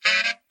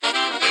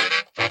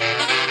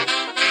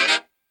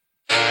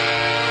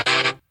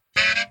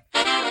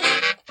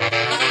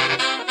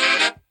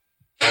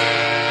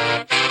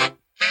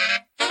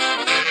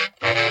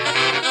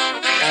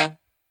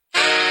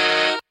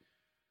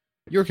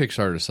 Your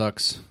Kickstarter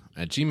Sucks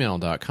at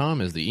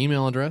gmail.com is the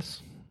email address.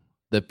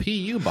 The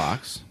PU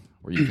Box,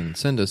 where you can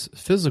send us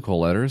physical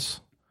letters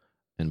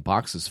and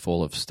boxes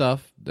full of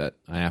stuff that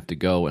I have to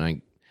go,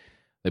 and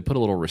they put a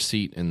little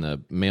receipt in the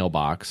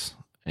mailbox,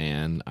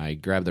 and I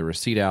grab the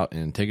receipt out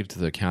and take it to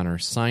the counter,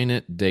 sign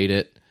it, date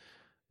it,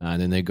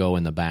 and then they go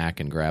in the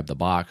back and grab the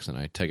box, and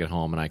I take it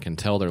home, and I can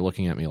tell they're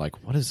looking at me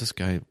like, what is this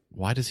guy?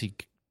 Why does he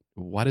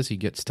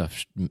get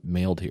stuff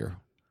mailed here?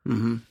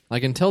 Mm-hmm.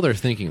 I can tell they're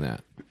thinking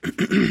that.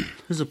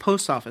 There's a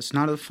post office,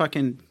 not a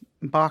fucking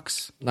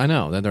box. I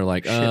know. Then they're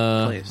like,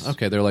 place.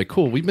 Okay. They're like,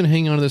 cool. We've been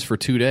hanging on to this for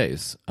 2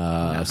 days.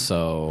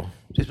 So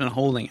she's been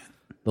holding it.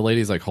 The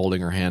lady's like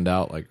holding her hand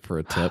out like for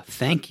a tip.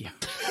 Thank you.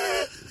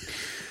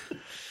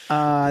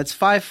 It's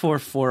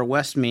 544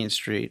 West Main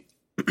Street,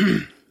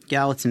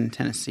 Gallatin,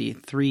 Tennessee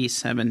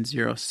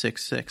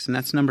 37066, and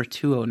that's number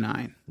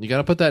 209. You got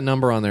to put that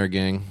number on there,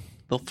 gang.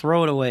 They'll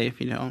throw it away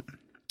if you don't.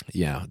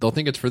 Yeah, they'll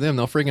think it's for them.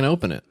 They'll freaking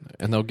open it,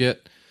 and they'll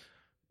get.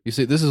 You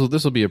see, this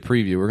will be a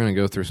preview. We're going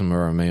to go through some of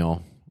our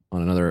mail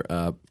on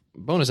another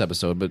bonus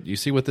episode. But you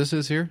see what this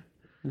is here?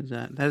 What is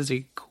that? That is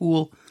a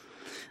cool.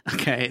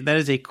 Okay, that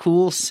is a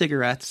cool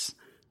cigarettes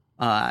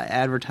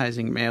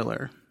advertising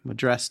mailer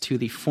addressed to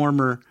the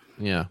former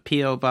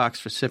P.O.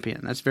 Box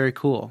recipient. That's very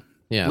cool.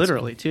 Yeah,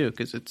 literally too,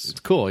 because it's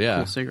cool. Yeah,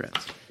 cool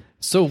cigarettes.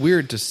 So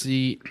weird to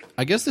see.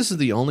 I guess this is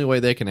the only way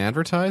they can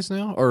advertise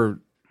now, or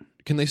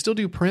can they still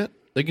do print?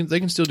 They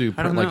can still do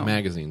print, like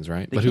magazines,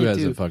 right? But who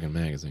has a fucking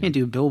magazine? You can't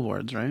do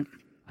billboards, right?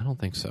 I don't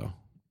think so.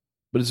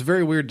 But it's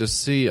very weird to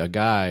see a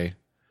guy.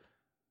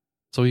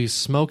 So he's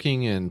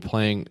smoking and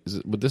playing.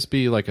 Would this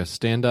be like a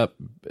stand-up?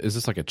 Is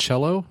this like a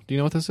cello? Do you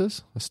know what this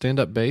is? A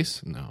stand-up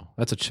bass? No,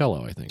 that's a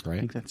cello, I think, right? I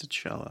think that's a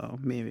cello,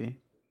 maybe.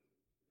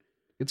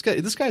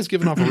 This guy's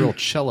giving off a real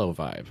cello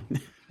vibe.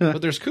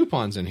 But there's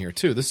coupons in here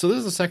too. This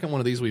is the second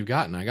one of these we've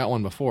gotten. I got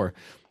one before.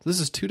 This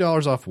is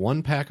 $2 off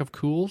 1 pack of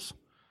Cools,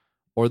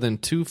 or then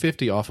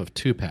 $2.50 off of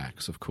 2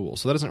 packs of Cool.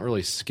 So that doesn't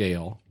really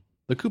scale.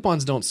 The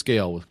coupons don't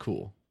scale with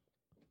Cool.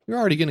 You're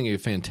already getting a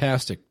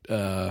fantastic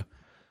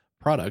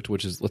product,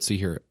 which is, let's see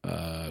here,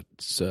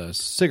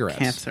 cigarettes.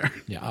 Cancer.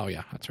 Yeah. Oh,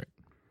 yeah. That's right.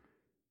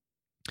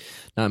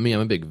 Not me.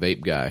 I'm a big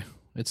vape guy.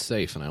 It's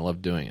safe, and I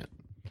love doing it.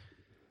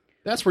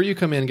 That's where you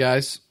come in,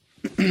 guys.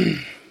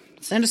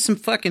 Send us some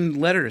fucking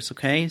letters,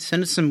 okay?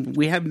 Send us some.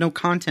 We have no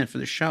content for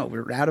the show.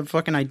 We're out of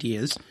fucking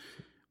ideas.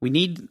 We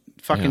need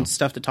fucking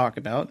stuff to talk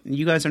about. And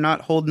you guys are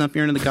not holding up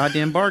your end of the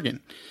goddamn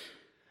bargain.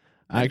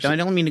 I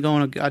don't mean to go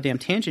on a goddamn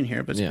tangent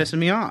here, but it's pissing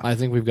me off. I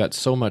think we've got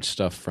so much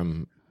stuff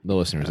from the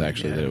listeners,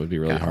 actually, that it would be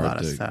really hard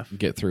to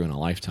get through in a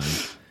lifetime.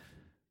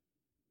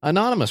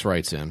 Anonymous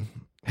writes in,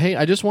 hey,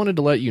 I just wanted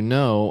to let you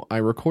know I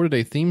recorded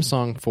a theme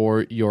song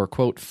for your,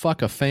 quote,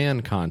 fuck a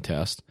fan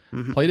contest,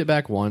 played it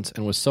back once,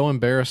 and was so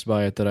embarrassed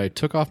by it that I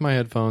took off my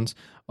headphones,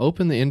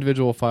 opened the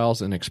individual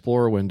files in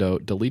Explorer window,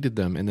 deleted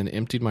them, and then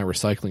emptied my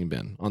recycling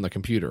bin on the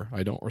computer.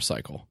 I don't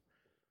recycle.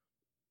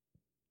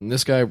 And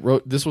this guy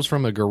wrote, this was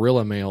from a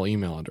Gorilla Mail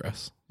email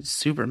address.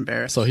 Super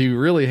embarrassed. So he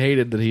really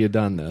hated that he had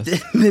done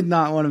this. Did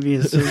not want to be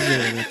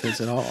associated with this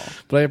at all.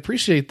 But I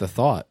appreciate the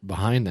thought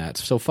behind that.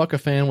 So fuck a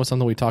fan was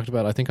something we talked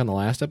about, I think, on the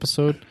last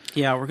episode.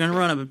 Yeah, we're going to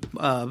run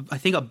I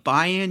think a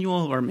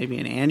biannual or maybe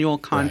an annual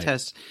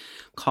contest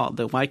called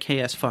the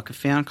YKS Fuck a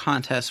Fan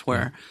contest,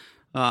 where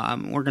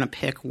we're going to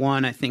pick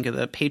one, I think, of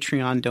the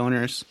Patreon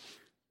donors,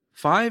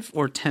 $5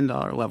 or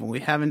 $10 level. We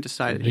haven't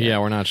decided yet. Yeah,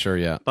 we're not sure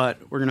yet. But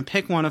we're going to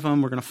pick one of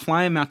them. We're going to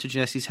fly him out to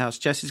Jesse's house.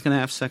 Jesse's going to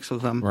have sex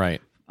with him.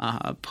 Right.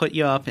 Put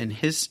you up in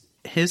his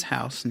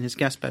house, in his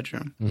guest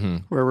bedroom,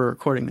 where we're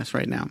recording this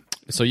right now.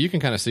 So you can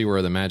kind of see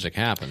where the magic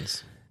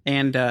happens.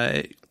 And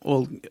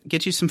we'll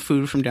get you some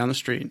food from down the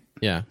street.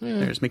 Yeah.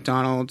 There's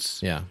McDonald's.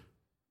 Yeah.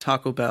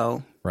 Taco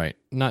Bell. Right.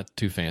 Not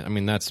too fancy. I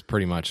mean, that's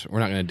pretty much, we're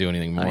not going to do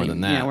anything more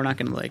than that. Yeah, we're not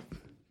going to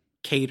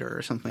cater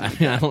or something like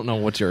that. I don't know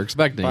what you're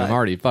expecting. I'm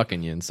already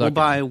fucking you and sucking.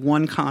 We'll buy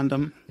one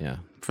condom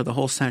for the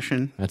whole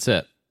session. That's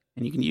it.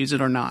 And you can use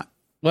it or not.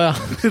 Well,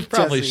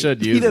 probably Jesse,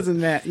 should use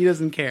it. He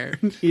doesn't care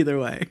either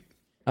way.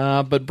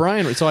 But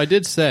Brian, so I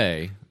did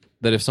say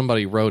that if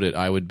somebody wrote it,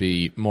 I would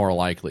be more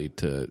likely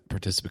to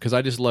participate because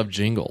I just love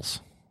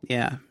jingles.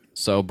 Yeah.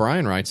 So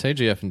Brian writes, hey,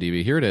 JF and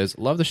DB, here it is.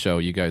 Love the show.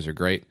 You guys are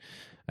great.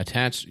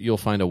 Attached, you'll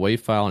find a WAV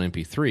file and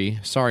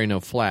MP3. Sorry,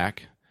 no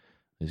flack.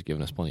 He's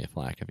given us plenty of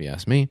flack, if you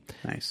ask me.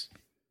 Nice.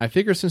 I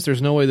figure since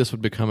there's no way this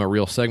would become a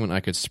real segment,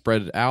 I could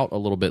spread it out a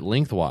little bit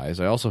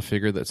lengthwise. I also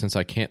figured that since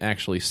I can't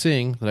actually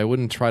sing, that I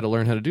wouldn't try to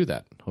learn how to do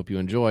that. Hope you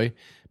enjoy.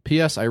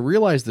 P.S. I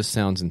realize this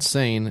sounds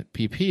insane.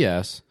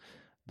 P.P.S.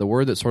 The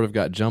word that sort of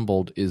got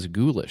jumbled is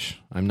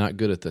ghoulish. I'm not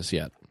good at this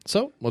yet.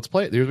 So, let's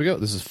play it. Here we go.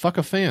 This is Fuck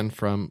a Fan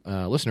from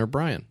listener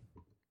Brian.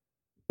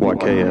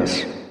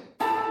 YKS.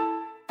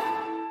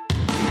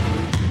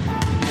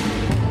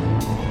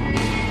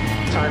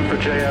 Time for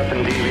JF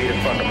and DB to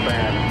fuck a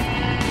fan.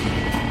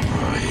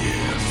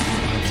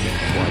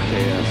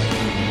 YKS.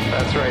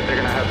 That's right, they're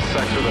gonna have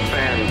sex with a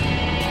fan.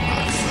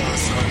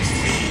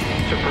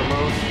 To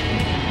promote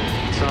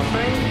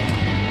something?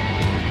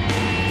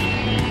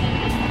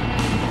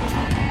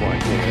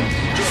 YKS.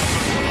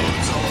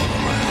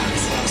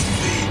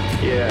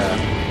 Yeah.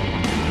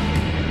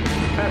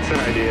 That's an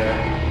idea.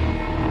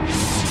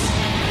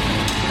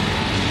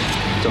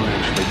 Don't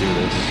actually do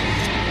this.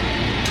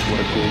 What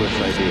a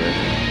foolish idea.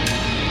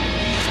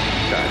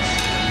 Guys.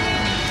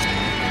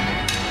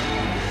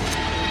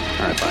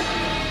 Alright, bye.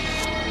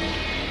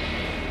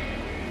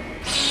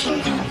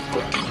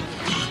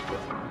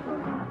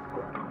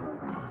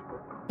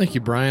 Thank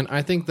you, Brian.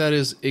 I think that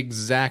is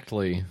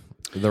exactly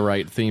the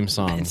right theme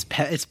song.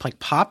 It's like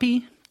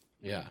poppy.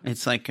 Yeah.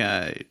 It's like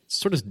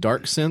sort of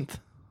dark synth.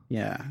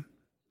 Yeah.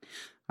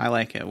 I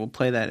like it. We'll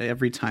play that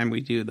every time we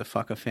do the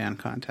Fuck a Fan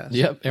contest.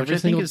 Yep. Which I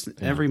think is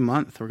every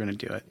month we're going to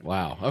do it.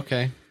 Wow.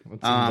 Okay.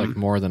 That seems like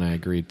more than I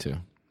agreed to.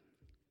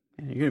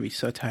 You're going to be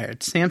so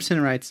tired.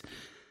 Samson writes,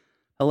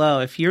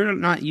 hello, if you're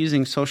not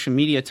using social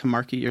media to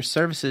market your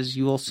services,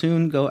 you will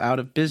soon go out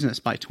of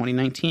business by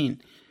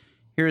 2019.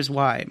 Here's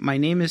why. My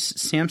name is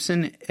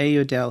Samson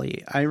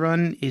Ayodele. I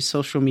run a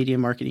social media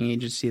marketing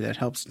agency that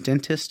helps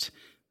dentists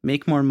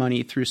make more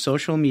money through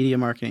social media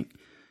marketing.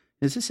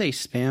 Is this a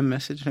spam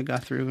message I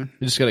got through?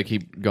 You just got to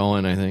keep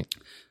going, I think.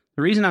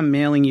 The reason I'm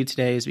mailing you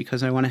today is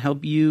because I want to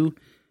help you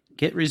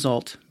get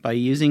result by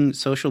using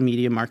social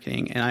media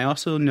marketing, and I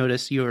also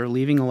notice you are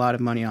leaving a lot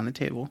of money on the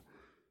table.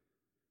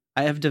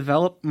 I have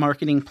developed a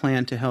marketing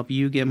plan to help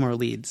you get more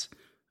leads.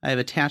 I have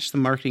attached the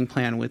marketing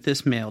plan with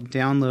this mail.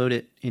 Download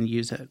it and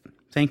use it.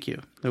 Thank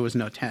you. There was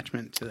no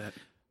attachment to that.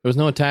 There was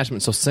no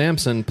attachment. So,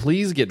 Samson,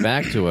 please get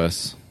back to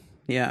us.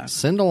 Yeah.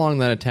 Send along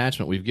that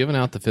attachment. We've given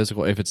out the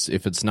physical. If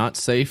it's not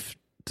safe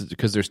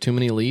because there's too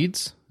many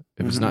leads,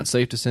 if it's not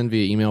safe to send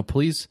via email,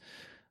 please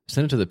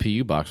send it to the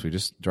PU box. We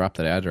just dropped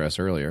that address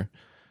earlier.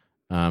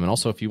 And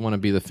also, if you want to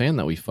be the fan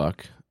that we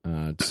fuck,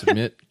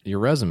 submit your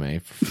resume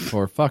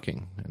for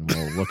fucking, and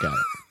we'll look at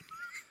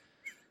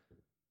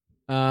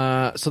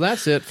it. So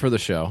that's it for the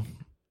show.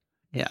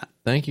 Yeah.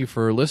 Thank you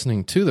for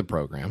listening to the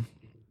program.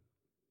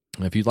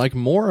 If you'd like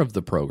more of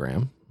the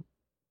program,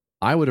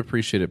 I would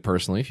appreciate it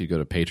personally if you go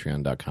to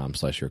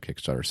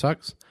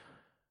patreon.com/yourkickstartersucks.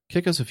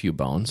 Kick us a few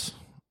bones,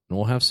 and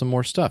we'll have some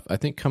more stuff. I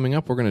think coming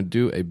up, we're going to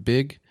do a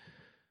big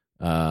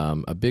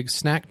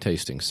snack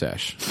tasting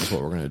sesh. That's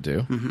what we're going to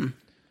do. Mm-hmm.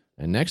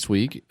 And next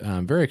week,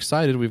 I'm very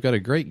excited. We've got a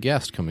great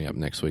guest coming up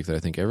next week that I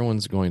think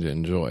everyone's going to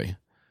enjoy.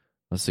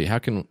 Let's see.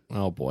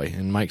 Oh boy.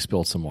 And Mike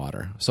spilled some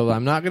water. So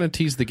I'm not going to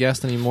tease the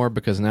guest anymore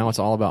because now it's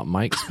all about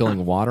Mike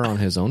spilling water on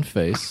his own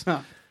face.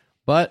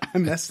 But I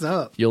messed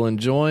up. You'll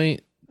enjoy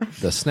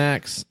the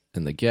snacks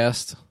and the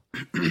guest,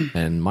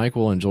 and Mike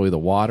will enjoy the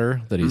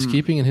water that he's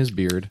keeping in his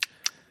beard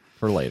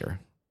for later.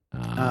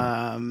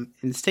 And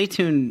stay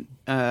tuned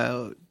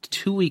 2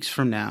 weeks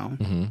from now,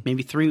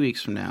 maybe 3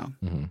 weeks from now.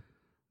 I'm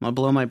going to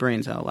blow my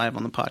brains out live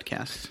on the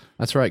podcast.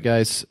 That's right,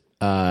 guys.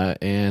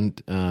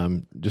 And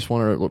just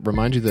want to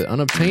remind you that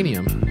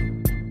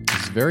unobtainium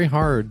is very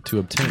hard to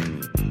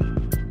obtain.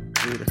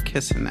 Ooh, they're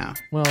kissing now.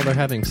 Well, they're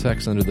having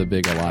sex under the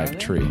big alive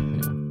tree.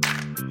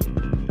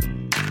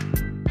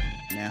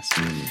 Yeah.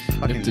 Nasty. You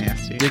Fucking have to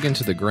nasty. dig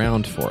into the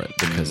ground for it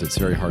because it's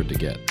very hard to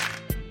get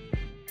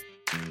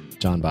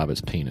John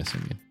Bobbitt's penis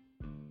in you.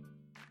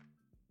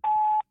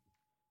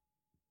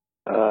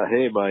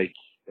 Hey, Mike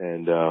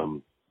and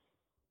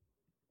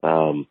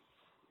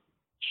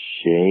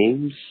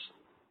James.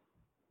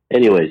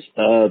 Anyways,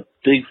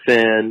 big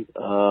fan.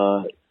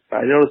 I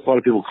noticed a lot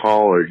of people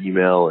call or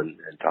email and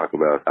talk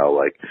about how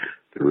like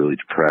they're really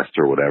depressed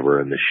or whatever,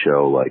 and the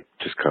show like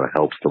just kind of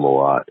helps them a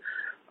lot.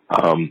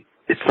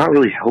 It's not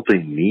really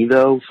helping me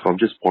though, so I'm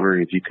just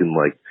wondering if you can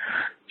like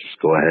just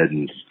go ahead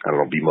and I don't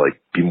know,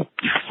 be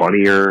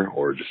funnier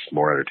or just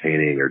more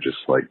entertaining or just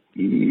like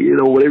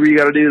whatever you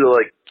got to do to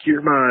like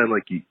cure mine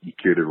like you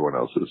cured everyone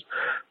else's.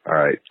 All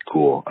right,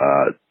 cool.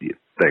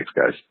 Thanks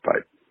guys.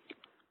 Bye.